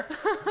care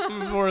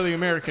where the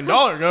American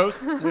dollar goes.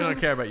 We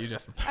don't care about you,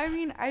 Justin. I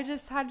mean, I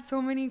just had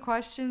so many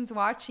questions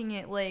watching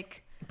it,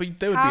 like... But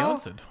they would be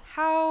answered.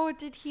 How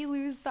did he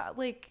lose that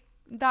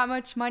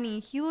much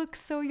money? He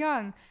looks so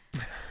young.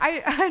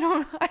 That's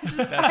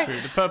true.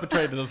 The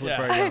perpetrator does look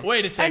very young.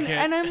 Wait a second.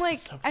 And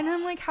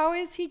I'm like, how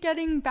is he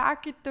getting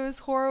back at those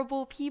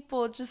horrible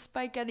people just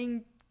by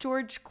getting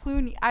George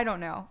Clooney? I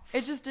don't know.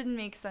 It just didn't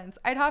make sense.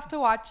 I'd have to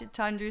watch it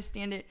to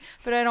understand it,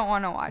 but I don't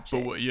want to watch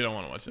it. But you don't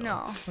want to watch it?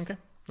 No. Okay.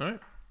 All right.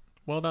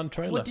 Well done,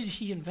 trailer. What did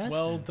he invest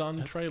in? Well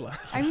done, trailer.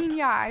 I mean,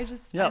 yeah, I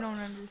don't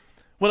understand.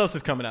 What else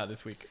is coming out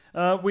this week?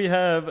 We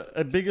have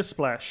A Bigger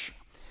Splash.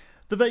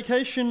 The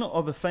vacation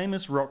of a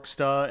famous rock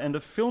star and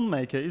a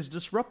filmmaker is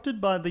disrupted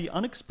by the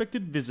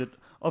unexpected visit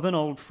of an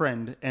old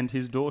friend and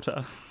his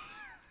daughter.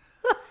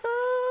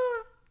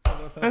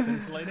 That sounds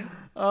scintillating.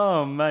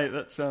 Oh, mate,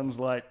 that sounds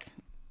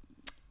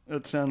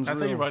That's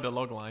how you write a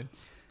log line.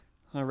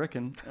 I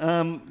reckon.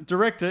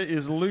 Director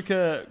is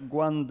Luca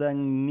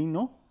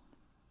Guadagnino.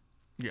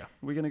 Yeah. Are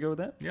we going to go with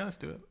that? Yeah, let's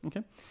do it.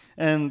 Okay.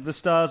 And the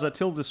stars are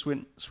Tilda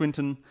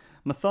Swinton,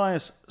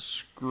 Matthias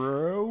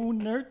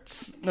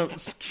Schoenaerts. No,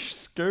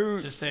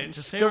 Just say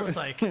it with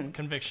like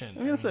conviction. I'm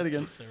going to say it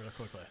again. Just say it real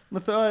quickly.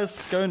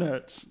 Matthias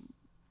Schoenaerts.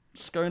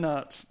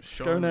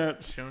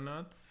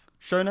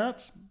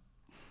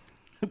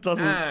 It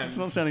doesn't. It's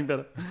not sounding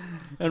better.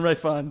 And Ray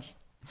Fiennes.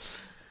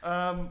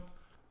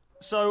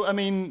 So I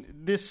mean,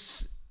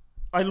 this.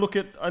 I look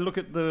at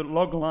the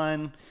log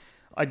line.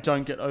 I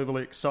don't get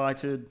overly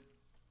excited.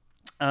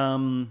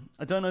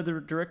 I don't know the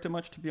director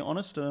much, to be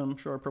honest. I'm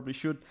sure I probably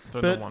should.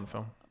 Don't know one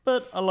film.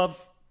 But I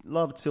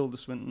loved Tilda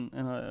Swinton,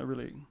 and I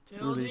really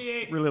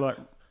like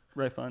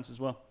Ray Fiennes as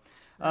well.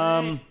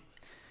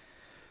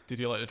 Did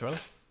you like the trailer?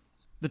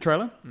 The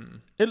trailer?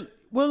 It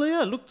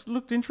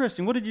looked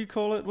interesting. What did you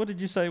call it? What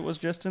did you say it was,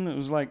 Justin? It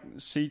was like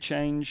sea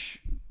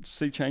change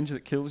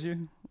that kills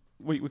you.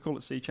 We call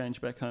it sea change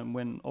back home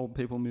when old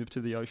people move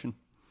to the ocean.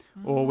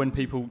 Or when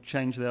people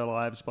change their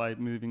lives by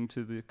moving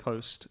to the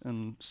coast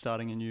and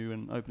starting anew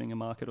and opening a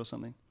market or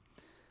something.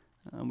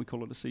 We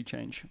call it a sea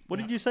change. What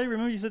did you say?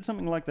 Remember you said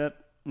something like that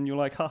and you're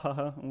like, ha ha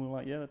ha. And we're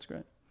like, yeah, that's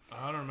great.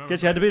 I don't remember.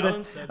 Guess you had to be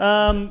there.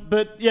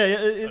 But yeah,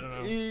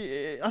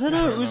 I don't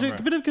know. It was a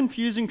bit of a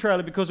confusing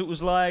trailer because it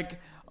was like,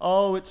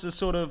 oh, it's a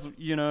sort of,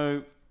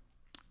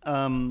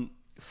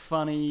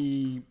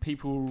 funny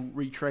people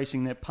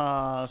retracing their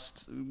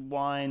past,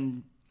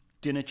 wine,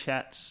 dinner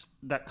chats,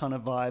 that kind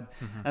of vibe.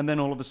 And then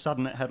all of a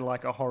sudden it had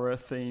like a horror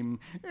theme,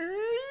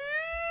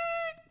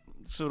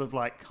 sort of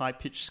like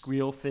high-pitched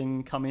squeal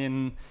thing come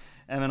in.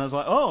 And then I was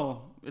like,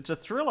 oh, it's a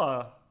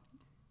thriller.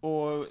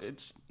 Or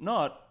it's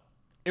not.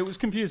 It was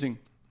confusing.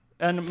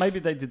 And maybe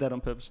they did that on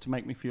purpose to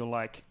make me feel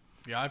like...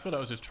 Yeah, I thought that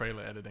was just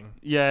trailer editing.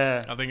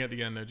 Yeah. I think at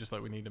the end they're just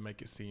like, we need to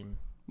make it seem...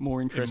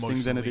 more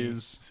interesting than it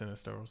is.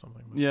 Sinister or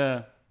something.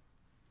 Yeah.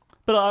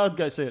 But I'd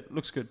go see it.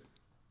 Looks good.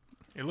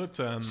 It looked...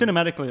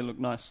 cinematically, it looked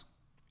nice.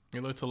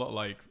 It looked a lot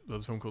like... There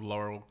was a film called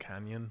Laurel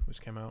Canyon,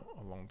 which came out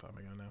a long time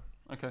ago now.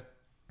 Okay.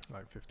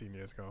 Like 15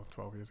 years ago,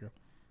 12 years ago.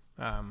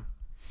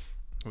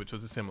 Which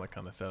was a similar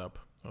kind of setup.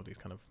 All these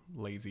kind of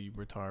lazy,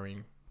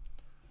 retiring...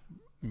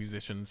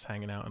 musicians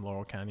hanging out in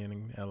Laurel Canyon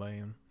in LA,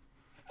 and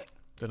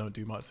they don't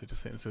do much. They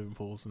just sit in swimming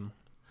pools and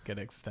get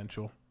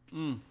existential.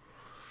 I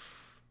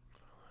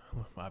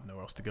have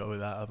nowhere else to go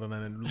with that other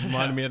than it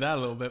reminded me of that a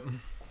little bit.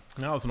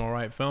 That was an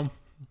alright film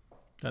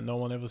that no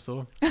one ever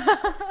saw.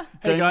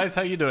 Hey guys,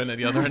 how you doing at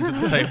the other end of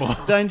the table?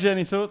 Danger,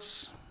 any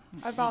thoughts?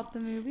 About the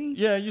movie?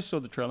 Yeah, you saw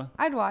the trailer.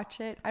 I'd watch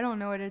it. I don't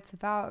know what it's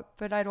about,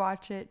 but I'd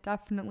watch it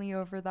definitely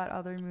over that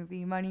other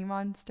movie, Money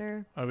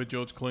Monster. Over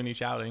George Clooney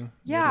shouting.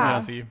 Yeah.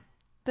 See.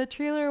 The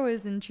trailer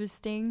was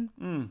interesting.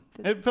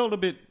 It felt a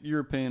bit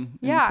European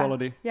in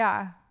quality.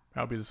 Yeah.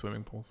 That'll be the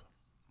swimming pools.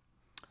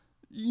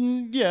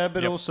 Yeah,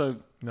 but also...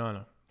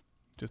 No.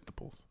 Just the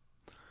pools.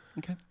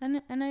 Okay.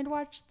 And I'd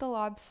watch The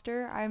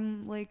Lobster.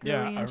 I'm like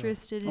really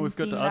interested in we've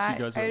got seeing to ask that.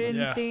 you guys I about that.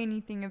 didn't say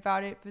anything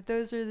about it, but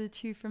those are the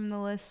two from the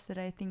list that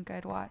I think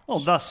I'd watch. Well,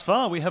 thus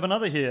far, we have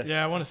another here.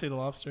 Yeah, I want to see The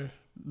Lobster.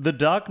 The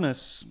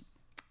Darkness.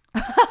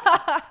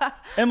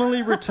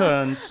 Emily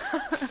returns...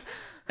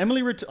 I'm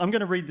going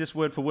to read this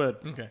word for word.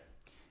 Okay.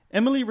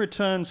 Emily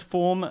returns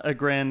form a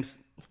Grand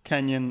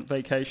Canyon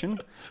vacation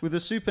with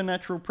a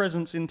supernatural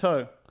presence in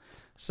tow.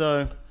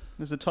 So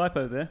there's a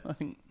typo there, I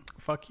think.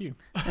 Fuck you.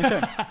 Okay.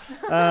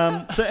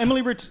 So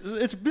Emily,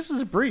 this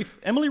is brief.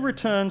 Emily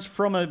returns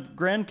from a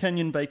Grand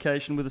Canyon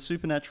vacation with a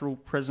supernatural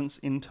presence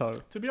in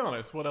tow. To be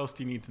honest, what else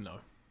do you need to know?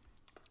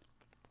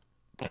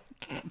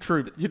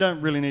 True, but you don't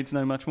really need to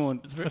know much more.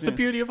 It's the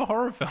beauty of a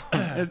horror film.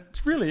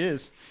 It really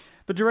is.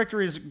 The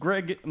director is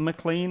Greg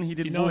McLean. He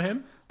did you know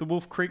him? The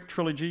Wolf Creek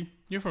trilogy.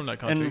 You're from that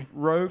country. And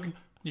Rogue.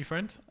 You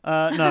friends?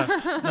 No.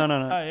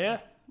 Oh,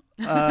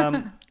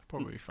 yeah?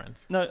 Probably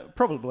friends. No,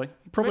 probably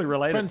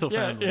related. Friends or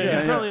family.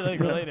 Yeah, probably like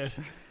related.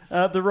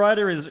 The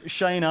writer is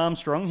Shane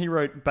Armstrong. He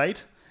wrote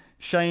Bait.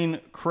 Shane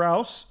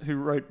Krause, who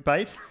wrote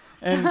Bait.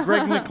 And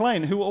Greg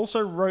McLean, who also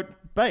wrote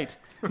Bait.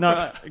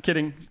 No,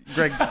 kidding.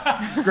 Greg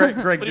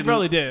But he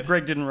probably did.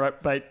 Greg didn't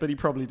write Bait, but he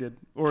probably did.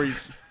 Or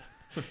he's...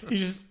 He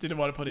just didn't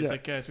want to put it. He's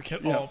like, guys, we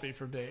can't all be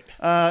for Bait.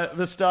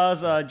 The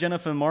stars are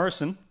Jennifer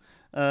Morrison,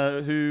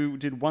 who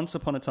did Once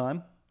Upon a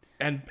Time.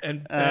 And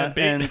Bait.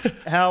 And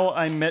How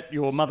I Met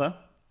Your Mother.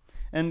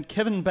 And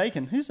Kevin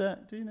Bacon. Who's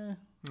that? Do you know?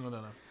 I don't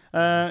know.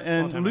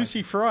 And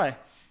Lucy Fry.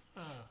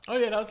 Oh,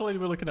 yeah, that was the lady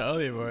we were looking at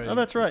earlier. Right? Oh,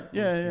 that's right.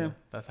 Yeah.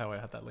 That's how I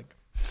had that link.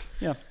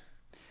 Yeah.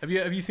 Have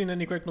you seen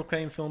any Greg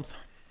McLean films?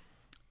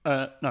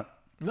 No.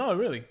 No,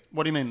 really?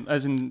 What do you mean?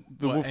 As in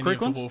the Wolf any Creek of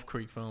the ones? Wolf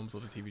Creek films or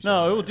the TV show?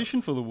 No, I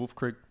auditioned for the Wolf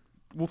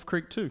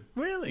Creek 2.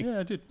 Really? Yeah,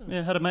 I did.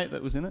 Yeah, had a mate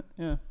that was in it.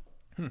 Yeah.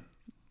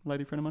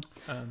 Lady friend of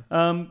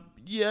mine.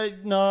 Yeah,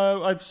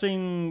 no, I've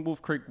seen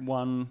Wolf Creek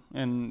 1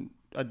 and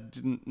I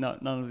didn't,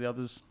 none of the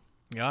others.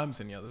 Yeah, I haven't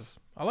seen the others.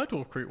 I liked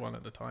Wolf Creek 1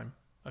 at the time.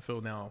 I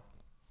feel now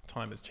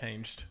time has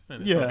changed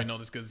and it's probably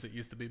not as good as it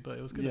used to be, but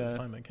it was good at the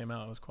time it came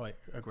out. It was quite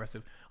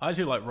aggressive. I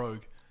actually like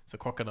Rogue. It's a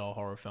crocodile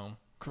horror film.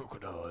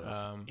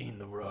 Crocodiles in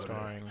the water.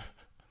 Starring...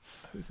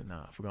 Who's in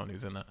that? I've forgotten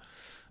who's in that.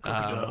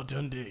 Crocodile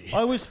Dundee. I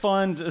always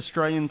find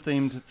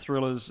Australian-themed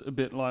thrillers a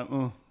bit like,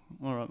 oh,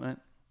 all right, mate.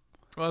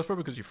 Well, it's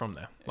probably because you're from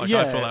there. I feel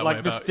that way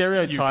like the about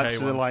stereotypes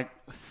UK are ones. like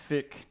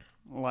thick,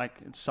 like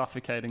it's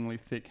suffocatingly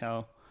thick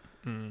how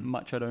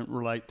much I don't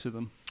relate to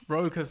them.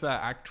 Rogue has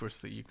that actress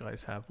that you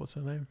guys have. What's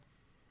her name?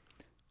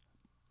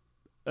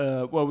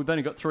 Well, we've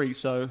only got 3,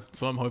 so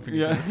I'm hoping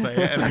you're going to say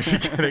it and actually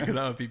get it because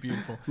that would be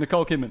beautiful.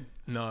 Nicole Kidman.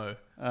 No.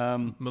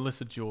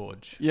 Melissa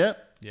George. Yep.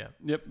 Yeah.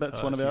 Yep,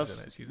 that's one of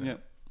ours. She's in it.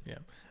 Yeah.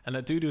 And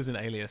that dude who was in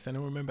Alias.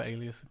 Anyone remember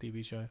Alias, the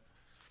TV show?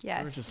 Yes.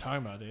 We were just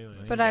talking about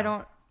aliens. But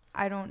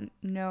I don't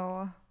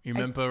know. You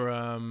remember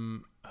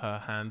her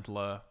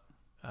handler,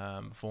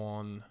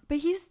 Vaughn? But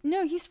he's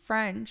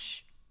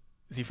French.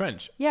 Is he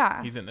French?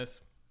 Yeah. He's in this.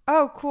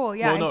 Oh, cool.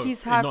 Yeah, Well, no,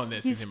 he's not in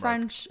this, he's in Rogue.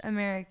 French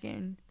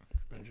American.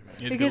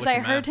 He's a Because I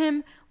good-looking heard man.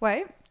 him.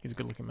 What? He's a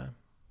good-looking man.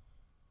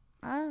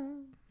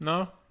 Oh,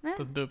 No, eh,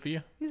 doesn't do it for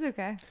you. he's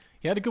okay.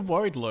 He had a good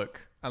worried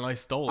look, and I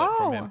stole it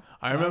from Oh. him.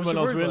 I Why remember was when he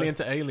I was worried really like?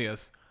 into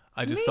Alias,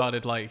 I just Me?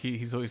 started like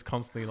he's always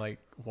constantly like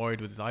worried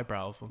with his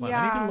eyebrows. I was like,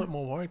 I need Yeah. to look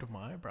more worried with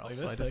my eyebrows. Like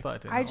So this I just thing.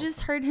 started doing I that.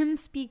 just heard him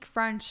speak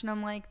French, and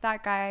I'm like,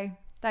 that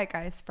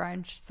guy's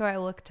French. So I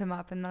looked him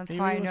up, and that's He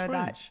how I really know was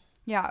that. French.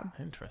 Yeah,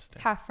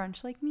 Interesting. half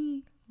French like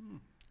me.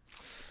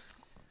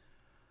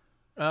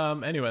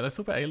 Anyway, let's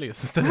talk about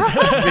Alias instead of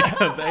this,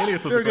 because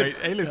Alias was Very a great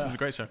Alias was a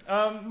great show.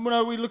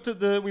 No,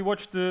 we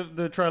watched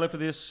the trailer for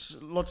this.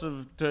 Lots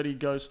of dirty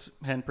ghost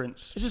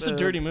handprints. It's just a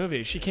dirty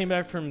movie. She came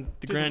back from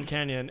the Grand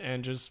Canyon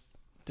and just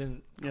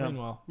didn't clean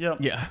well. Yeah.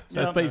 Yeah,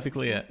 that's Yeah.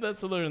 basically it.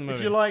 That's literally the movie.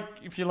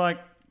 If you like,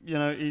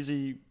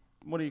 easy.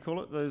 What do you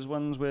call it? Those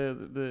ones where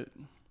the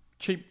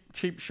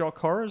cheap shock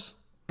horrors.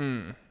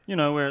 Mm.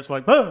 Where it's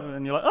like, oh,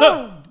 and you're like,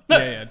 oh,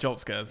 Yeah, jolt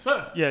scares.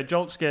 yeah,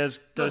 jolt scares.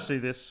 Go see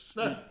this.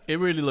 It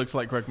really looks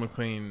like Greg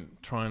McLean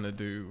trying to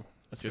do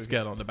just spooky.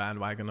 get on the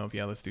bandwagon of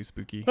let's do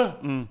spooky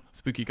Mm.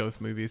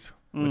 ghost movies,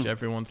 which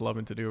everyone's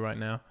loving to do right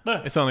now.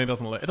 It certainly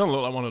doesn't look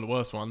like one of the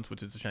worst ones,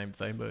 which is a shame to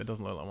say, but it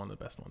doesn't look like one of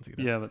the best ones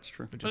either. Yeah, that's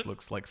true. It just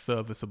looks like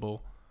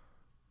serviceable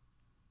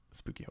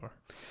spooky horror.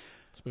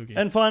 Spooky.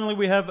 And finally,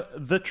 we have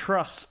The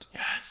Trust.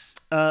 yes.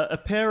 A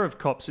pair of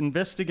cops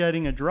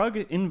investigating a drug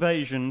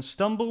invasion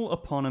stumble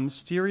upon a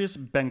mysterious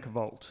bank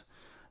vault.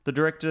 The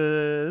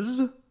directors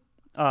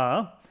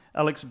are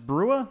Alex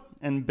Brewer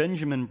and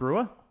Benjamin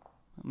Brewer.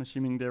 I'm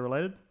assuming they're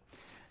related.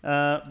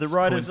 The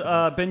writers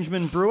are coincidence.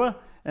 Benjamin Brewer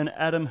and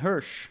Adam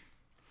Hirsch.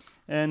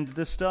 And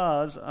the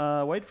stars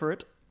are, wait for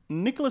it,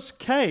 Nicolas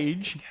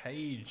Cage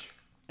Cage.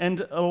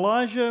 and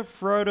Elijah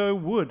Frodo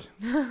Wood.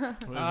 What is his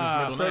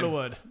middle Frodo name?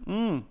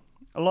 Wood.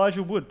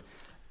 Elijah Wood.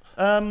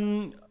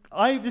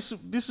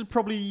 This is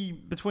probably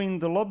between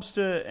The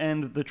Lobster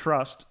and The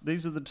Trust.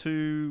 These are the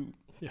two,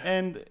 Yeah.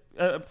 and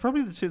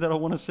probably the two that I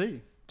want to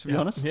see. To be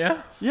honest,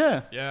 Yeah.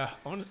 yeah. Yeah.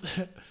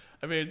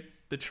 I mean,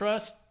 The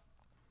Trust,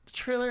 the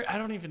trailer, I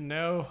don't even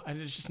know. I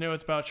just know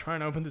it's about trying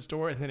to open this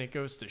door and then it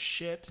goes to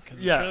shit because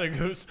the Yeah. trailer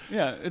goes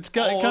Yeah, it's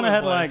all kind over of the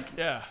had place. like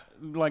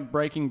yeah.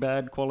 Breaking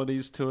Bad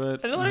qualities to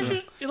it. And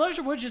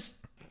Elijah Wood just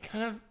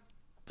kind of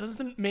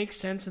doesn't make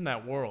sense in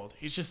that world.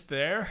 He's just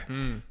there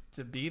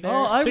to be there.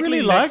 Oh, I really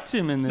Particularly liked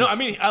him in this. No, I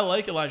mean, I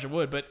like Elijah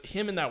Wood, but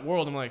him in that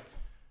world, I'm like,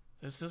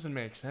 this doesn't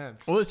make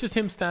sense. Well, it's just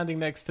him standing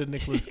next to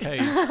Nicolas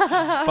Cage,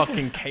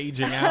 fucking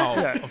caging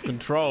out of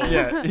control.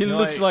 yeah, he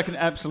looks like an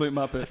absolute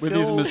muppet with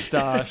his feel-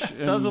 moustache. Does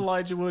and-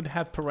 Elijah Wood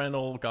have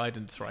parental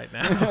guidance right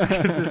now?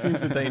 Because this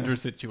seems a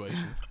dangerous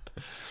situation.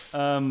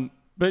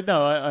 But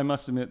no, I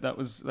must admit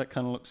that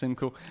kind of seemed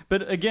cool.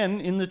 But again,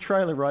 in the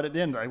trailer, right at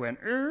the end, I went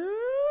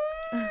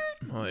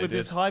Well, with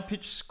this high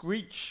pitched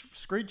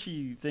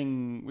screechy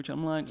thing, which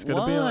I'm like, It's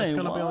gonna be on. It's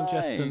gonna be on Why?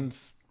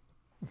 Justin's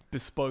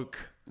bespoke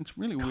It's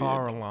really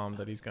car weird. alarm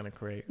that he's gonna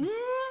create.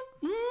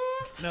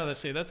 No,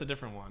 that's a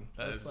different one.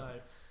 That's is-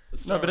 like the No,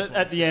 Star but Wars at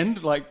one's- the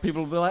end, like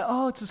people will be like,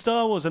 "Oh, it's a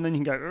Star Wars," and then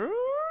you can go,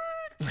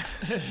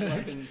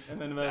 and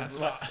then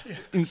they'll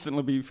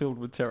instantly be filled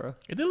with terror.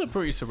 It did look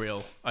pretty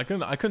surreal. I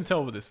couldn't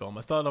tell with this film.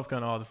 I started off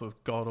going, "Oh, this looks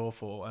god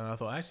awful," and I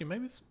thought, actually,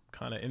 maybe it's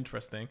kind of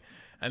interesting.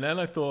 And then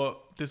I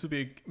thought this would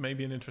be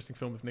maybe an interesting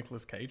film if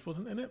Nicolas Cage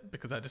wasn't in it,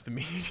 because that just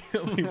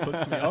immediately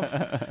puts me off.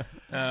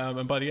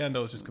 And by the end, I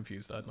was just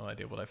confused. I had no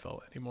idea what I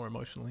felt anymore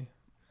emotionally.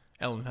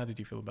 Ellen, how did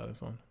you feel about this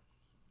one?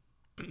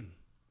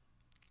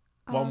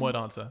 One word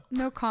answer.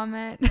 No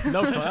comment.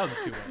 No, that was a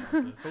 2-word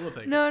answer, but we'll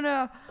take it.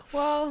 No.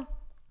 Well,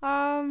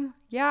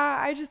 yeah,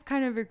 I just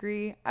kind of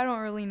agree. I don't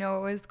really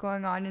know what was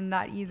going on in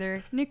that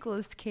either.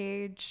 Nicolas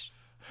Cage,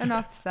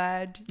 enough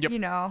said. Yep. You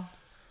know,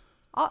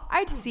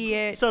 I'd see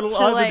it. So it'll to,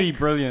 either like, be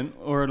brilliant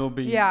or it'll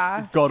be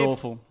Yeah. god If-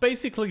 awful.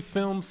 Basically,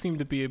 films seem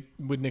to be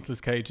with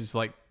Nicolas Cage is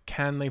like,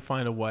 can they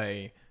find a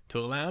way to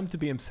allow him to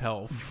be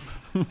himself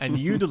and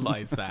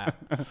utilize that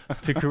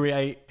to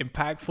create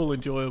impactful,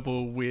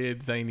 enjoyable,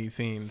 weird, zany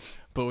scenes,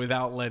 but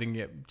without letting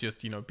it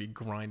just be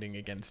grinding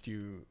against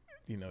you,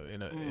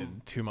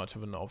 in too much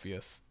of an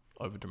obvious,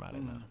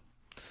 overdramatic manner.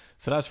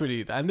 So that's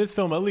really, and this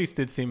film at least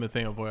did seem a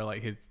thing of where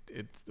like it's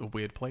a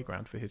weird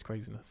playground for his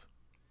craziness.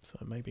 So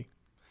maybe,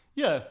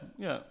 Yeah.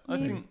 I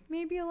maybe, think.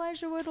 maybe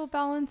Elijah Wood will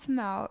balance him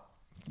out.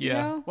 you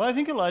yeah. know? Well, I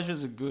think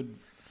Elijah's a good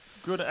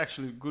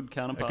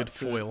counterpart. good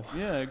foil.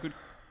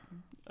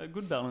 A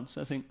good balance,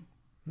 I think.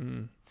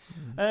 Mm.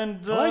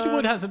 And Elijah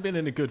Wood hasn't been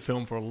in a good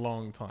film for a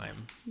long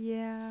time.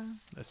 Yeah.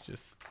 Let's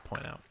just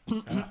point out.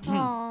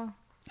 Aw.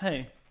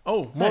 Hey,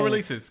 Oh, more Hey.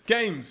 releases.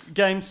 Games.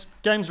 games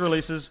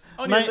releases.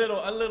 Only May-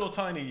 a little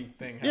tiny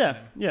thing Yeah,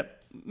 happening. yeah.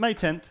 May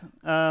 10th.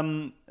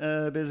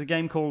 There's a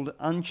game called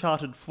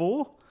Uncharted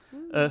 4.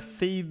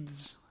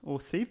 Thieves.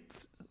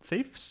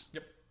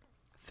 Yep.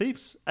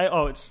 Thieves.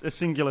 It's a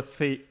singular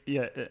feat.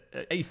 Yeah.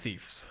 A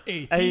Thieves.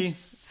 A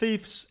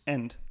Thief's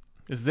End.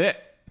 Is it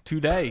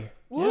today?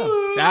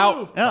 Woo! It's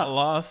out Yeah. at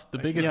last. The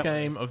biggest Yeah.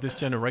 game of this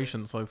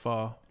generation so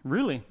far.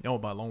 Really? Oh,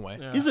 by a long way.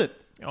 Yeah. Is it?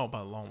 Oh, by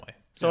a long way.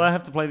 So Yeah. I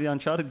have to play the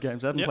Uncharted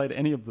games. I haven't Yep. played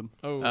any of them.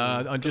 Oh,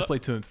 I just play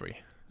 2 and 3.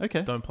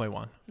 Okay. Don't play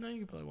 1. No, you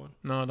can play 1.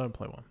 No, don't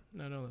play 1.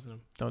 No, don't listen to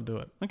him. Don't do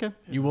it. Okay.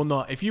 You will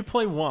not. If you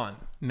play 1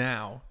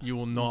 now, you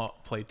will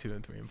not play 2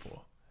 and 3 and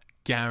 4.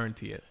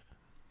 Guarantee it.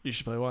 You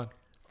should play 1.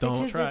 Don't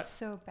because try it's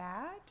so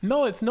bad.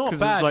 No, it's not Because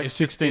bad. it's like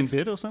just-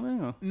 16-bit or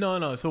something? Or?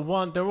 No. So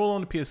 1, they're all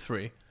on the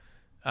PS3.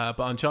 But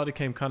Uncharted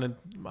came kind of,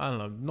 I don't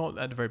know, not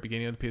at the very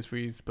beginning of the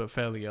PS3s, but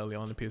fairly early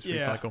on in the PS3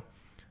 Yeah. cycle.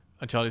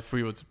 Uncharted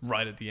 3 was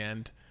right at the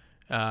end.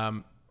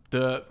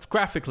 The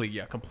graphically,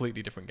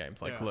 completely different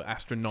games. Like Yeah. look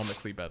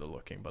astronomically better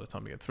looking by the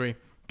time you get 3.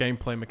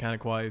 Gameplay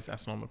mechanic wise,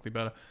 astronomically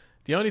better.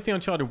 The only thing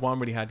Uncharted 1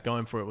 really had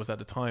going for it was at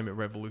the time it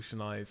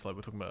revolutionized, like we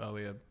were talking about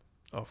earlier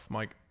off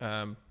mic,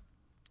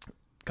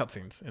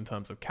 cutscenes in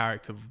terms of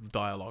character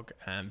dialogue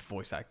and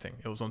voice acting.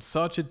 It was on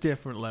such a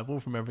different level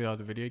from every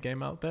other video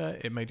game out there.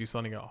 It made you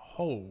suddenly go,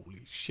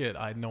 holy shit,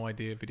 I had no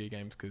idea video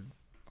games could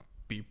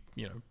be,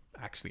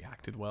 actually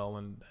acted well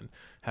and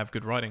have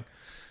good writing.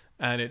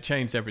 And it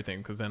changed everything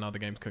because then other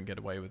games couldn't get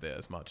away with it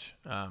as much.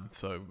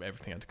 So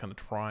everything had to kind of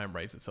try and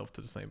raise itself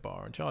to the same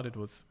bar Uncharted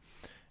was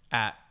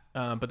at.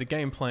 But the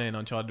gameplay in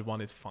Uncharted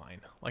 1 is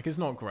fine. Like, it's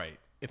not great.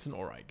 It's an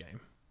alright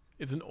game.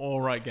 It's an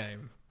alright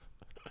game.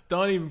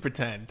 Don't even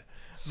pretend.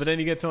 But then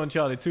you get to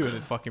Uncharted 2 and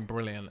it's fucking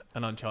brilliant.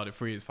 And Uncharted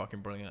 3 is fucking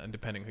brilliant. And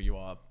depending who you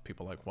are,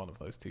 people like one of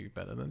those two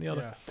better than the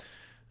other.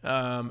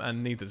 Yeah.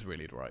 And neither's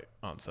really the right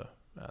answer.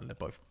 And they're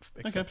both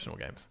exceptional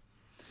games.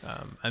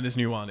 And this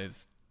new one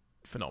is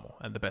phenomenal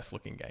and the best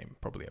looking game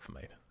probably ever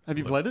made. Have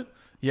you played it?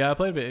 Yeah, I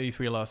played a bit at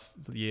E3 last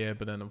year,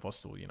 but then I've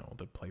watched all,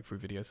 the playthrough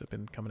videos that have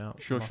been coming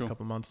out Sure, the last sure.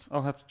 couple of months.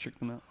 I'll have to check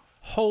them out.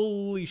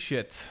 Holy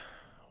shit.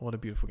 What a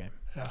beautiful game.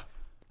 Yeah.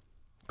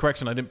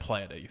 Correction, I didn't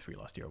play it at E3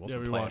 last year. It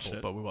wasn't we playable, watched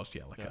it. but we watched, a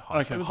Yeah.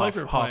 half, Okay. It was like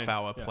we were half playing-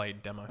 hour yeah.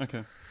 played demo.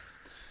 Okay.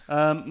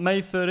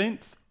 May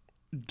 13th,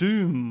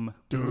 Doom.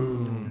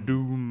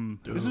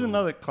 This is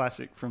another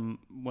classic from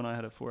when I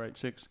had a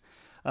 486.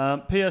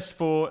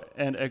 PS4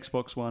 and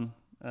Xbox One.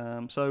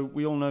 So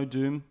we all know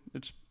Doom.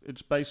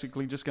 It's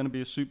basically just going to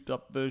be a souped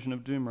up version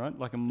of Doom, right?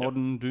 Like a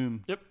modern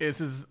Doom. This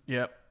is,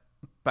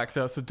 back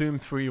to so Doom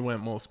 3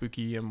 went more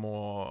spooky and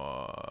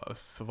more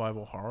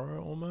survival horror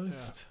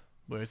almost. Yeah.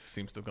 Whereas it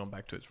seems to have gone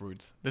back to its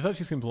roots. This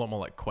actually seems a lot more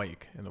like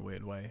Quake in a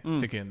weird way,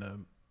 particularly in the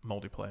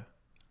multiplayer.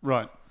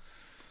 Right.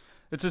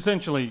 It's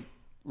essentially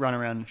run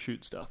around and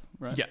shoot stuff,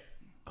 right? Yeah.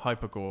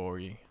 Hyper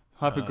gory.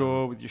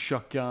 Hypergore with your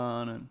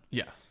shotgun and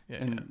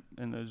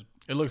And those.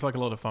 it looks like a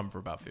lot of fun for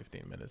about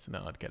 15 minutes, and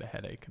then I'd get a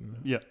headache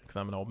because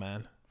I'm an old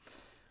man.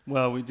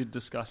 Well, we did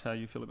discuss how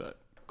you feel about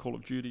Call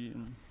of Duty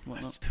and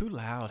whatnot. That's too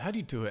loud. How do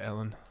you do it,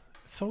 Ellen?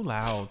 It's so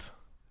loud.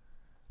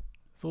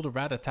 It's all the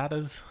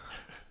rat-a-tatters.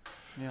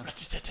 Yeah.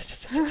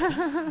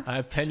 I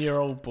have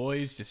 10-year-old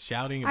boys just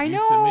shouting I abuse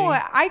know.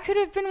 at I could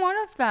have been one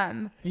of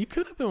them. me. You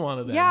could have been one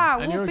of them. Yeah,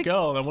 and well, you're a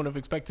girl, and I wouldn't have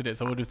expected it,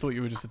 so I would have thought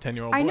you were just a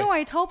 10-year-old boy. I know.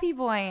 I tell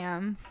people I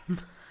am.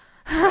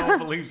 I don't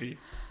believe you.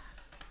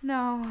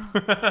 No.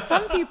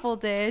 Some people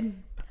did.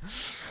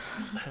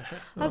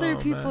 Other Oh,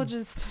 people man.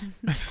 just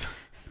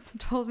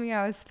told me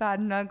I was fat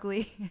and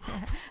ugly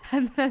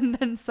and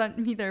then sent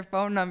me their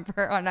phone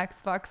number on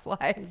Xbox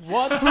Live.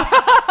 What?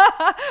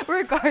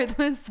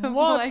 Regardless of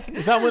What? like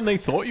Is that when they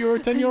thought you were a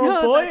 10-year-old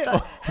No,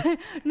 boy?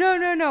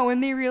 No.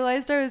 When they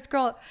realized I was a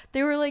girl,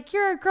 they were like,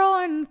 "You're a girl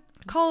on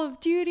Call of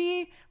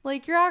Duty.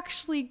 Like, you're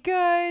actually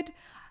good.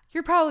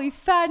 You're probably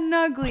fat and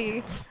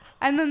ugly."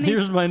 And then they,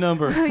 Here's my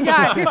number.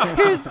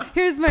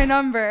 here's my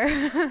number.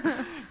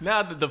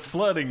 Now that the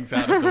flooding's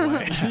out of the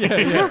way.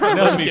 yeah.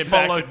 Now, Let's get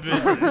back to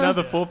business. now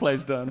the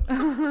foreplay's done.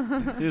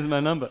 Here's my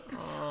number.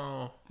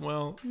 Oh,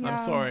 well, Yeah.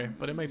 I'm sorry,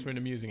 but it makes for an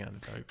amusing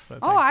anecdote. So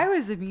Oh, I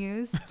was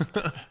amused.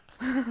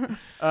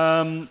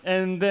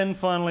 And then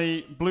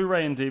finally,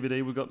 Blu-ray and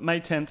DVD. We've got May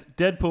 10th,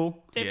 Deadpool.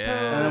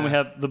 Yeah. And then we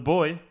have The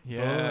Boy,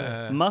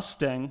 Yeah.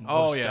 Mustang,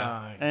 Oh,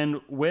 yeah.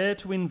 and Where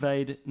to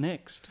Invade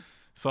Next.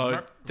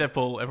 So,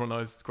 Deadpool, everyone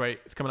knows, it's great.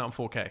 It's coming out in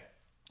 4K.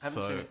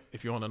 Haven't so, seen it.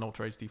 if you want an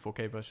Ultra HD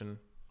 4K version,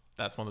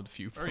 that's one of the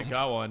few Already films.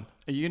 got one.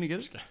 Are you going to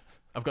get it?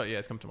 I've got,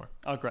 it's coming tomorrow.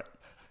 Oh, great.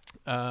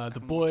 The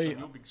Boy,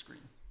 big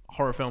screen.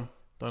 horror film.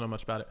 Don't know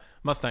much about it.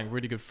 Mustang,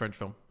 really good French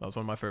film. That was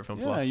one of my favorite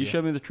films Yeah, last you year.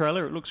 showed me the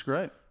trailer. It looks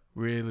great.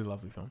 Really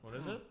lovely film. What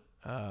is it?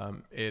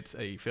 It's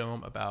a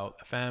film about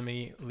a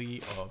family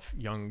of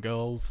young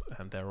girls,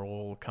 and they're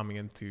all coming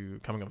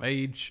of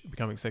age,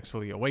 becoming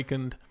sexually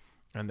awakened,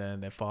 and then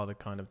their father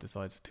kind of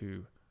decides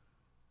to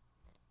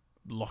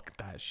lock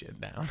that shit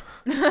down.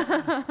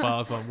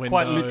 Bars on windows.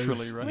 Quite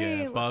literally, right?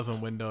 Yeah, Wait, bars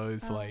on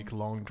windows, like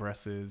long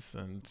dresses,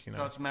 and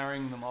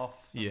marrying them off.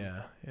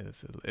 yeah,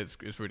 it's a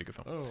really good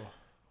film. Oh.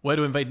 Where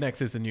to Invade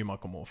Next is the new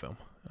Michael Moore film,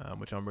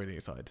 which I'm really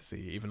excited to see.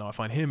 Even though I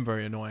find him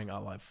very annoying, I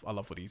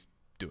love what he's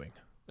doing.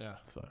 Yeah.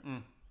 So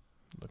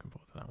looking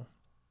forward to that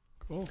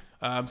one.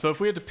 Cool. So if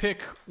we had to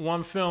pick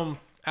one film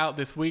out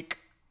this week,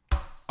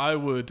 I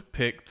would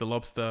pick The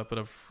Lobster, but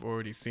I've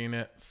already seen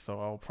it, so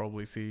I'll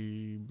probably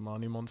see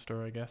Money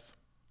Monster, I guess.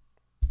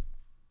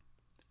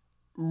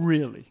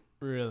 Really?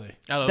 Really?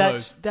 Out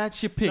of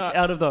That's your pick Not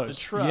out of The those.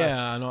 Trust.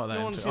 Yeah, not that.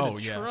 You want to see Oh,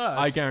 The yeah. Trust.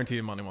 I guarantee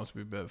you Money Monster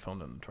will be a better film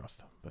than The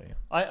Trust. But yeah.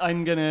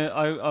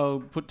 I'll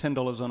put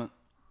 $10 on it.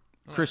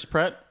 Chris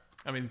Pratt.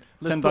 I mean,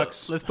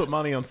 $10. Let's put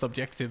money on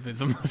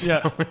subjectivism.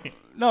 Yeah. shall we?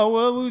 No,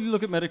 well, we'll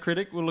look at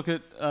Metacritic. We'll look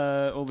at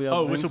all the other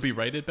Oh, things. which will be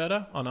rated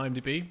better on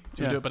IMDb? Should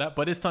we Yeah. do it by that?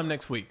 But it's time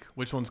next week.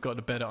 Which one's got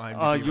the better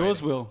IMDb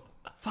yours rating? will.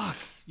 Fuck.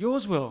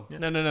 Yours will. Yeah.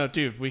 No,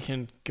 dude. We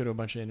can go to a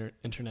bunch of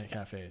internet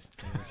cafes.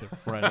 And we could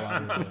write a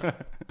lot of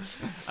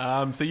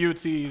reviews. So you would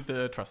see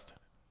The Trust.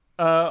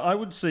 I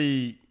would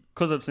see,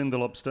 because I've seen The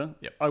Lobster,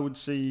 Yep. I would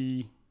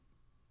see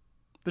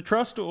The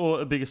Trust or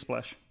A Bigger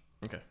Splash.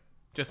 Okay.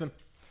 Justin?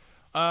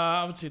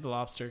 I would see The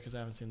Lobster because I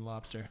haven't seen The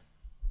Lobster.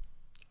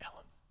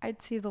 Ellen.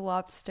 I'd see The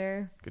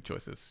Lobster. Good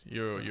choices.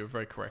 You're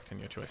very correct in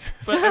your choices.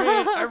 But I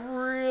mean, I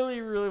really,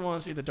 really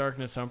want to see The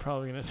Darkness, so I'm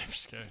probably gonna say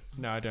just kidding.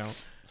 No, I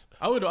don't.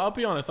 I'll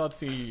be honest, I'd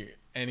see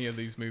any of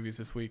these movies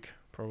this week,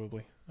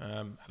 probably,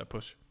 at a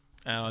push.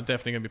 And I'm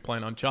definitely going to be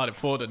playing Uncharted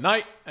 4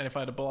 tonight. And if I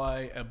had to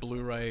buy a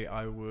Blu-ray,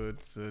 I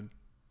would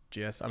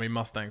suggest... I mean,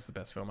 Mustang's the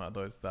best film out of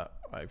those that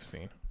I've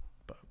seen.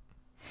 But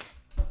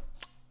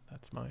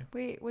that's mine.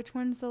 Wait, which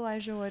one's the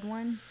Elijah Wood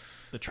one?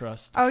 The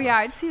Trust. Oh, yeah,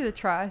 I'd see The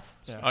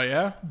Trust. Yeah. Oh,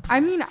 yeah? I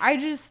mean, I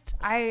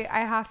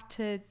have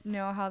to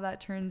know how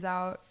that turns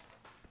out.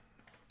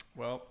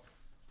 Well,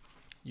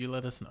 you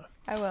let us know.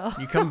 I will.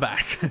 You come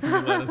back. You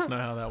let us know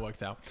how that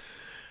worked out.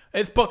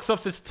 It's box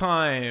office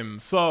time.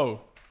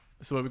 So,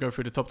 this is where we go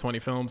through the top 20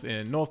 films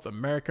in North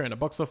America and the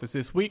box office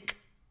this week.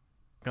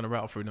 Gonna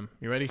rattle through them.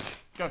 You ready?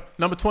 Go.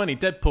 Number 20,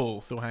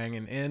 Deadpool, still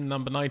hanging in.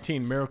 Number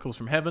 19, Miracles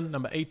from Heaven.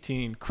 Number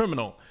 18,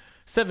 Criminal.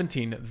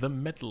 17, The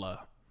Meddler.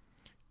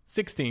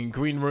 16,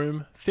 Green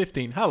Room.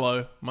 15,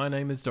 Hello, my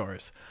name is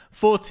Doris.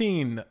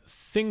 14,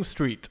 Sing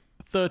Street.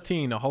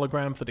 13, A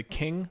Hologram for the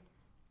King.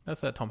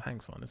 That's that Tom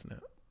Hanks one, isn't it?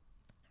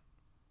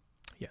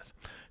 Yes.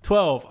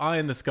 12, Eye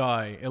in the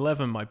Sky.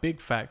 11, My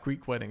Big Fat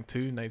Greek Wedding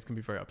 2. Nate's going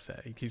to be very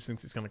upset. He keeps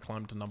thinks it's going to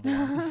climb to number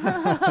 1.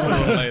 Sooner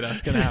or later,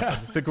 it's going to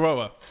happen. It's a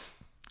grower.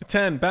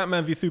 10,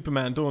 Batman v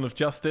Superman, Dawn of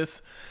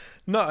Justice.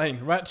 9,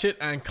 Ratchet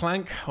and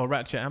Clank, or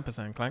Ratchet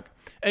ampersand Clank.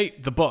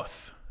 8, The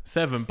Boss.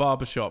 7,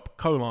 Barbershop,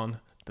 The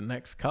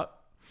Next Cut.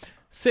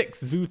 6,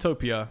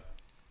 Zootopia.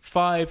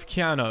 5,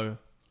 Keanu.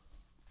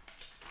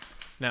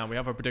 Now, we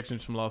have our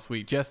predictions from last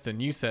week.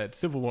 Justin, you said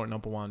Civil War at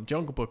number 1,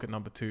 Jungle Book at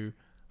number 2,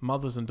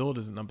 Mothers and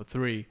Daughters at number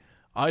 3.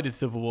 I did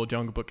Civil War,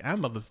 Jungle Book,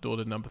 and Mother's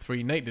Daughter at number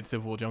 3. Nate did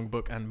Civil War, Jungle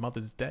Book, and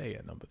Mother's Day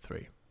at number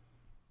 3.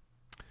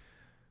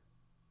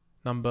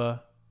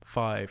 Number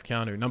 5,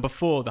 Keanu. Number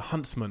 4, The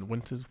Huntsman,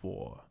 Winter's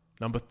War.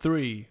 Number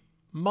 3,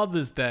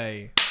 Mother's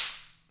Day.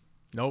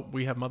 Nope,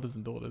 we have Mothers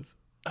and Daughters.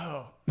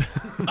 Oh.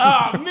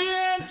 Oh,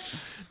 man.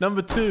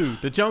 Number 2,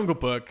 The Jungle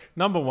Book.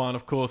 Number 1,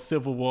 of course,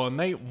 Civil War.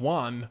 Nate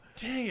won.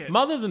 Dang it.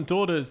 Mothers and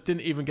Daughters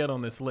didn't even get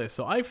on this list,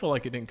 so I feel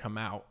like it didn't come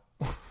out.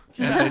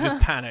 And they just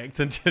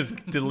panicked and just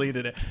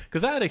deleted it.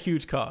 Because that had a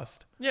huge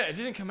cast. Yeah, it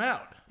didn't come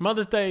out.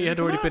 Mother's Day Did it had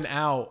come already out? been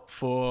out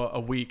for a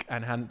week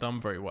and hadn't done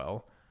very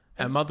well.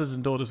 And Mothers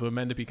and Daughters were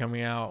meant to be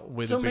coming out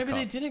with So a big maybe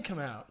cast. they didn't come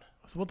out.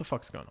 So what the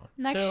fuck's going on?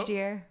 Next So-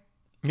 year.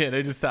 Yeah,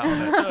 they just sat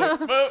on it.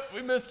 Like, but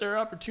we missed our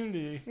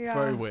opportunity. Yeah.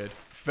 Very weird.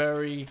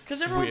 Very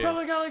Because everyone weird.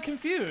 probably got like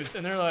confused.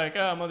 And they're like,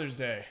 oh, Mother's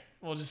Day.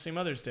 We'll just see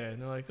Mother's Day.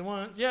 And they're like,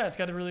 it's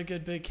got a really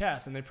good big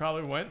cast. And they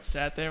probably went,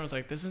 sat there, and was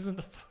like, this isn't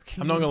the fucking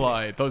I'm not gonna movie.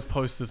 lie, those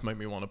posters make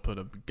me want to put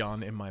a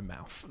gun in my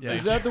mouth. Yeah.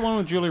 Is that the one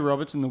with Julie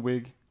Roberts in the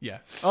wig? Yeah.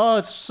 Oh,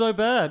 it's so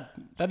bad.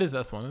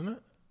 That's one, isn't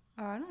it?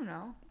 Oh, I don't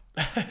know.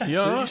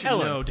 Yeah, You should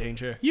Ellen, know,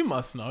 Danger. you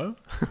must know.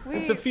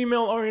 It's a Wait,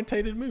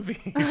 female-orientated movie.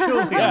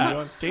 Surely, Yeah,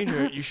 everyone.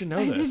 Danger, you should know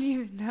I this. didn't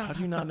even know. How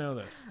do you not know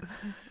this?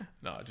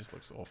 No, it just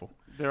looks awful.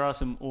 There are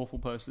some awful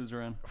posters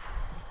around.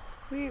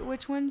 Wait,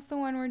 which one's the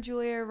one where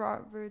Julia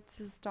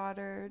Roberts'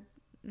 daughter?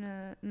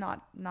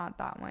 Not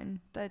that one.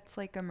 That's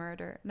like a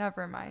murder.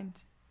 Never mind.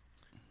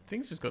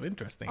 Things just got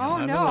interesting. Oh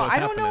don't no, know what's I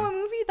don't know what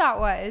happening. movie that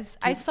was.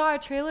 I saw a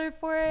trailer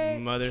for it.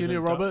 Mothers Julia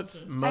and Roberts,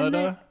 daughters.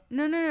 murder.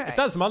 No. If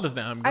that's Mother's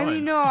Day, I'm I going.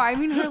 mean, no. I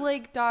mean, her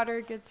like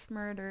daughter gets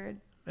murdered.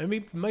 I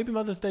mean, maybe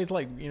Mother's Day is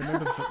like,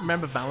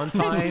 remember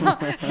Valentine?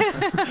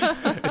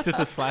 It's just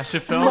a slasher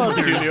film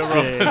with Julia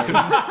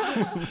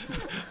Roberts.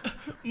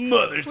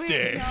 Mother's Wait,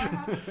 Day. no, I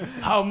have-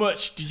 How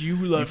much do you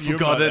love your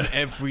Forgotten mother?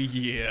 every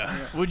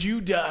year. Would you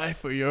die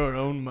for your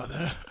own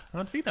mother?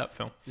 I'd see that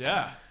film.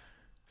 Yeah.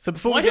 So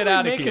before Why we get did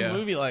out we of make here, a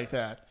movie like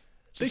that?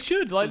 they Just-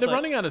 should. Like just they're like-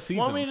 running out of seasons.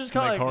 Why don't we just to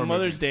call it make like horror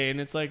Mother's movies. Day,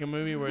 and it's like a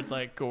movie where it's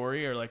like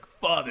gory, or like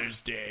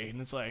Father's Day, and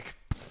it's like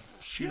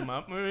shoot 'em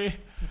up movie.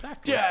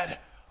 Exactly. Dad,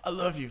 I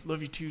love you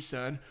too,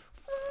 son.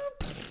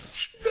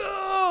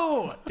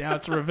 No! Now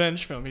it's a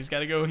revenge film. He's got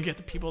to go and get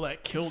the people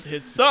that killed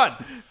his son.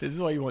 This is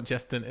why you want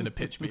Justin in a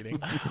pitch meeting.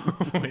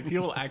 He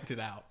will act it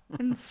out.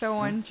 And so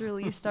one's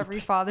released every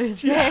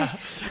Father's Day. Yeah,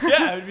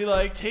 yeah, it would be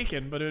like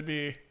Taken, but it would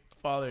be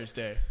Father's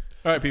Day.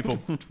 All right, people.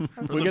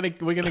 we're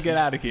gonna get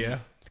out of here.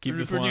 To keep The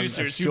this one as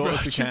producers who short as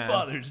brought we you can.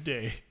 Father's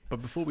Day.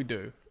 But before we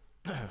do,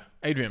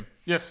 Adrian,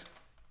 Yes.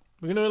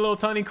 we're going to do a little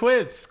tiny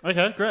quiz.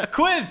 Okay, A great.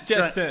 quiz,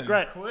 Justin.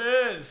 Great.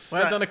 Quiz. We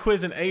haven't done a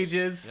quiz in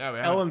ages. Yeah, we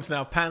haven't. Ellen's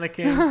now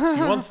panicking.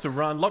 She wants to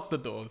run. Lock the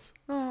doors.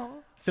 Oh.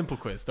 Simple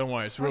quiz. Don't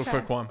worry. It's a real Okay.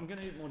 quick one. I'm going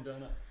to eat more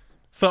donut.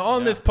 So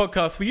on Yeah. this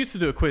podcast, we used to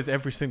do a quiz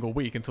every single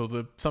week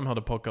until somehow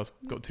the podcast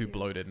got too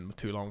bloated and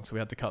too long, so we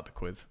had to cut the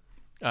quiz.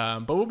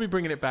 But we'll be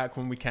bringing it back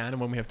when we can and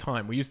when we have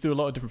time. We used to do a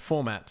lot of different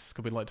formats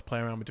because we like to play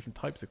around with different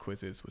types of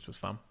quizzes, which was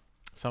fun.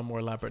 Some more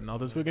elaborate than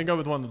others. We're going to go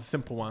with one of the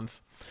simple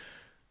ones.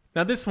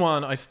 Now, this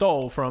one I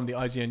stole from the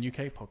IGN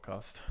UK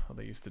podcast.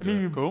 They used to do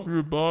it. Cool.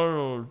 You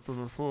borrowed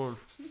from a phone.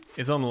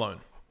 It's on loan.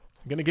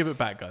 I'm going to give it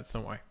back, guys.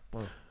 Don't worry.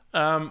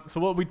 So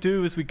what we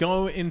do is we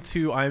go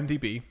into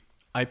IMDb.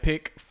 I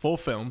pick 4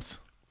 films,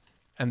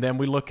 and then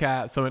we look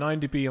at. So in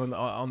IMDb,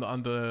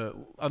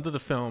 under the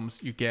films,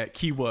 you get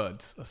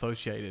keywords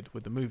associated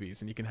with the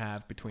movies, and you can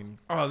have between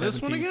this one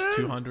 70 to again?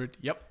 200.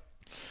 Yep,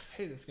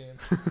 Hate this game.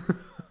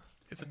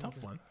 it's a tough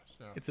one.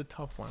 It's a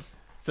tough one.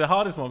 It's the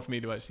hardest one for me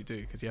to actually do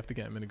because you have to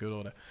get them in a good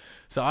order.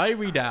 So I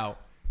read out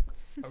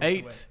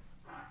 8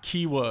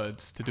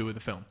 keywords to do with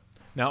the film.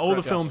 Now, all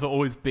the films are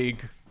always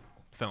big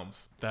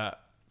films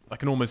that I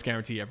can almost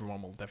guarantee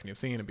everyone will definitely have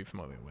seen and be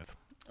familiar with.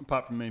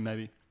 Apart from me,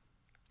 maybe.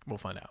 We'll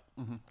find out.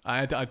 Mm-hmm.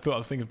 I thought I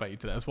was thinking about you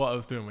today. That's what I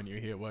was doing when you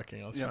were here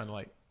working. I was Yeah. trying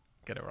to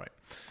get it right.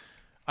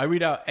 I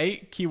read out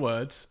 8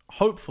 keywords,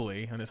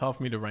 hopefully, and it's hard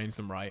for me to arrange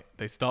them right.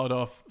 They start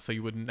off so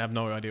you wouldn't have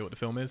no idea what the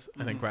film is,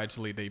 and then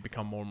gradually they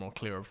become more and more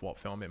clear of what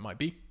film it might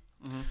be.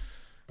 Mm-hmm.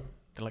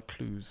 They're like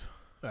clues.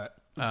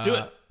 Let's do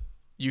it.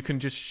 You can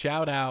just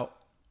shout out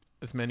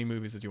as many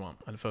movies as you want,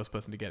 and the first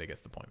person to get it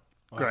gets the point.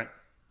 Great.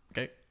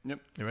 Okay? Yep.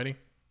 You ready?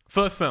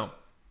 First film.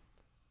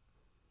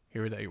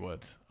 Here are the 8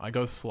 words. I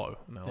go slow,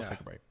 and then I'll Yeah. take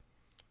a break.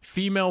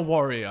 Female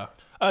warrior.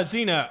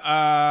 Xena.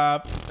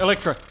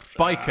 Electra.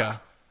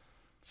 Biker.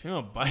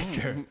 Female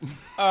biker.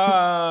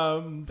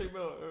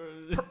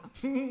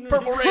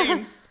 Purple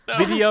Rain. No.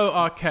 Video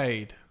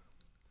arcade.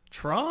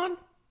 Tron?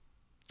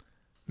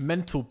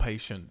 Mental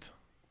patient.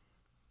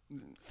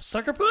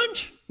 Sucker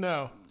Punch?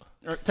 No.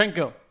 Tank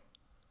Girl.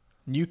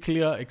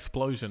 Nuclear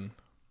explosion.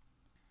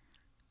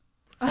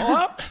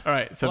 Fallout? All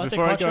right, so Well, I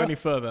before I think go Quattro- any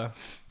further,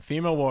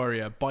 female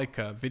warrior,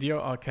 biker,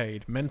 video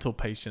arcade, mental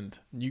patient,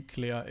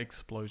 nuclear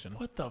explosion.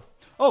 What the?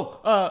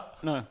 Oh,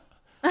 no.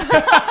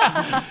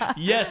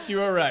 Yes,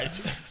 you are right.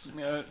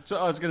 So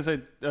I was going to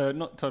say,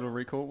 not Total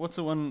Recall. What's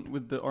the one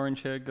with the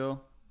orange hair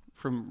girl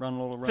from Run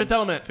Lola Run? Fifth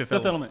Element. Fifth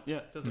Fifth Element.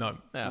 Element. Yeah. Fifth No,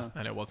 Yeah.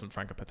 and it wasn't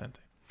Franco Potente.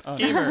 Oh, no.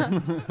 Gamer.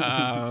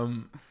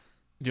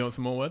 Do you want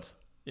some more words?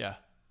 Yeah.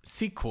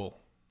 Sequel.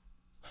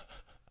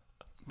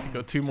 You've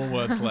got 2 more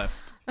words left,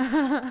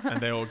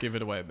 and they all give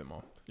it away a bit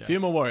more. Yeah.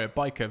 Female warrior,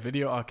 biker,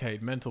 video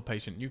arcade, mental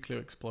patient, nuclear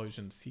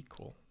explosion,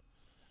 sequel.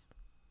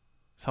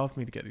 It's hard for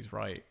me to get these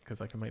right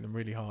because I can make them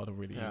really hard or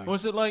really Yeah. easy.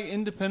 Was it like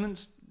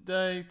Independence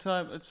Day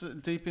type? It's a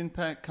Deep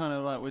Impact kind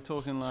of like we're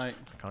talking like.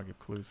 I can't give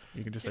clues.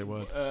 You can just say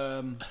words.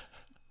 Uh,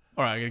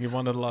 All right, I'm going to give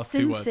one of the last 2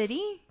 Sin words.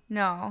 City?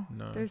 No.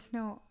 No. There's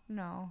no.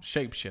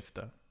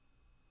 Shapeshifter.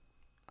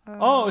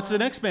 Oh, it's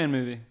an X-Men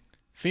movie.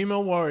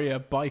 Female warrior,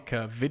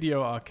 biker,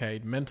 video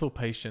arcade, mental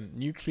patient,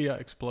 nuclear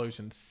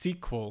explosion,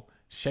 sequel,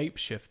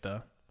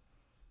 shapeshifter.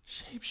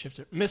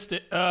 Shapeshifter. Missed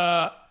it.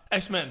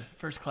 X-Men.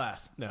 First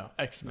Class. No.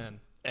 X-Men.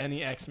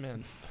 Any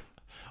X-Men's.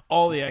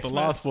 All the The X-Men.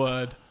 last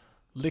word,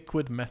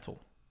 liquid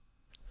metal.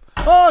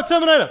 Oh,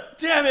 Terminator.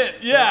 Damn it.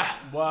 Yeah.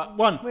 What?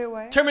 One. Wait,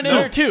 what?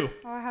 Terminator 2.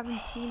 Oh, I haven't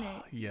seen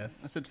it. Yes.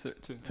 I said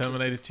two.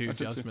 Terminator 2, I said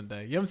two. Judgment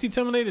Day. You haven't seen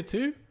Terminator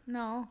 2?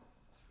 No.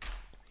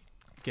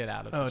 Get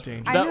out of Oh, this room.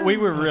 danger. That we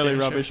were really Okay, sure.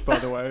 rubbish, by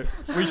the way.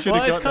 We should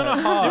Well, have it's got kind of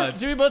that. hard.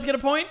 Do we both get a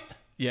point?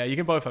 Yeah, you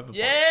can both have the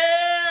point.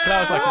 Yeah.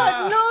 That was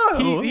like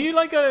No. He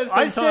like got it at the same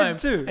I said time.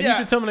 two. And you Yeah.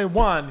 said Terminator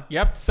 1. You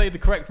have to say the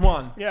correct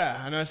one.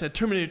 Yeah, I know I said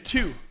Terminator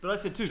 2. But I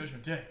said two.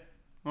 Judgment Day.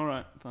 All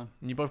right, fine.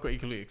 And you both got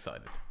equally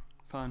excited.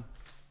 Fine.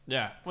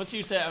 Yeah. Once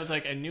you said, I was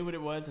like, I knew what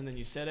it was, and then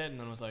you said it, and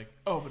then I was like,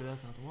 oh, but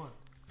that's not the one.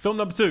 Film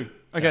number 2.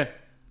 Okay,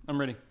 I'm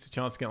ready. It's a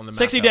chance to get on the map.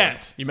 Sexy Alan.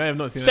 Dance. You may have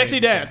not seen Sexy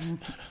any of these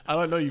Dance. films. I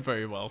don't know you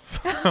very well, so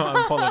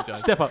I apologize.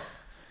 Step up.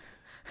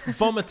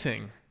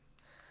 Vomiting.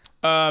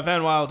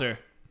 Van Wilder.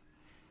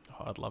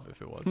 Oh, I'd love it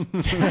if it was.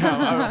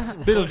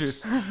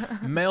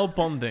 Beetlejuice. Male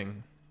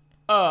bonding.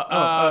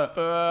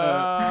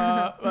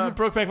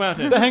 Brokeback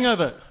Mountain. The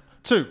Hangover.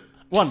 2.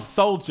 1.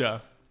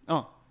 Soldier.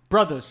 Oh.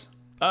 Brothers.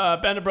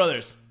 Band of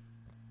Brothers.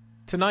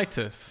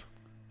 Tinnitus.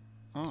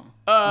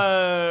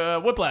 Oh.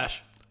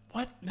 Whiplash.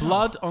 What? No.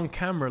 Blood on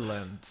camera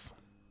lens.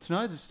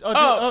 Tonight is. Saving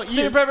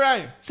yes. Private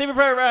Ryan. Saving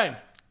Private Ryan.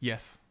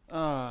 Yes.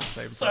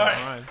 Saving Sorry.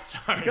 Private Ryan.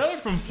 Sorry. You got it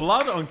from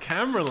blood on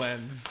camera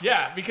lens.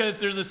 Yeah, because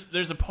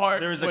there's a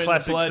part There is a when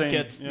classic the blood scene,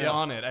 gets yeah.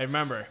 on it. I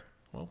remember.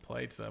 Well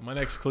played, sir. My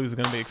next clues are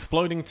going to be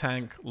exploding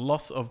tank,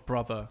 loss of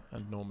brother,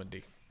 and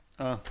Normandy.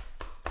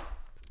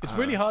 It's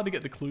really hard to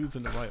get the clues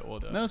in the right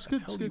order. No, it's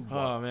good, I tell it's you good. what.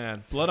 Oh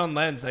man, blood on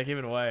lens. I gave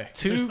it away.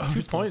 Two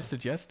There's- points to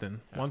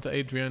Justin. Yeah. One to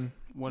Adrian.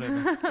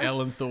 Whatever.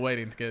 Ellen's still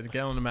waiting to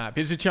get on the map.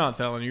 Here's your chance,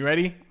 Ellen. You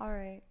ready? All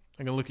right.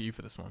 I'm going to look at you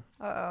for this one.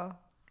 Uh-oh.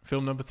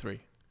 Film number 3.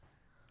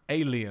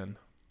 Alien.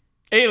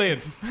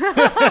 Aliens.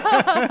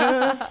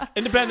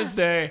 Independence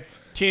Day.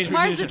 Teenage Mutant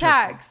Mars Ninja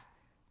Attacks.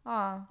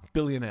 Oh.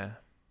 Billionaire.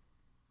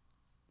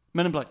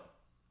 Men in Black.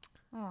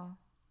 Oh.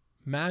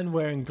 Man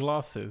wearing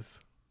glasses.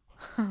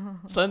 Turtles.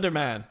 Slender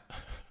Man.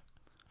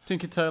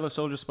 Tinker Tailor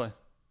Soldier Spy.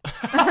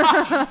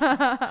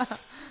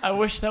 I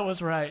wish that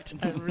was right.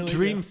 I really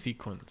Dream do.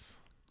 sequence.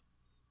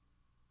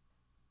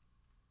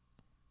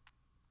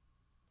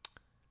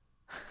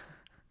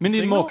 Mindy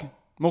and Signal? Mork.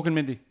 Mork and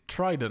Mindy.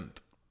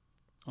 Trident.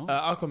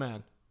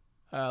 Aquaman.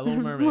 Little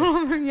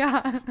Mermaid.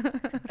 Yeah.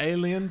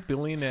 Alien,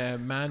 billionaire,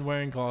 man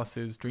wearing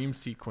glasses, dream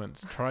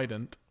sequence,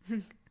 Trident.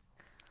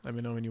 Let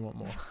me know when you want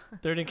more.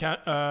 Third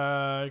encounter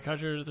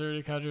of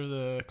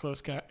the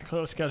close catch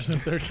of the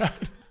third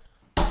kind.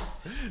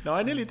 No,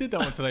 I nearly did that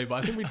one today, but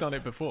I think we've done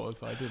it before,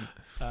 so I didn't.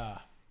 I've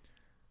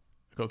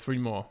got 3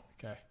 more.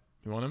 Okay.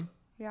 You want them?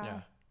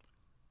 Yeah.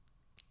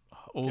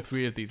 All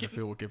 3 of these, I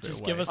feel, will give it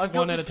Just away. give us I've got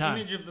one at a this time.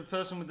 image of the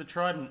person with the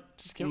trident.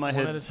 Just give in my one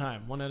head. at a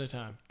time. One at a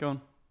time. Go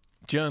on.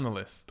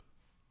 Journalist.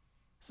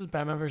 This is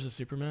Batman versus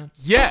Superman.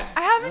 Yes!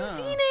 I haven't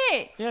seen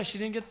it. Yeah, she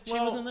didn't get. She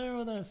Well- wasn't there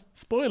with us.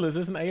 Spoilers,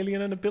 there's an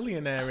alien and a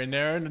billionaire in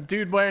there, and a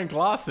dude wearing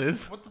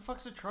glasses. What the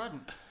fuck's a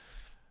trident?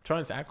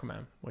 Trident's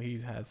Aquaman, what he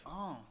has.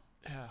 Oh.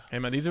 Yeah. Hey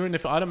man, these are in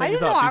the. I don't make I these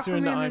didn't up. know These are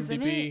in the Aquaman was in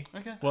IMDb.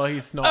 Okay. Well,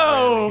 he's not.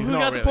 Oh, really. He's who not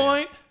got really. the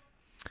point?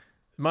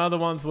 My other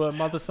ones were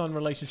mother-son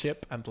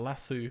relationship and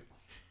lasso.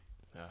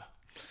 Yeah.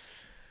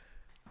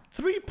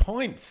 3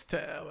 points.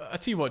 I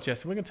tell you what,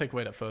 Jess, we're gonna take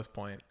away that first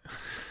point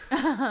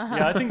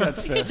Yeah, I think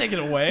that's You fair. can't take it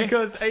away.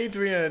 because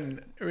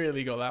Adrian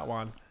really got that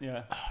one.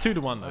 Yeah. 2-1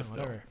 though. Fine, Still.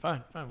 whatever.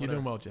 Fine. You're Whatever.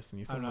 doing well, Justin.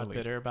 You still I'm in the not lead.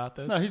 bitter about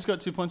this. No, he's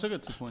got 2 points. I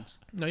got 2 points.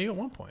 No, you got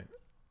 1 point.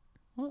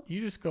 What?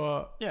 You just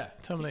got Yeah.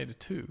 Terminator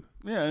 2.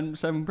 Yeah, and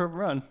Saving Private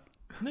Ryan.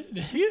 You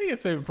didn't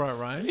get Saving Private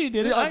Ryan. You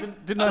did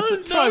it. Didn't I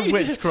say, Try you did.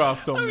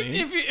 witchcraft on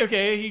me.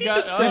 Okay, he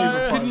got. did Saving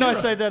Private didn't I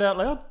say that out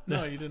loud?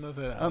 No, you did not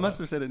say that. I must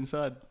have said it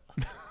inside.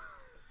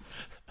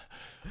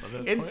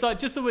 Inside,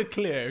 just so we're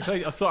clear.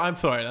 So I'm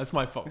sorry, that's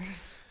my fault.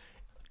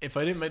 If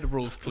I didn't make the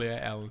rules clear,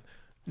 Ellen,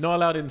 not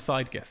allowed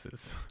inside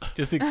guesses,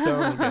 just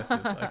external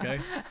guesses. Okay,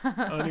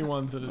 only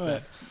ones that are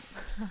said.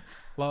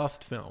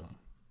 Last film,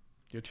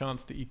 your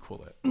chance to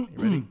equal it. You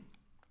ready?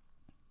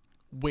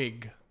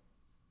 Wig,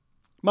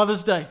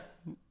 Mother's Day.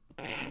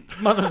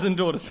 Mothers and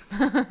daughters.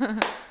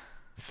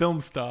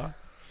 film star,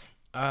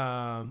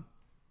 Oh.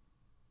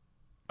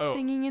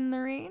 Singing in the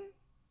Rain.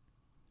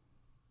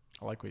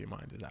 I like where your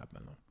mind is at,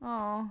 man.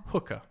 Oh.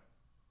 Hooker,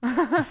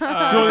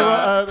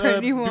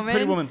 Pretty Woman.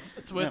 Pretty Woman.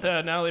 It's with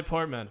Natalie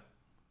Portman.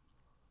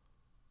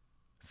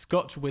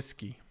 Scotch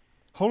whiskey,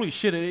 Holy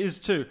shit, it is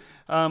too.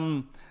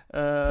 Damn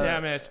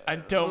it! I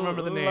don't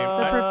remember the name.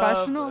 The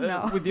Professional?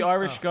 No. With the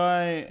Irish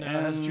guy No, it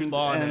and has Jude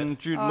Law in and it.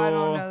 Jude Oh, Law. I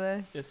don't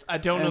know this. I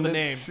don't know And the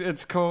name.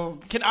 It's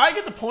called. Can I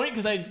get the point?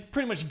 Because I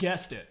pretty much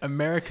guessed it.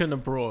 American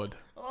Abroad.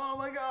 Oh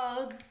my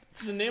god!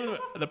 This is the name of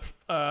the.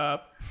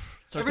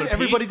 Starts with a P?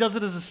 Everybody does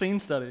it as a scene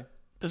study.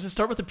 Does it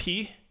start with a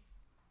P?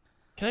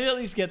 Can I at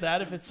least get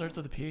that if it starts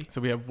with a P?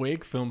 So we have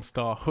Wig, film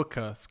star,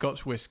 Hooker,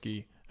 Scotch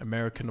whiskey,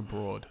 American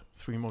Abroad.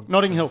 3 more.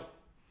 Notting Hill.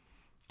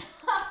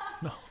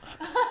 No.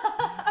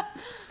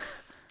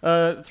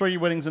 3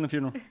 weddings and a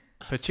funeral.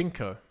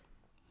 Pachinko.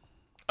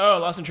 Oh,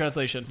 Lost in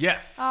Translation.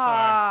 Yes.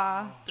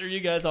 Ah. Threw you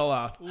guys all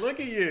off. Look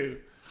at you.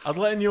 I was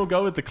letting you all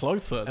go with the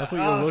closer. That's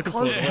what you were it's looking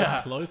closer. for.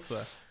 Yeah.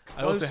 Closer.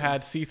 I also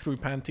had see-through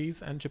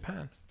panties and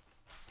Japan.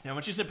 Yeah,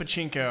 once you said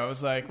Pachinko, I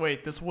was like,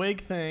 wait, this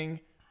wig thing,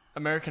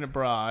 American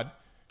Abroad.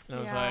 And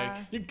I was Yeah.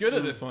 like, You're good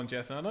at this one,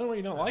 Justin. I don't know why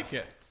you don't like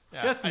it.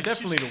 yeah, Justin, I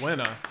definitely the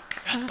winner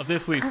of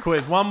this week's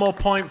quiz. 1 more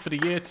point for the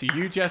year to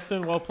you,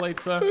 Justin. Well played,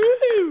 sir.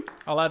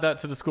 I'll add that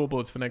to the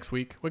scoreboards for next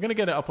week. We're going to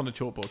get it up on the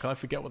chalkboard because I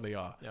forget what they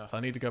are. Yeah. So I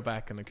need to go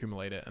back and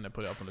accumulate it and then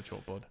put it up on the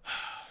chalkboard.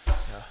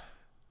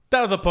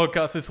 That was our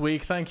podcast this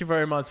week. Thank you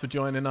very much for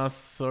joining us.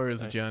 Sorry it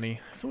was a Thanks. journey.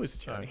 It's always a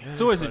journey.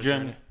 It's always a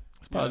journey.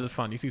 It's part of the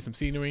fun. You see some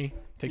scenery,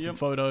 take some Yep.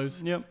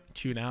 photos, Yep.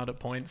 tune out at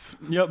points.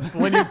 Yep.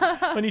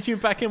 When you tune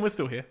back in, we're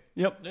still here.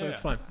 Yep. So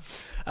it's Yeah.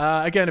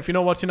 fine. Again, if you're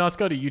not watching us,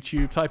 go to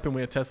YouTube, type in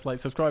Weird Test Light,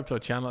 subscribe to our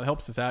channel. It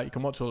helps us out. You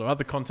can watch all our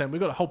other content. We've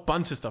got a whole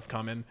bunch of stuff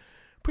coming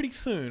pretty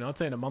soon. I'd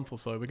say in a month or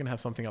so, we're going to have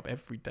something up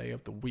every day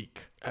of the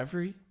week.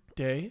 every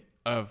day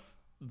of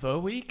the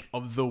week?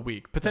 Of the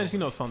week. Potentially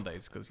not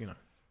Sundays because, you know,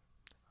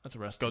 That's a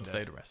rest God day.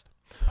 stay to rest.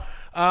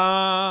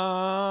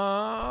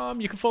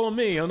 You can follow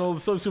me on all the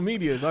social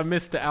medias. I'm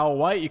Mr. Al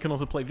White. You can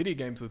also play video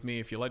games with me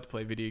if you like to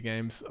play video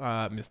games.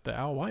 Mr.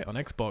 Al White on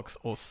Xbox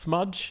or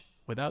Smudge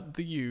without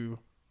the U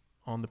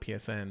on the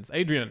PSNs.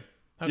 Adrian,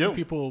 how Yo. can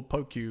people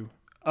poke you?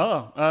 You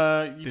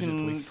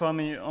Digitally. can find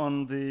me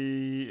on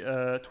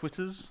the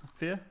Twitters.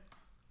 Fear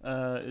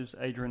is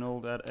Adrian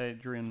Auld at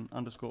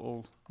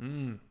Adrian_Auld.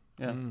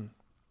 Yeah.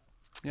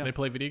 Yeah. Can they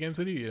play video games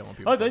with you? You don't want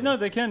people. Oh, they playing.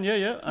 they can.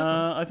 Yeah. nice.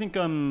 I think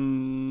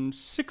I'm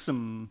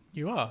Sixum.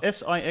 You are.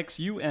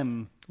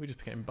 Sixum. We just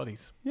became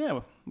buddies. Yeah,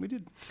 well, we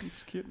did.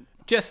 It's cute.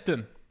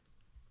 Justin.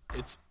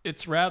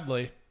 It's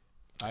Radley.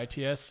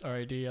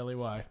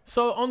 ITSRADLEY.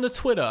 So on the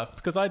Twitter,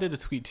 because I did a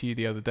tweet to you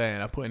the other day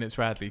and I put in it's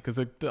Radley, because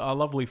our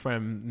lovely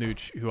friend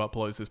Nooch, who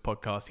uploads this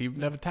podcast, he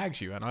never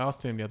tags you. And I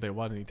asked him the other day,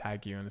 why didn't he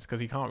tag you? And it's because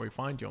he can't really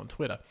find you on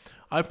Twitter.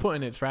 I put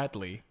in it's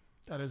Radley.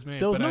 That is me.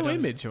 There was but no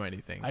image or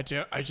anything. I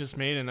just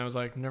made it and I was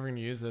like, I'm never going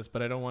to use this,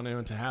 but I don't want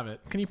anyone to have it.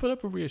 Can you put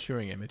up a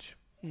reassuring image?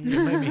 It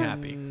made me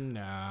happy.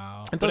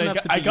 No. It But doesn't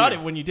have to I be got you.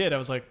 it when you did. I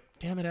was like,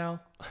 damn it,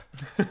 Al.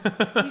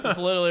 That's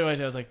literally what I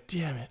did. I was like,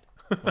 damn it.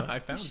 I You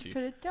found should you.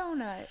 put a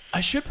donut.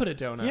 I should put a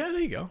donut. Yeah, there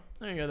you go.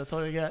 There you go. That's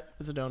all you get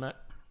is a donut.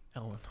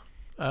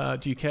 Ellen.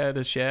 Do you care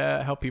to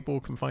share how people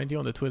can find you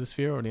on the Twitter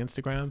sphere or the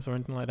Instagrams or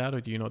anything like that,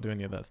 or do you not do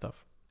any of that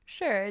stuff?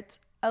 Sure, it's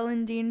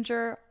Ellen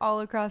Danger all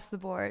across the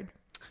board.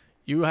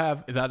 You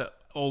have, is that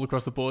all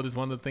across the board is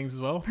one of the things as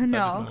well? Is that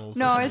just on all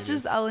No, social it's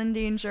just medias? Ellen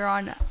Danger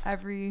on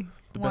every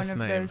The one best of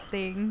name. those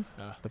things.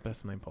 The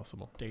best name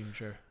possible.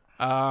 Danger.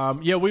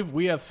 Yeah,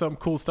 we have some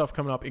cool stuff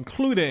coming up,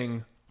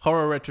 including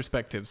horror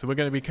retrospectives. So we're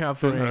going to be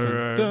covering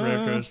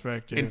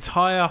Retrospective.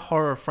 entire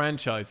horror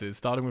franchises,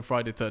 starting with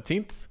Friday the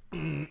 13th,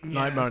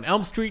 Nightmare on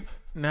Elm Street,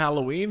 and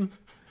Halloween.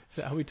 Is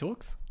that how he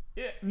talks?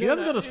 Yeah, He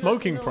hasn't got a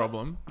smoking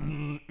problem.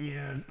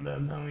 Yes,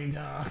 that's how we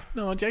talk.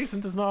 No, Jason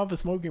does not have a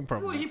smoking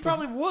problem. Well, he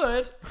probably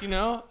would.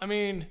 I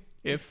mean...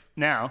 If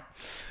Now,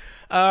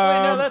 Wait,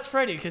 no, that's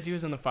Freddy because he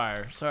was in the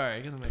fire. Sorry,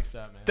 I got to mix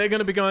that, man. they're going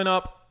to be going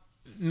up.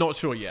 Not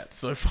sure yet.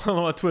 So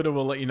follow our Twitter.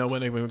 We'll let you know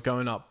when they're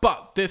going up.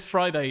 But this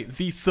Friday,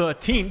 the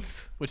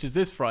 13th, which is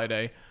this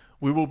Friday,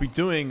 we will be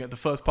doing the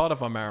first part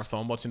of our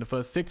marathon, watching the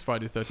first 6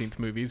 Friday the 13th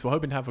movies. We're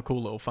hoping to have a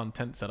cool little fun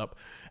tent set up.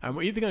 And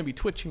we're either going to be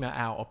twitching that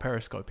out or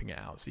periscoping it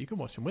out. So you can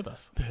watch them with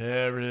us.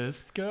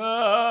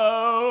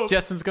 Periscope.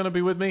 Justin's going to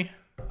be with me.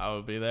 I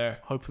will be there.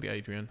 Hopefully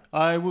Adrian.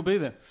 I will be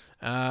there.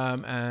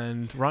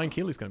 And Ryan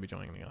Keeley's going to be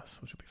joining us,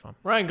 which will be fun.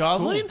 Ryan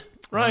Gosling? Cool.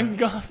 Ryan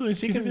Gosling.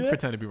 She can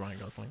pretend to be Ryan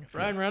Gosling. if you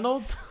Ryan like.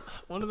 Reynolds?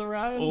 One of the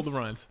Ryans? All the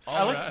Ryans.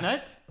 Alex, no?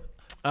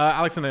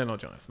 Alex and they are not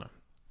joining us, no.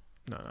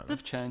 No.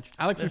 They've changed.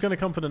 Alex is going to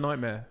come for the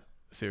Nightmare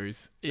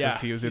series. Yeah,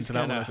 Because he was he's into that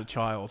when gonna- I was a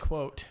child.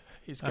 Quote.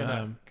 He's going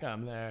to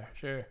come there.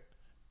 Sure.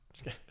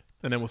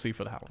 And then we'll see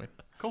for the Halloween.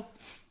 Cool.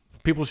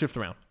 People shift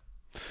around.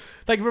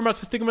 Thank you very much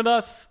for sticking with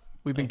us.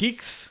 We've been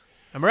Geeks.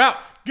 And we're out.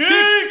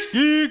 Geeks!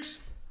 Geeks!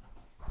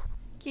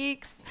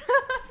 Geeks.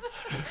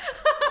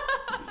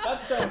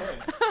 That's the end.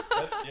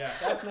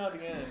 That's not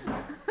the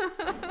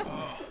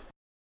end.